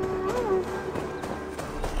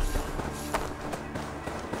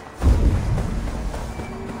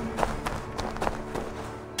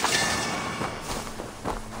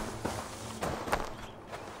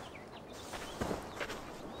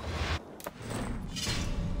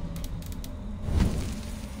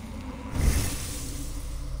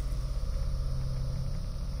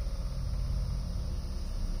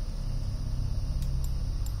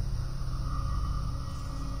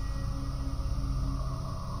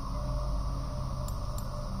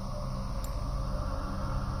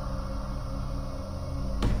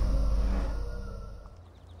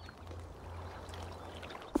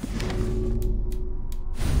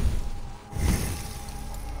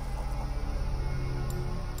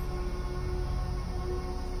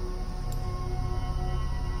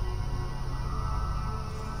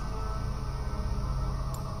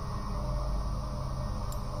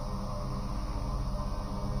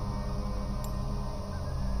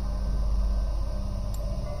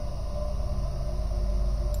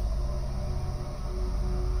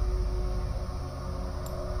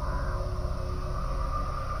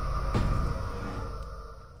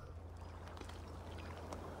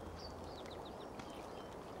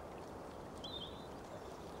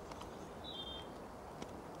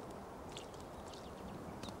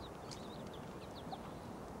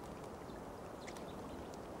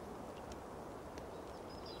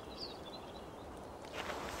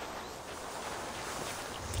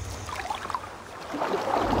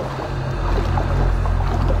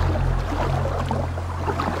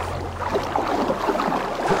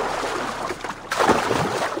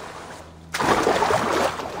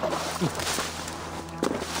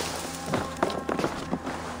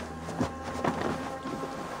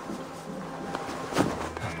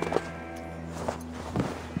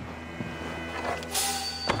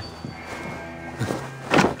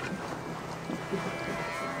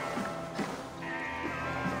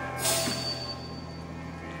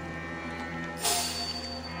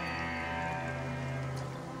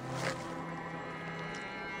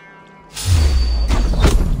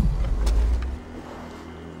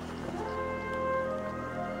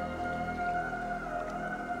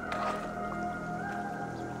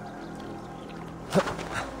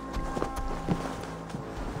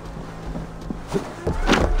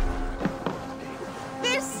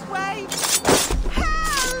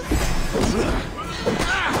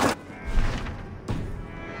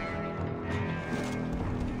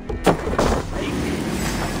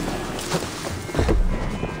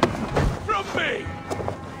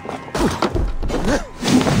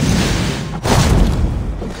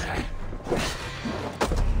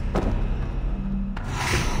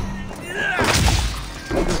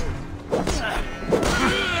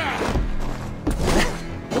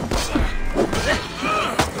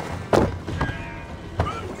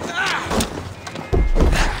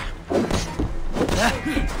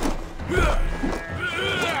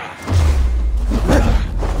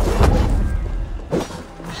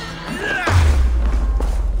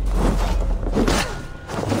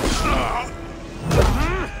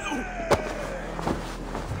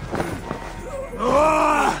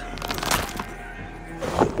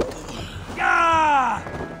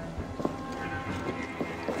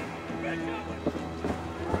 I've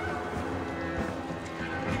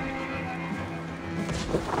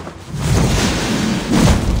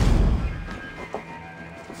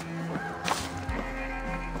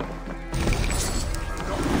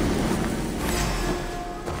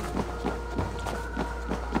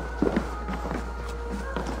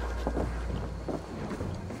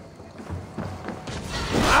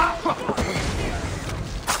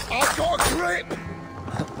got a grip!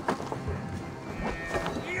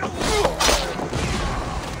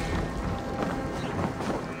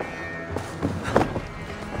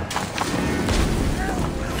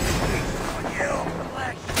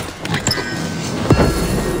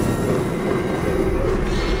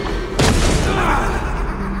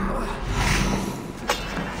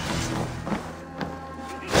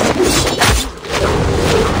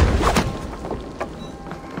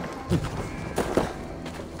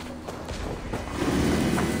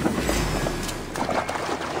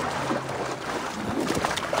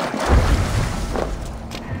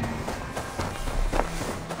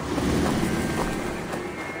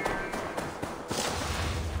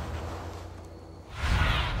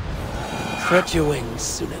 Spread your wings,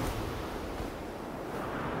 Sunan.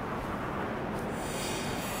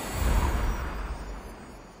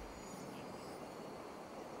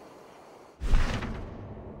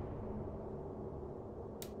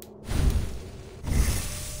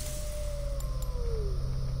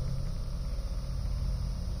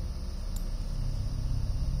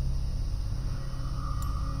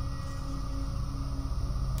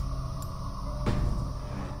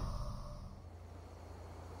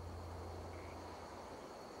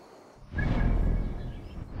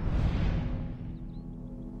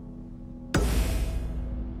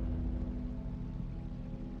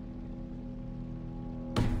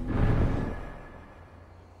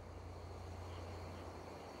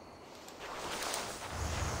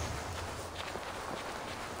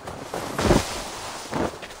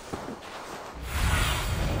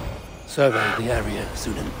 Survey the area,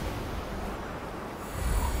 Sunan.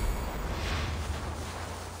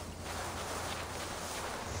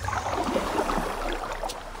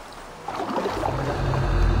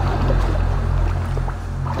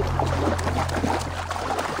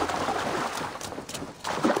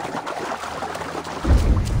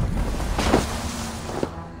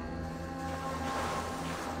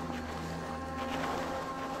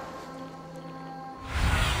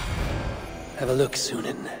 Have a look,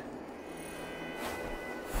 Sunan.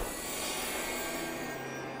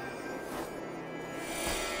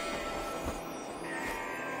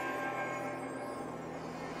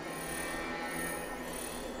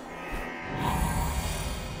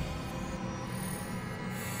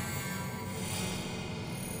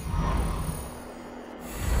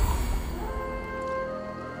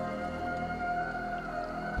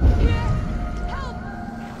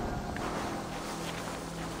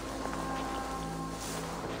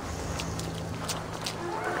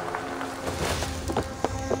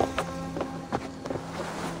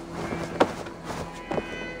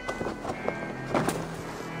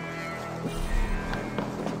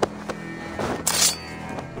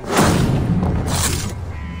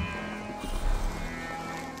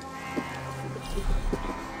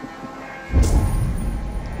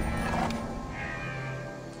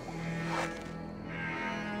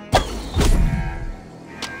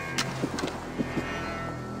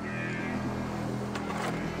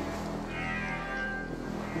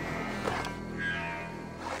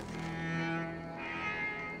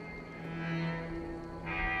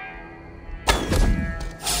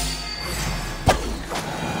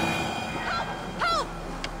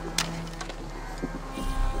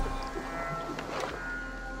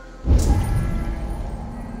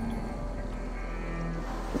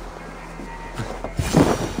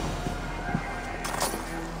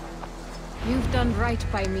 You've done right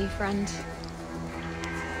by me, friend.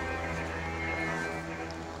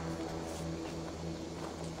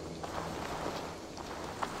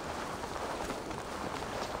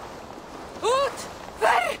 Ut!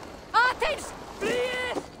 Ver! Athens!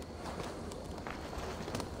 Flyet!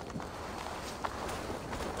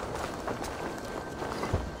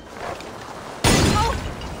 Oh!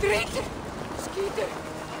 Driter! Skyter!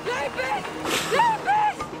 Løper! Løper!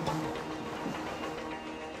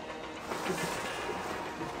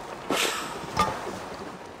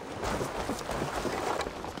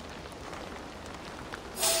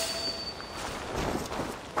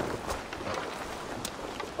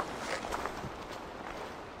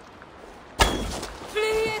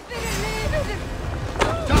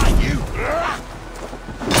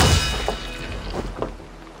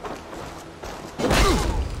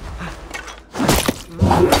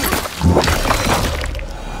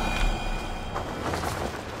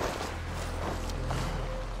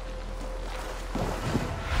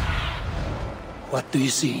 Do you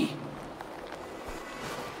see?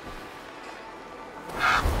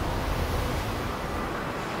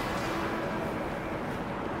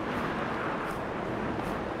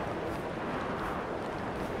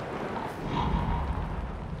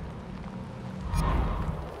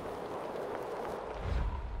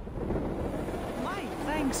 My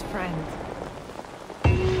thanks, friend.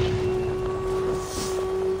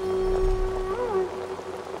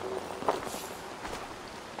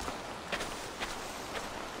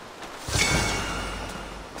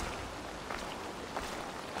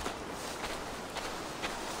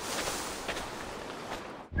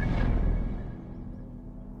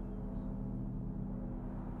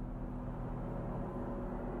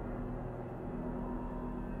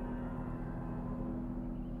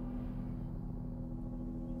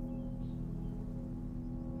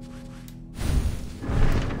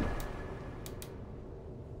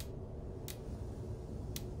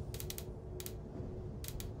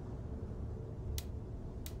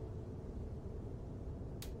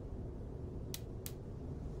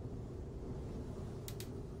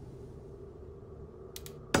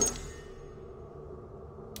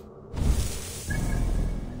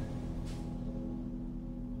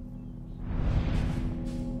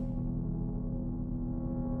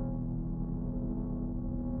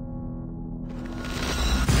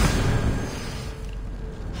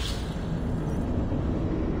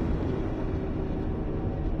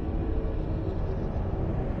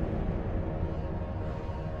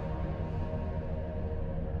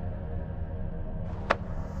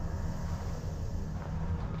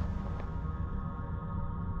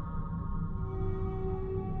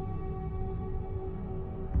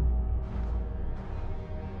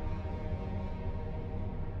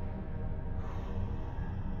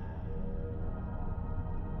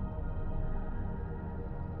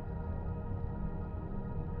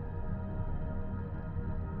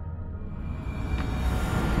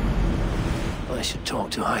 I should talk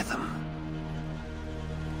to Hytham.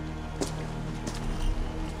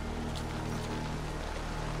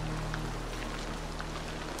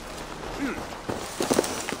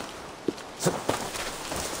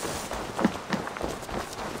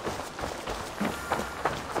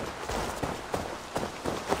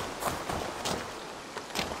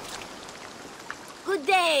 Good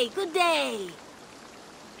day, good day.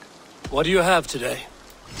 What do you have today?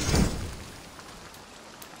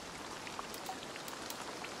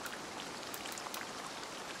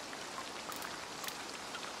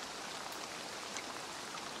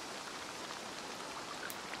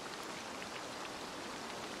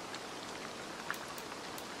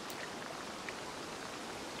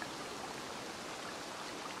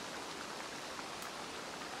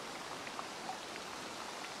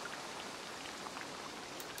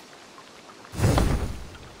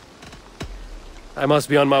 I must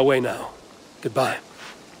be on my way now. Goodbye.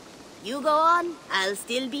 You go on, I'll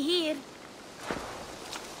still be here.